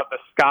rumors about the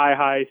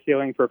sky-high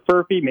ceiling for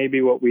Furphy may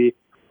be what we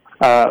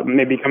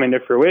maybe come into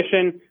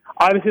fruition.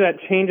 Obviously, that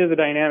changes the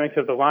dynamics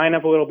of the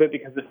lineup a little bit,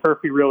 because if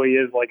Furphy really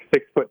is like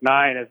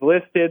 6'9" as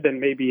listed,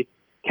 then maybe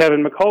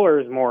Kevin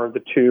McCullough is more of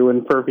the 2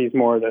 and Furphy's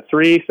more of the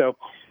 3. So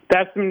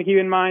that's something to keep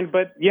in mind.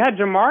 But yeah,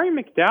 Jamari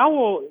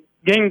McDowell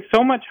getting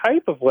so much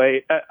hype of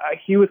late.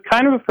 He was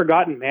kind of a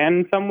forgotten man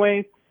in some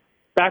ways.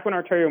 Back when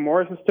Arterio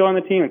Morris was still on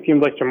the team, it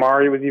seemed like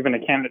Jamari was even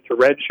a candidate to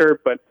redshirt,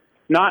 but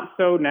not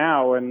so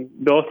now. And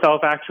Bill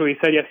Self actually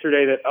said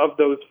yesterday that of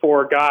those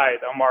 4 guys,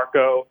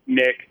 Elmarko,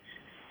 Nick,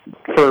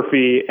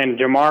 Furphy, and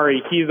Jamari,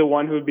 he's the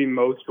one who would be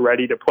most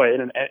ready to play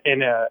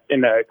in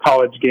a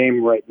college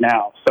game right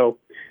now. So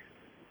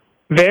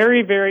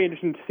very, very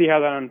interesting to see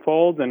how that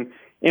unfolds. And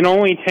in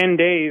only 10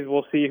 days,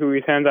 we'll see who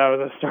he sends out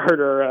as a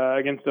starter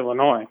against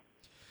Illinois.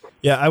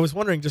 Yeah, I was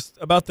wondering just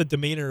about the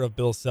demeanor of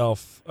Bill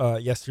Self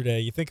yesterday.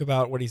 You think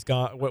about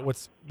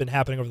what's been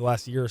happening over the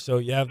last year or so.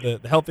 You have the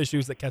health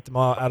issues that kept him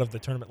out of the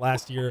tournament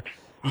last year.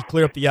 You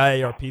clear up the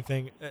IARP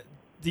thing.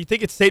 Do you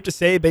think it's safe to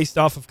say, based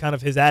off of kind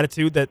of his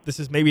attitude, that this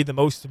is maybe the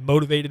most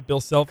motivated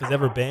Bill Self has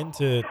ever been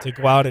to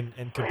go out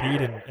and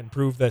compete and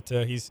prove that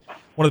he's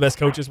one of the best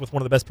coaches with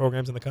one of the best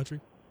programs in the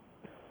country?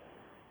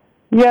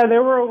 Yeah,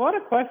 there were a lot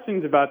of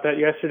questions about that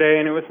yesterday,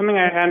 and it was something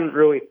I hadn't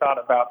really thought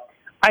about.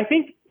 I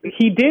think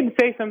he did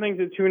say something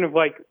to the tune of,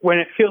 like, when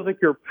it feels like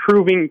you're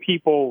proving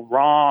people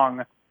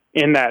wrong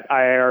in that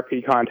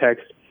IARP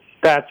context,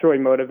 that's really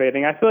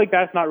motivating. I feel like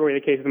that's not really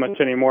the case as much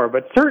anymore,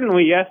 but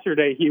certainly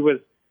yesterday he was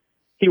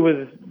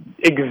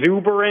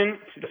exuberant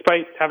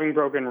despite having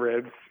broken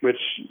ribs, which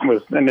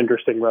was an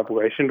interesting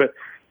revelation, but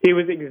he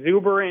was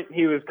exuberant,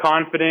 he was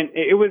confident.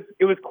 It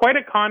was quite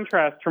a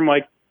contrast from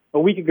like a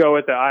week ago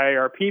at the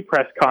IARP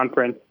press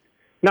conference.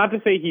 Not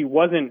to say he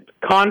wasn't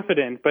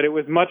confident, but it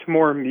was much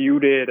more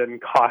muted and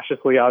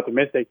cautiously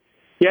optimistic.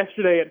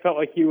 yesterday it felt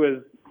like he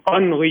was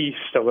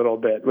unleashed a little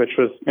bit, which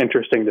was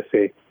interesting to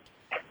see.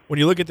 When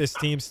you look at this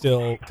team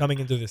still coming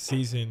into this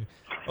season,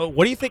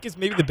 what do you think is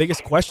maybe the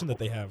biggest question that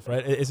they have,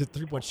 right? Is it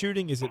three-point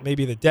shooting? Is it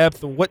maybe the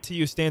depth? What to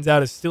you stands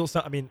out as still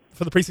some, I mean,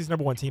 for the preseason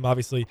number one team,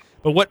 obviously,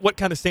 but what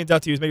kind of stands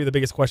out to you is maybe the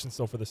biggest question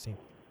still for this team?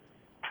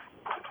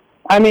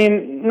 I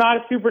mean, not a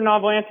super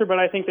novel answer, but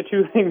I think the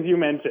two things you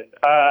mentioned.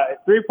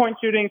 Three-point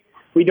shooting,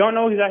 we don't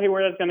know exactly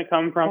where that's going to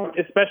come from,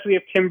 especially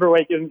if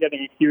Timberlake isn't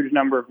getting a huge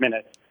number of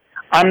minutes.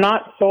 I'm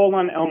not sold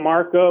on El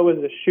Marco as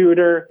a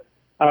shooter.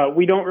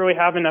 We don't really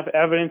have enough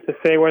evidence to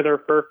say whether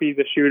Furphy's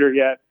a shooter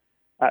yet.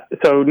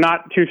 So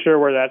not too sure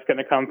where that's going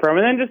to come from.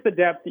 And then just the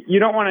depth. You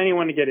don't want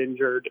anyone to get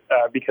injured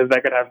because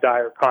that could have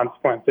dire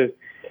consequences,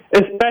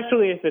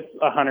 especially if it's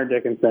a Hunter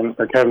Dickinson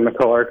or Kevin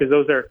McCullough, because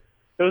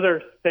those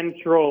are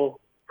central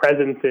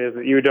presences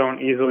that you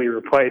don't easily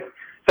replace.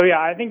 So, yeah,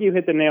 I think you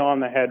hit the nail on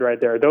the head right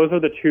there. Those are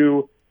the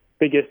two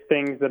biggest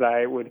things that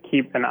I would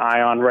keep an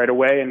eye on right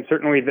away. And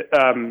certainly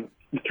the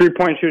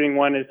three-point shooting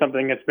one is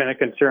something that's been a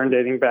concern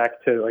dating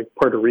back to, like,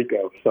 Puerto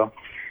Kind. So,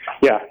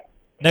 yeah.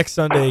 Next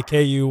Sunday,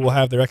 KU will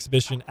have their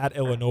exhibition at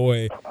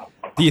Illinois.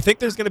 Do you think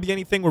there's going to be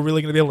anything we're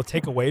really going to be able to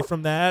take away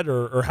from that,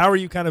 or how are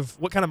you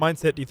what kind of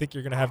mindset do you think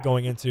you're going to have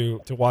going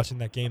into watching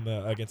that game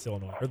against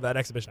Illinois, or that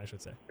exhibition, I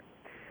should say?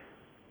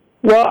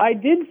 Well, I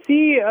did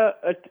see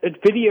a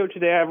video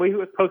today. I believe it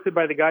was posted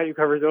by the guy who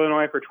covers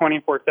Illinois for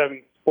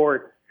 24/7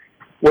 Sports,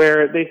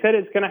 where they said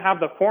it's going to have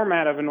the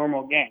format of a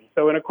normal game.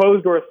 So in a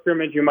closed-door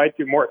scrimmage, you might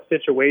do more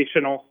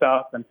situational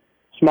stuff and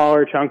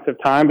smaller chunks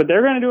of time, but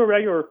they're going to do a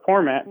regular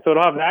format, so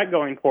it'll have that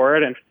going for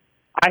it. And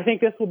I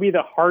think this will be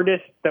the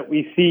hardest that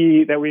we've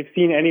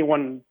seen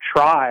anyone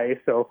try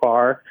so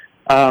far.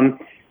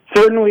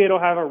 Certainly, it'll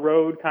have a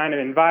road kind of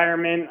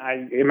environment.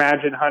 I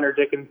imagine Hunter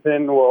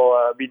Dickinson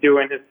will be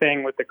doing his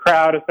thing with the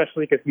crowd,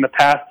 especially because in the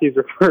past he's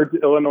referred to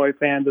Illinois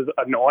fans as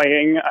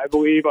annoying, I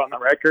believe, on the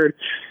record.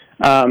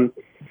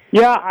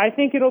 Yeah, I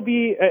think it'll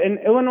be, and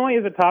Illinois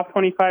is a top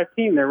 25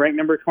 team. They're ranked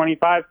number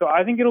 25, so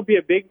I think it'll be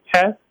a big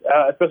test,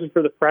 especially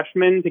for the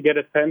freshmen, to get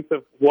a sense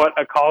of what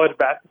a college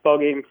basketball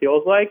game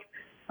feels like.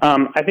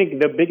 I think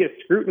the biggest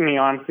scrutiny,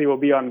 honestly, will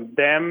be on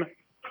them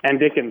and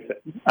Dickinson.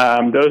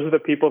 Those are the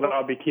people that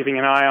I'll be keeping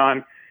an eye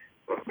on.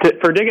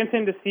 For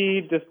Dickinson to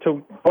see just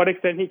to what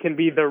extent he can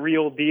be the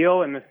real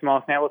deal in this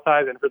small sample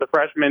size, and for the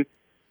freshmen,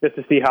 just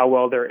to see how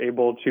well they're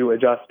able to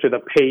adjust to the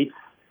pace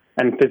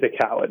and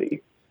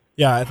physicality.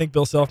 Yeah, I think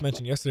Bill Self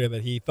mentioned yesterday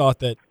that he thought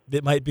that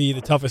it might be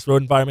the toughest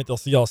road environment they'll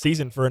see all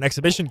season for an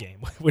exhibition game,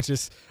 which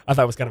I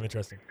thought was kind of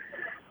interesting.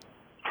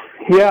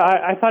 Yeah,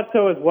 I thought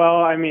so as well.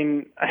 I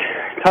mean,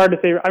 it's hard to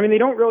say. I mean, they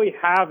don't really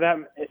have that.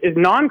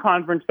 In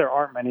non-conference, there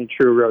aren't many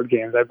true road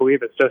games. I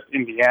believe it's just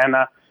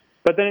Indiana.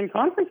 But then in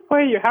conference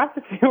play, you have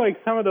to feel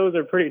like some of those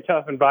are pretty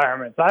tough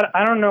environments.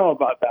 I don't know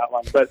about that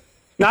one, but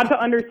not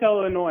to undersell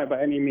Illinois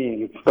by any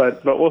means,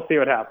 but we'll see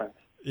what happens.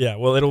 Yeah,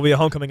 well, it'll be a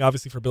homecoming,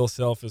 obviously, for Bill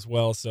Self as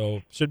well,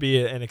 so should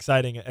be an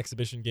exciting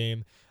exhibition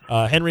game.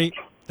 Henry,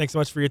 thanks so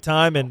much for your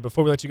time, and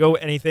before we let you go,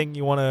 anything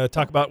you want to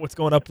talk about what's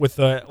going up with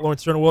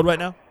Lawrence Turner World right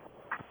now?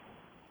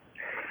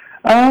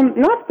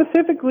 Not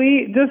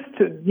specifically,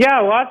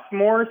 lots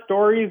more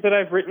stories that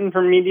I've written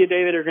for Media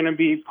Day that are going to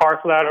be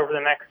parceled out over the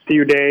next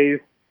few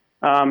days.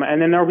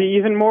 And then there'll be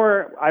even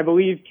more. I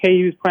believe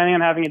KU's planning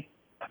on having a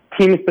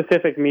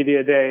team-specific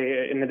Media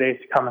Day in the days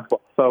to come as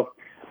well. So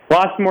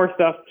lots more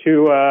stuff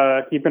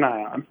to keep an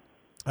eye on.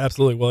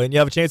 Absolutely. Well, and you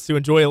have a chance to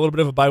enjoy a little bit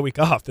of a bye week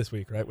off this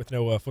week, right, with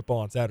no football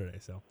on Saturday.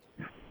 So.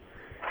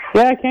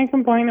 Yeah, I can't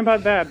complain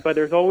about that, but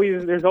there's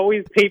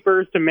always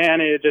papers to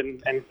manage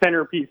and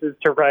centerpieces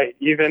to write,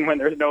 even when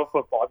there's no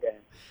football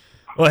game.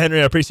 Well, Henry,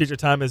 I appreciate your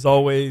time as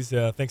always.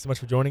 Thanks so much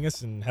for joining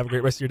us, and have a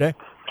great rest of your day.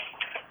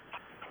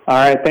 All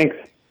right, thanks.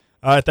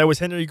 All right, that was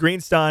Henry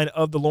Greenstein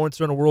of the Lawrence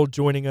Turner World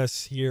joining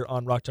us here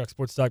on Rock Chalk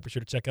Sports Talk. Be sure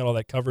to check out all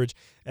that coverage.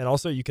 And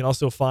also, you can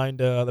also find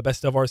the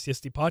Best of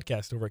RCST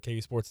podcast over at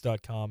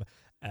kusports.com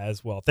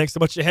as well. Thanks so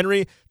much to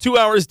Henry. 2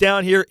 hours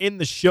down here in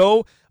the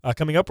show.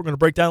 Coming up, we're going to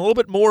break down a little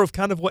bit more of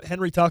kind of what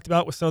Henry talked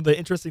about with some of the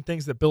interesting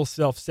things that Bill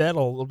Self said.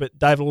 I'll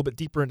dive a little bit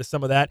deeper into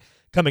some of that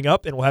coming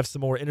up, and we'll have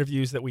some more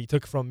interviews that we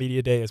took from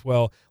Media Day as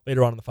well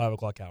later on in the 5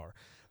 o'clock hour.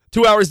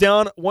 2 hours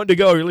down, 1 to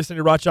go. You're listening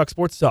to Rock Chalk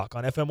Sports Talk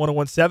on FM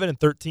 101.7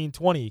 and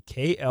 1320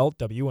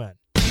 KLWN.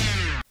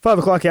 5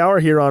 o'clock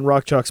hour here on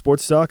Rock Chalk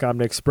Sports Talk. I'm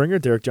Nick Springer,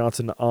 Derek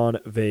Johnson on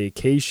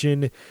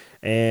vacation,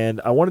 and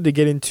I wanted to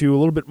get into a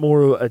little bit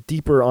more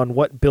deeper on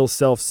what Bill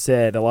Self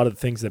said, a lot of the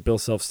things that Bill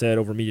Self said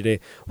over Media Day.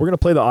 We're going to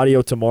play the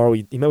audio tomorrow.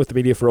 He met with the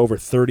media for over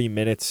 30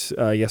 minutes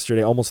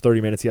yesterday, almost 30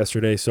 minutes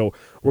yesterday, so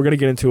we're going to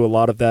get into a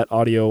lot of that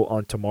audio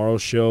on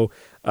tomorrow's show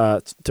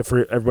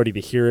for everybody to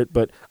hear it,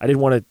 but I did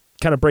want to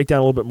kind of break down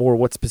a little bit more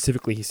what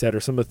specifically he said, or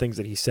some of the things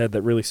that he said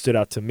that really stood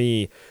out to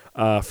me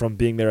from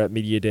being there at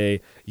Media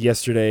Day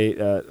yesterday.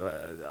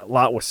 A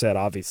lot was said,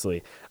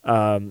 obviously.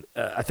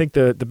 I think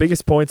the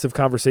biggest points of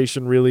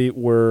conversation really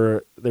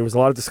were, there was a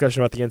lot of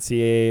discussion about the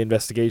NCAA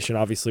investigation,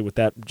 obviously with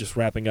that just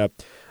wrapping up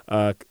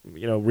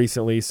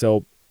recently.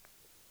 So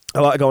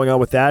a lot going on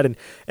with that,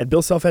 and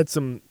Bill Self had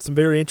some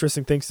very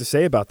interesting things to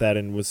say about that,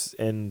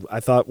 and I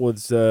thought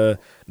was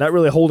not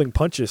really holding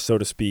punches, so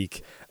to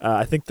speak.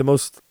 I think the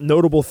most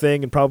notable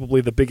thing and probably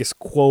the biggest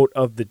quote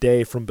of the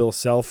day from Bill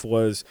Self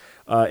was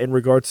in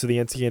regards to the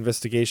NCAA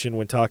investigation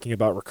when talking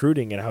about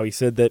recruiting, and how he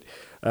said that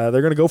they're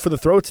going to go for the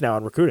throats now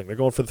in recruiting. They're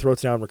going for the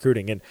throats now in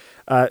recruiting, and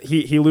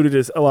he alluded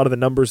to a lot of the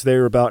numbers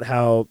there about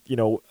how,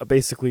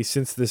 basically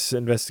since this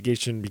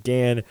investigation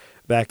began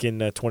back in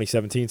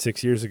 2017,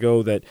 6 years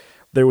ago, that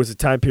there was a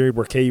time period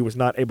where KU was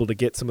not able to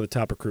get some of the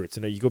top recruits.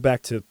 And you go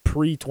back to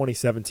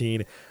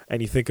pre-2017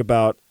 and you think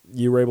about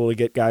you were able to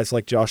get guys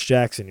like Josh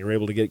Jackson. You were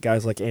able to get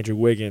guys like Andrew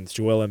Wiggins,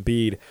 Joel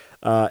Embiid.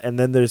 And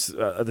then there's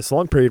this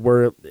long period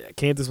where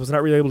Kansas was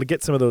not really able to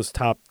get some of those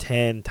top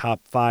 10,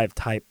 top 5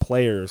 type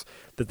players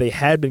that they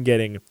had been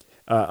getting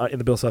in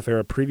the Bill Self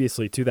era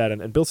previously to that.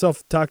 And Bill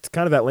Self talked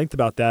kind of at length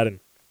about that and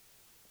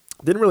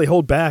didn't really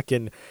hold back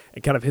in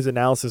kind of his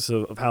analysis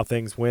of how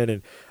things went.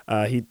 And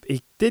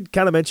he did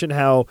kind of mention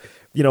how,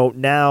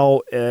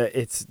 now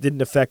it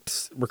didn't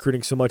affect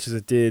recruiting so much as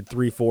it did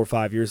 3, 4,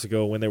 5 years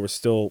ago when it was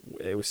still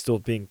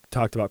being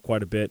talked about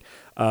quite a bit.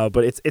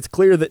 But it's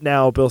clear that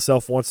now Bill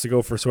Self wants to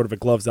go for sort of a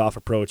gloves off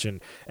approach,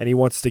 and he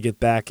wants to get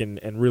back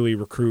and really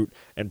recruit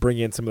and bring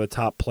in some of the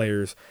top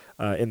players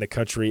in the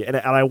country. And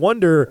I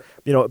wonder,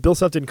 Bill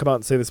Self didn't come out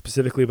and say this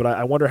specifically, but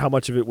I wonder how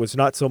much of it was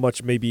not so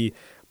much maybe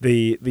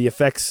the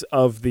effects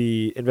of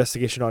the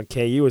investigation on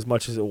KU as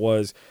much as it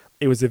was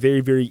a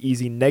very, very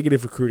easy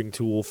negative recruiting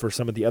tool for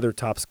some of the other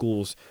top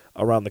schools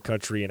around the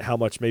country, and how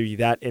much maybe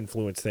that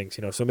influenced things.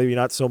 So maybe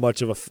not so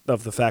much of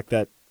the fact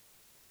that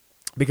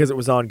because it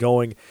was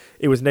ongoing,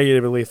 it was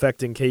negatively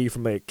affecting KU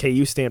from a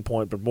KU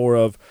standpoint, but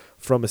more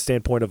from a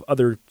standpoint of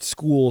other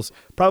schools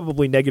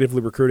probably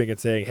negatively recruiting and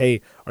saying, hey,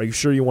 are you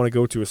sure you want to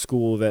go to a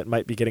school that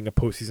might be getting a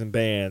postseason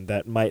ban,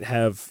 that might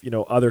have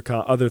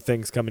other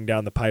things coming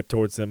down the pipe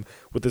towards them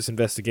with this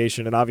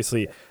investigation? And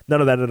obviously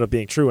none of that ended up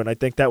being true. And I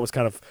think that was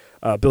kind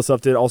of Bill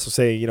Self did also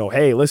say,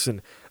 hey,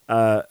 listen,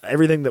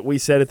 everything that we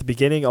said at the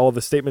beginning, all of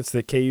the statements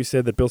that KU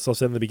said, that Bill Self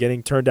said in the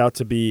beginning, turned out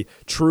to be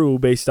true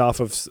based off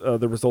of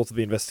the results of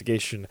the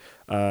investigation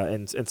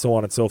and so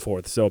on and so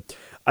forth. So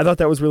I thought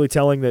that was really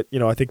telling that,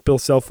 I think Bill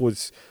Self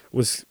was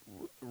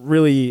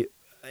really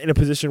in a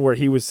position where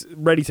he was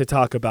ready to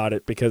talk about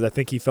it, because I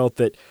think he felt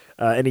that,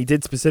 and he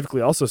did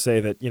specifically also say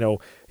that,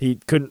 he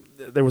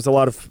couldn't, there was a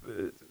lot of,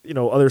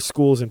 other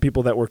schools and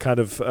people that were kind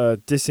of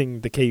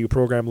dissing the KU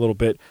program a little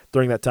bit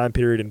during that time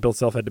period, and Bill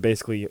Self had to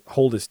basically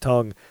hold his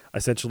tongue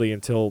essentially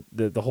until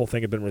the whole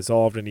thing had been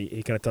resolved, and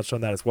he kind of touched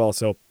on that as well.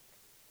 So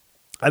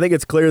I think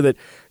it's clear that,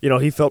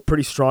 he felt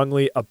pretty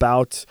strongly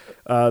about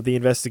the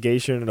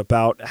investigation and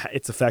about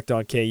its effect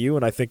on KU,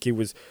 and I think it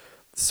was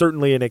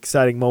certainly an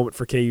exciting moment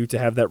for KU to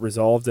have that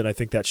resolved, and I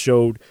think that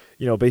showed,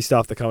 based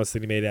off the comments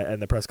that he made in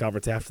the press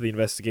conference after the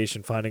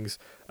investigation findings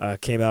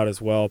came out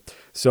as well.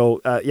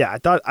 So I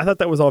thought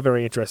that was all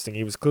very interesting.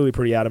 He was clearly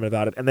pretty adamant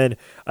about it. And then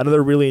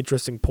another really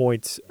interesting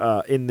point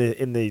in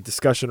the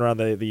discussion around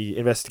the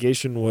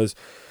investigation was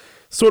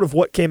sort of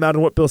what came out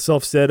and what Bill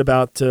Self said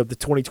about the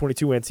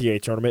 2022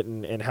 NCAA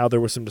tournament, and how there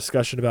was some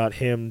discussion about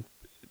him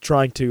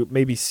trying to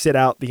maybe sit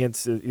out the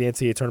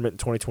NCAA tournament in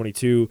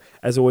 2022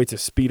 as a way to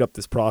speed up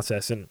this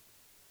process. And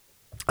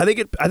I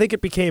think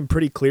it became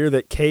pretty clear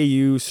that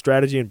KU's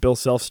strategy and Bill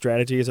Self's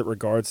strategy as it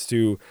relates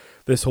to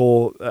this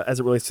whole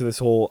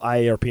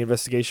IARP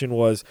investigation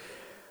was,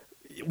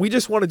 we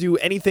just want to do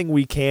anything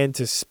we can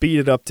to speed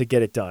it up, to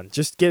get it done.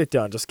 Just get it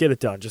done. Just get it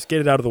done. Just get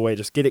it out of the way.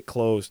 Just get it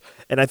closed.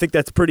 And I think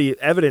that's pretty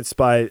evidenced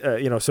by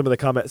some of the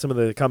comments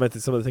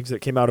and some of the things that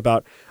came out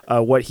about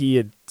what he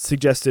had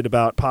suggested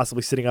about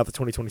possibly sitting out the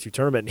 2022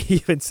 tournament. And he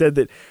even said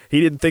that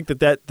he didn't think that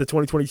the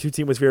 2022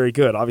 team was very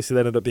good. Obviously, that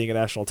ended up being a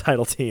national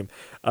title team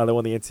that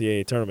won the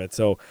NCAA tournament.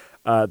 So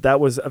that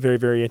was a very,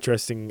 very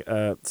interesting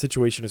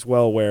situation as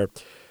well, where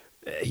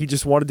he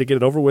just wanted to get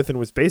it over with and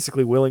was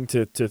basically willing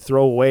to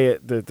throw away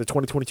the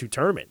 2022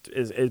 tournament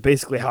is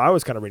basically how I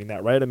was kind of reading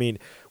that, right? I mean,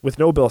 with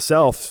no Bill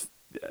Self,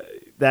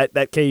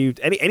 that KU,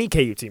 any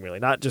KU team really,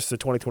 not just the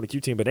 2022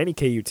 team, but any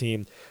KU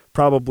team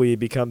probably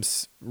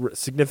becomes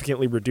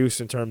significantly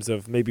reduced in terms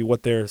of maybe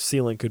what their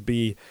ceiling could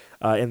be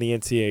in the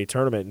NCAA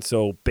tournament. And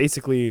so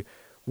basically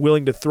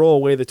willing to throw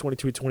away the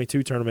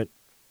 2022 tournament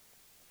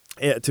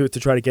to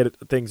try to get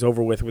things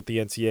over with the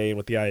NCAA and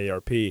with the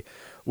IARP,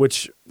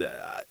 which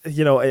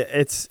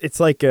it's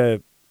like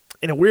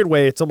in a weird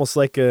way, it's almost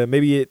like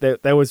maybe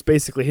that was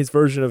basically his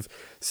version of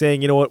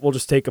saying, you know what, we'll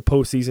just take a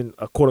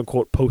quote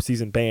unquote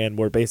postseason ban,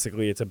 where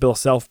basically it's a Bill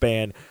Self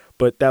ban,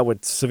 but that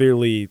would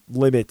severely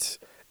limit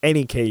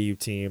any KU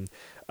team.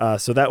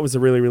 So that was a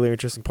really, really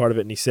interesting part of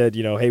it. And he said,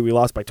 hey, we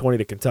lost by 20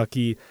 to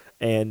Kentucky,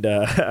 and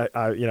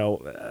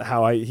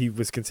he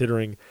was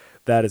considering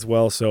that as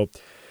well. So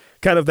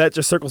kind of that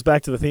just circles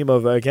back to the theme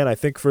of, again, I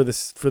think for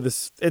this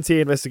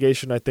NCAA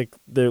investigation, I think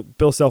the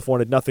Bill Self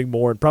wanted nothing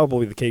more, and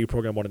probably the KU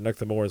program wanted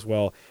nothing more as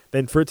well,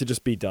 than for it to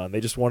just be done.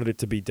 They just wanted it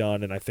to be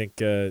done, and I think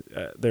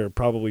they're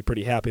probably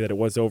pretty happy that it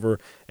was over.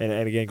 And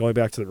again, going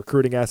back to the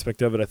recruiting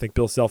aspect of it, I think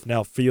Bill Self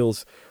now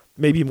feels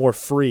maybe more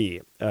free.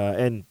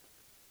 And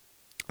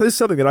this is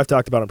something that I've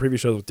talked about on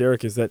previous shows with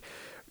Derek, is that,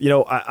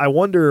 I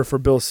wonder for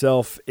Bill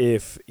Self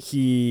if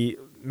he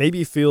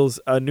maybe feels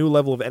a new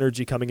level of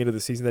energy coming into the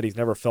season that he's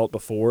never felt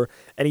before.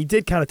 And he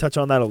did kind of touch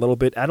on that a little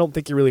bit. I don't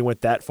think he really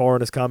went that far in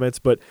his comments,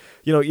 but,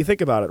 you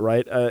think about it,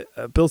 right?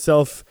 Bill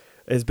Self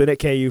has been at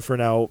KU for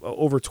now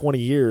over 20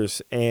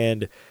 years,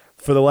 and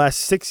for the last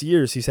 6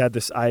 years, he's had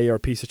this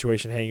IARP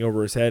situation hanging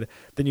over his head.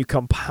 Then you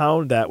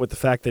compound that with the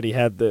fact that he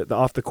had the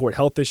off-the-court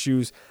health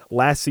issues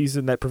last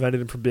season that prevented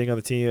him from being on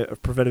the team,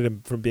 prevented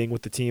him from being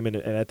with the team and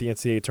at the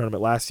NCAA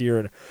tournament last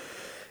year.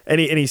 And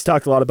he's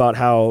talked a lot about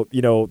how,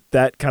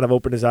 that kind of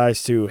opened his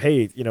eyes to,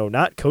 hey,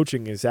 not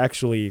coaching is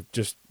actually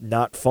just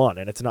not fun,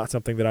 and it's not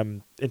something that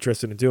I'm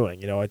interested in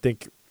doing. I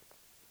think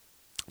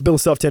Bill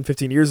Self 10,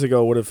 15 years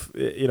ago would have,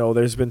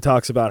 there's been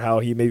talks about how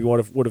he maybe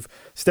would have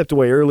stepped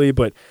away early,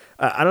 but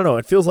I don't know.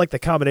 It feels like the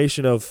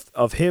combination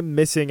of him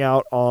missing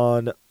out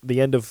on the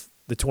end of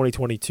the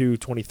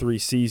 2022-23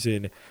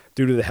 season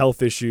due to the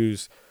health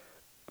issues,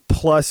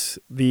 plus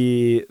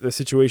the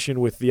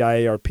situation with the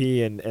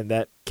IARP and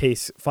that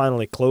case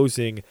finally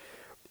closing,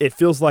 it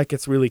feels like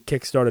it's really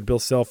kickstarted Bill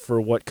Self for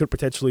what could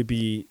potentially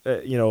be,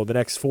 the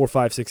next 4,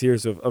 5, 6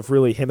 years of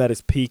really him at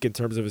his peak in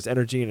terms of his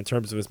energy and in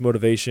terms of his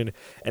motivation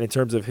and in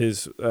terms of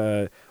his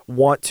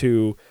want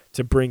to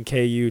bring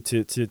KU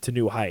to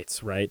new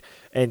heights, right?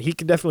 And he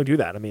can definitely do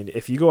that. I mean,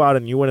 if you go out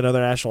and you win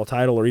another national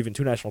title or even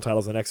 2 national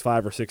titles in the next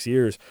 5 or 6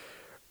 years,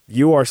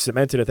 you are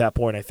cemented at that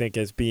point, I think,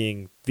 as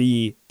being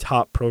the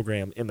top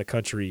program in the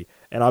country.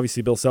 And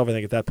obviously Bill Self, I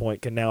think, at that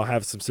point can now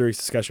have some serious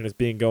discussion as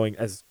being going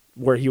as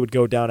where he would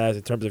go down as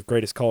in terms of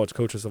greatest college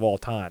coaches of all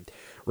time,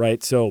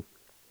 right? So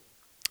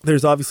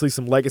there's obviously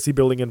some legacy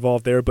building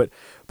involved there, but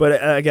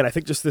again, I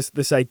think just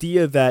this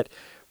idea that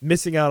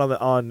missing out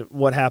on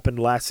what happened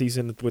last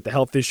season with the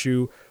health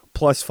issue,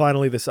 plus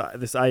finally this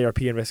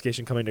IRP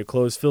investigation coming to a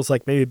close, feels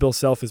like maybe Bill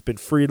Self has been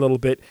freed a little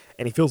bit,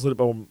 and he feels a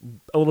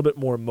little bit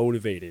more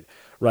motivated,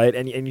 right?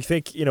 And you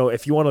think,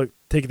 if you want to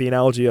take the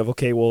analogy of,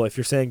 okay, well, if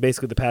you're saying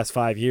basically the past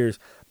 5 years,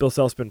 Bill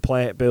Self's been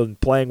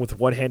playing with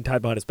one hand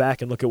tied behind his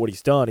back, and look at what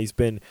he's done. He's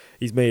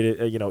made it,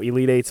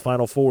 Elite Eights,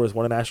 Final Fours,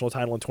 won a national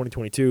title in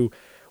 2022.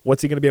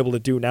 What's he going to be able to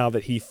do now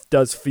that he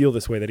does feel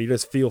this way, that he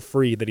does feel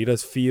free, that he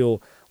does feel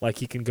like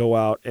he can go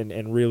out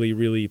and really,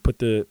 really put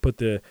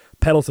the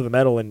pedal to the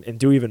metal and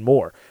do even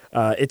more?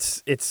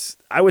 It's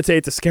I would say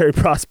it's a scary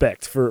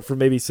prospect for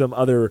maybe some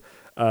other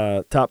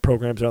top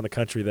programs around the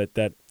country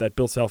that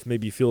Bill Self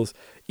maybe feels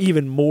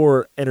even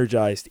more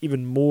energized,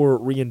 even more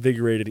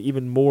reinvigorated,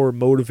 even more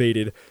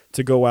motivated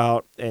to go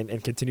out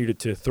and continue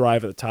to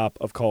thrive at the top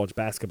of college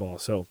basketball.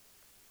 So,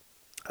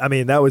 I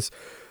mean,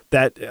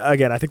 that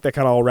again, I think that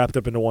kind of all wrapped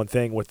up into one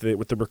thing with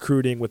the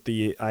recruiting, with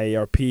the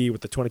IARP,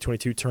 with the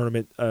 2022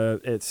 tournament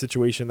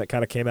situation that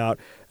kind of came out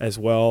as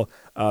well.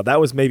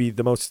 That was maybe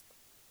the most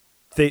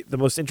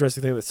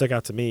interesting thing that stuck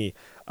out to me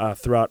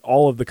throughout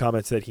all of the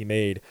comments that he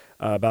made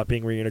about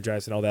being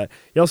re-energized and all that.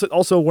 He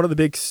also one of the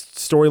big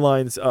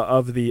storylines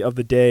of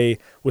the day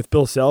with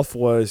Bill Self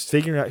was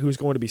figuring out who's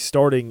going to be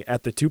starting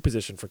at the 2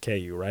 position for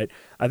KU. Right,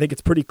 I think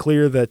it's pretty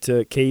clear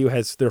that KU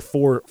has their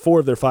four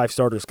of their 5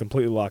 starters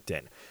completely locked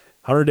in.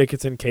 Hunter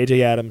Dickinson,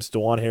 KJ Adams,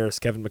 DeJuan Harris,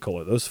 Kevin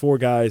McCullough. Those 4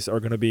 guys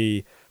are going to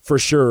be, for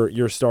sure,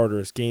 your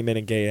starters game in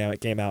and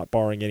game out,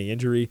 barring any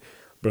injury.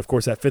 But, of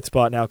course, that 5th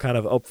spot now kind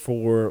of up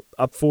for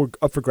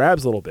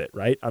grabs a little bit,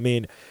 right? I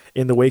mean,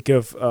 in the wake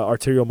of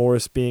Arterial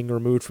Morris being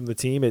removed from the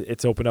team,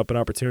 it's opened up an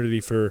opportunity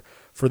for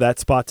that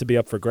spot to be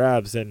up for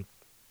grabs. And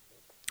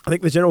I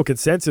think the general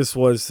consensus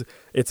was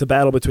it's a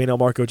battle between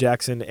Elmarko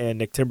Jackson and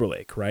Nick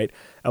Timberlake, right?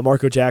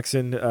 Elmarko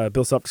Jackson,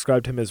 Bill Self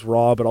described him as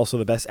raw, but also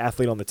the best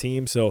athlete on the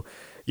team. So,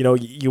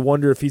 you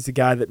wonder if he's the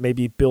guy that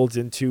maybe builds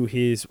into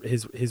his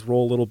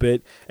role a little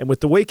bit. And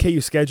with the way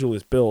KU's schedule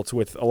is built,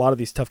 with a lot of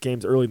these tough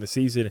games early in the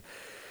season,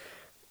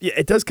 yeah,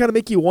 it does kind of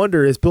make you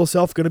wonder, is Bill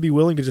Self going to be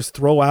willing to just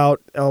throw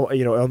out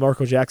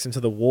Elmarko Jackson to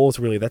the wolves,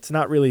 really? That's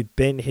not really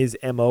been his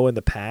MO in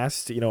the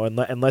past,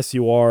 unless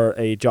you are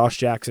a Josh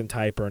Jackson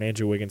type or an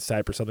Andrew Wiggins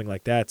type or something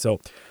like that. So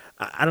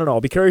I don't know.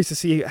 I'll be curious to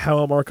see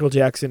how Elmarko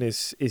Jackson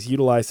is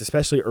utilized,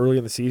 especially early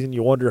in the season.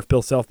 You wonder if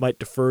Bill Self might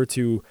defer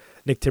to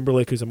Nick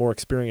Timberlake, who's a more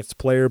experienced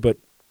player, but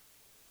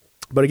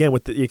again,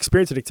 with the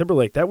experience of Nick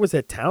Timberlake, that was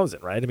at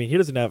Townsend, right? I mean, he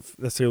doesn't have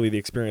necessarily the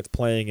experience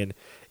playing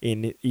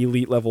in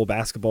elite level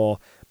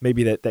basketball,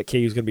 maybe that KU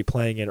is going to be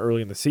playing in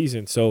early in the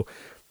season. So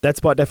that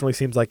spot definitely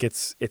seems like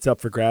it's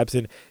up for grabs.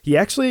 And he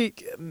actually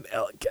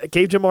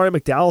gave Jamari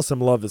McDowell some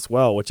love as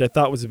well, which I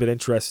thought was a bit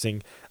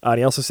interesting. And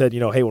he also said,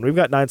 hey, when we've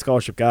got 9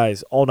 scholarship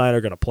guys, all 9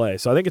 are going to play.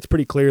 So I think it's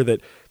pretty clear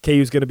that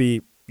KU is going to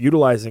be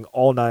utilizing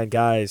all 9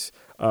 guys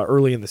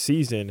early in the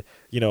season,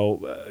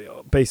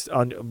 based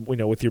on,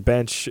 with your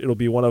bench, it'll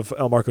be one of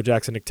Elmarko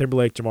Jackson, Nick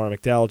Timberlake, Jamari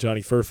McDowell,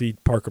 Johnny Furphy,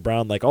 Parker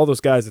Brown, like all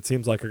those guys, it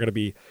seems like are going to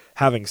be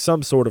having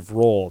some sort of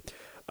role,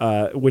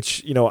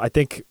 which, I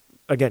think,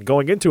 again,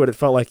 going into it, it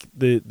felt like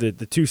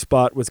the 2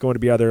 spot was going to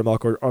be either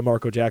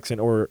Elmarko Jackson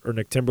or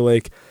Nick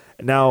Timberlake.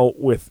 And now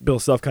with Bill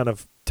Self kind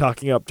of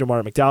talking up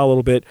Jamari McDowell a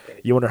little bit,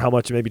 you wonder how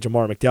much maybe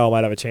Jamari McDowell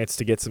might have a chance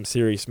to get some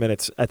serious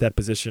minutes at that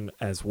position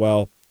as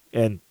well.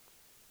 And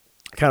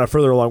kind of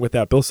further along with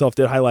that, Bill Self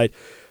did highlight,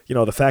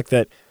 the fact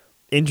that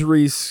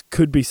injuries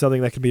could be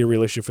something that could be a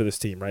real issue for this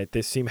team, right?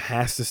 This team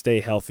has to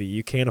stay healthy.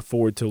 You can't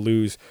afford to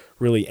lose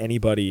really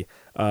anybody.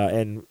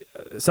 And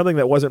something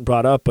that wasn't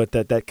brought up, but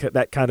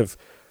that kind of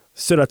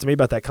stood out to me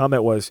about that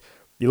comment was,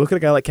 you look at a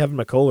guy like Kevin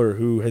Mecole,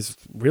 who has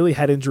really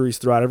had injuries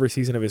throughout every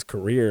season of his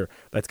career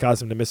that's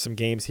caused him to miss some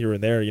games here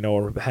and there,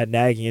 or had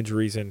nagging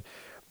injuries, and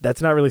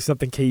that's not really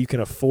something KU can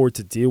afford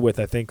to deal with,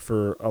 I think,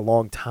 for a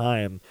long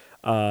time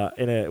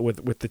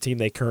with the team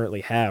they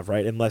currently have,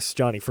 right? Unless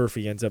Johnny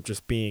Furphy ends up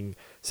just being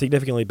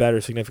significantly better,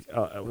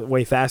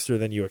 way faster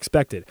than you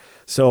expected.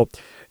 So,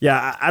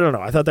 yeah, I don't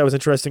know. I thought that was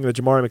interesting, the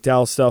Jamari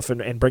McDowell stuff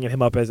and bringing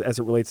him up as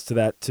it relates to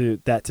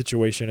that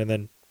situation, and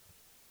then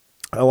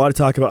a lot of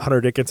talk about Hunter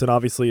Dickinson,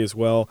 obviously, as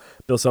well.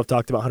 Bill Self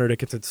talked about Hunter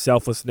Dickinson's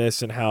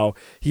selflessness and how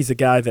he's a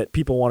guy that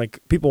people want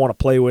to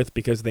play with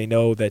because they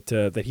know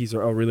that he's a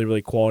really,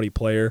 really quality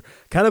player.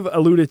 Kind of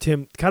alluded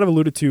to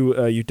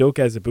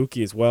Udoka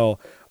Azubuike as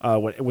well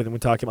when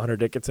talking about Hunter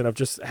Dickinson, of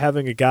just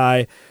having a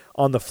guy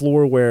on the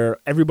floor where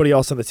everybody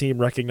else on the team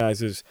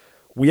recognizes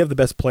we have the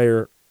best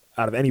player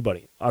out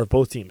of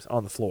both teams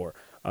on the floor.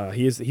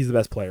 He's the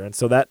best player, and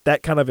so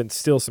that kind of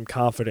instills some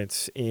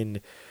confidence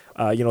in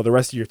the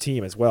rest of your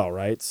team as well,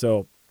 right?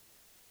 So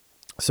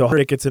Hunter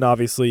Dickinson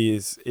obviously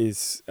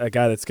is a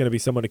guy that's going to be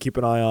someone to keep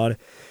an eye on,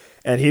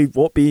 and he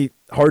won't be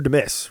hard to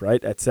miss,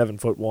 right? At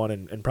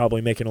 7'1" and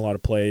probably making a lot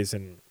of plays.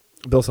 And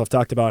Bill Self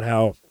talked about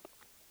how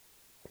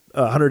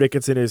Hunter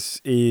Dickinson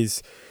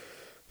is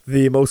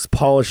the most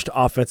polished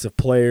offensive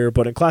player,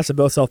 but in classic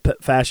Bill Self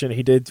fashion,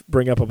 he did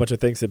bring up a bunch of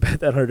things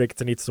that Hunter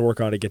Dickinson needs to work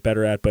on to get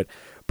better at. But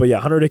yeah,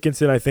 Hunter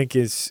Dickinson, I think,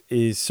 is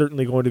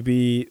certainly going to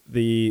be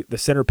the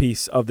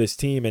centerpiece of this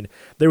team. And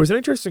there was an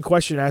interesting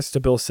question asked to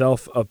Bill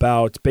Self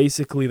about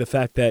basically the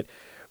fact that,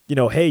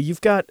 hey,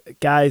 you've got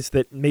guys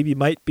that maybe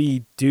might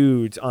be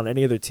dudes on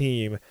any other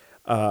team,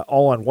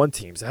 all on one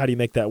team. So how do you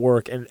make that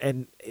work?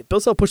 And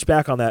Bill Self pushed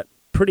back on that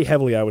pretty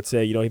heavily, I would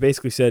say. He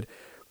basically said,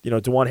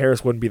 DeJuan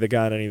Harris wouldn't be the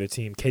guy on any other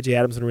team. KJ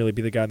Adams wouldn't really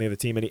be the guy on the other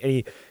team. And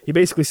he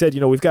basically said,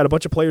 we've got a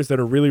bunch of players that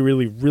are really,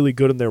 really, really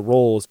good in their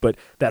roles, but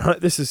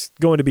this is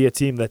going to be a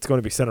team that's going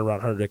to be centered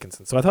around Hunter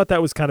Dickinson. So I thought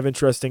that was kind of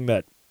interesting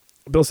that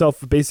Bill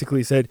Self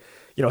basically said,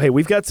 hey,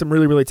 we've got some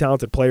really, really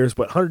talented players,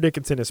 but Hunter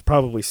Dickinson is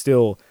probably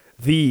still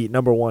the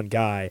number one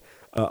guy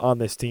on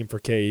this team for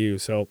KU.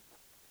 So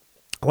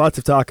lots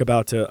of talk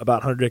about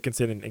Hunter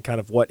Dickinson and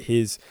kind of what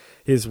his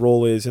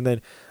role is. And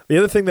then the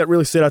other thing that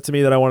really stood out to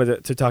me that I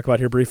wanted to talk about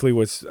here briefly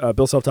was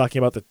Bill Self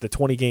talking about the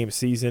 20-game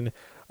season,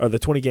 or the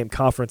 20-game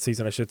conference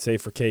season, I should say,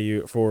 for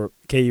KU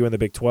and the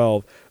Big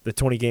 12, the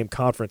 20-game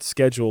conference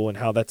schedule, and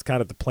how that's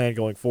kind of the plan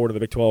going forward in the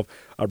Big 12.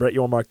 Brett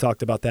Yormark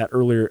talked about that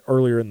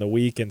earlier in the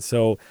week, and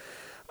so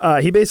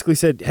he basically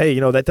said, hey,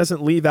 that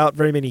doesn't leave out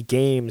very many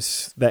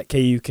games that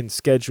KU can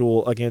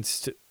schedule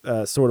against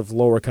sort of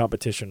lower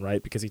competition,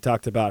 right? Because he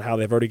talked about how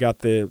they've already got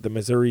the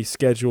Missouri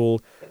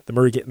schedule,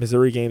 the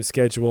Missouri games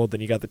scheduled, then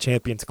you got the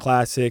Champions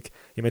Classic.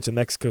 You mentioned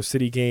Mexico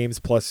City games,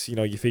 plus,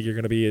 you figure you're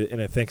going to be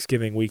in a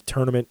Thanksgiving week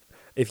tournament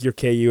if you're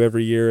KU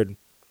every year, and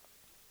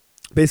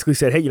basically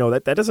said, hey,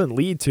 that doesn't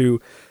lead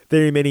to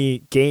very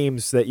many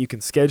games that you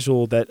can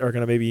schedule that are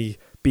going to maybe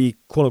be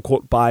quote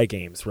unquote buy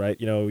games, right?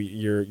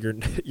 Your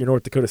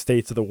North Dakota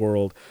States of the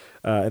world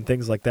and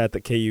things like that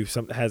KU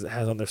has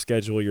on their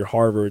schedule, your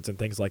Harvards and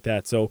things like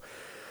that. So,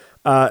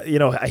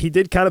 he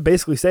did kind of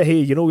basically say,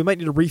 hey, we might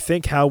need to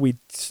rethink how we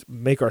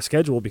make our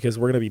schedule because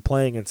we're going to be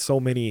playing in so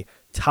many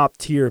top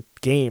tier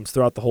games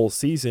throughout the whole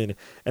season,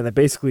 and that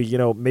basically,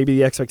 maybe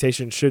the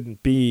expectation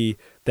shouldn't be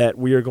that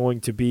we are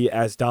going to be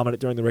as dominant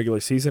during the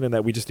regular season, and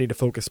that we just need to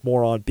focus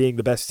more on being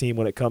the best team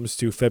when it comes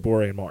to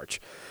February and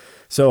March.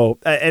 So,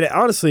 and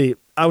honestly,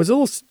 I was a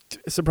little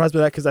surprised by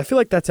that because I feel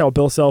like that's how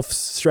Bill Self's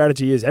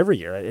strategy is every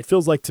year. It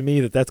feels like to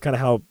me that that's kind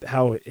of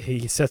how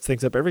he sets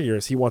things up every year,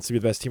 is he wants to be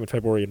the best team in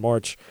February and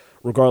March,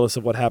 regardless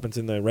of what happens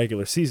in the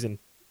regular season.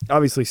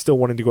 Obviously, still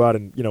wanting to go out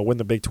and win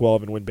the Big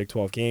 12 and win Big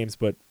 12 games,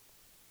 but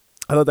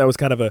I thought that was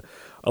kind of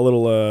a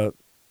little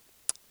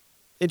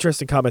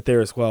interesting comment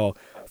there as well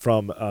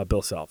from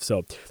Bill Self.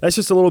 So that's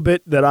just a little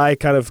bit that I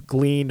kind of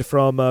gleaned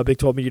from Big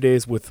 12 Media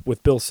Days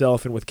with Bill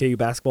Self and with KU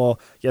basketball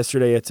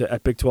yesterday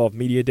at Big 12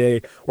 Media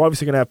Day. We're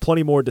obviously going to have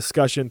plenty more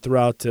discussion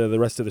throughout the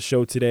rest of the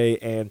show today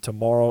and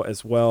tomorrow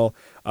as well,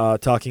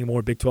 talking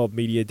more Big 12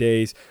 Media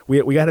Days.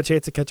 We got a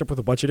chance to catch up with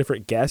a bunch of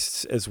different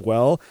guests as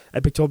well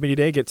at Big 12 Media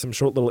Day, get some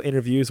short little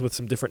interviews with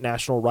some different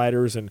national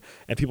writers and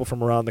people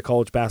from around the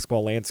college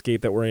basketball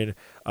landscape that were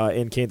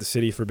in Kansas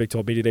City for Big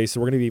 12 Media Day.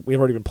 So we've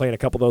already been playing a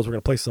couple of those. We're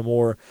going to play some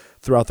more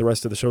throughout the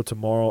rest of the show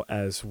tomorrow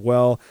as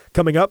well.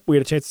 Coming up, we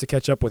had a chance to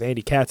catch up with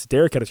Andy Katz.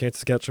 Derek had a chance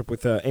to catch up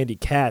with Andy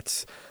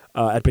Katz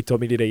at Big 12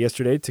 Media Day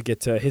yesterday to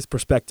get his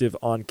perspective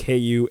on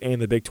KU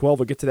and the Big 12.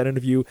 We'll get to that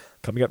interview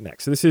coming up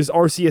next. So this is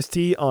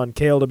RCST on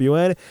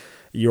KLWN,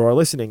 You are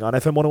listening on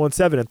FM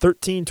 1017 and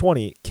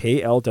 1320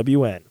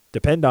 KLWN.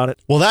 Depend on it.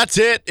 Well, that's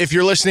it. If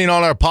you're listening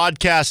on our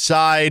podcast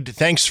side,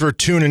 thanks for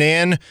tuning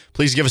in.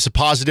 Please give us a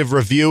positive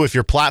review if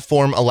your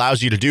platform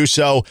allows you to do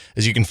so,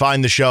 as you can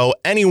find the show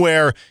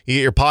anywhere you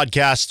get your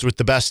podcasts with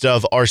the Best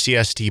of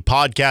RCST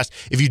podcast.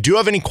 If you do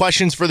have any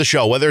questions for the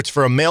show, whether it's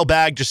for a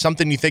mailbag, just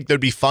something you think that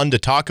would be fun to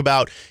talk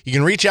about, you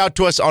can reach out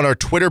to us on our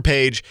Twitter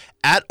page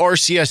at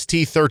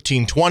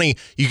RCST1320.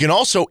 You can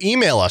also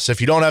email us if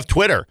you don't have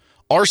Twitter.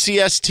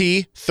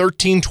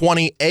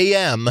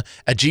 RCST1320am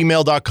at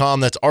gmail.com.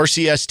 That's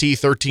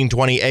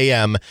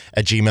RCST1320am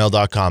at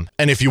gmail.com.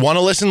 And if you want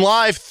to listen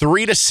live,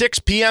 3 to 6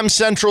 p.m.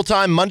 Central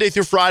Time, Monday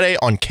through Friday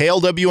on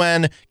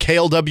KLWN,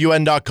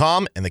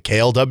 KLWN.com, and the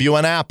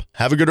KLWN app.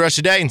 Have a good rest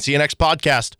of the day and see you next podcast.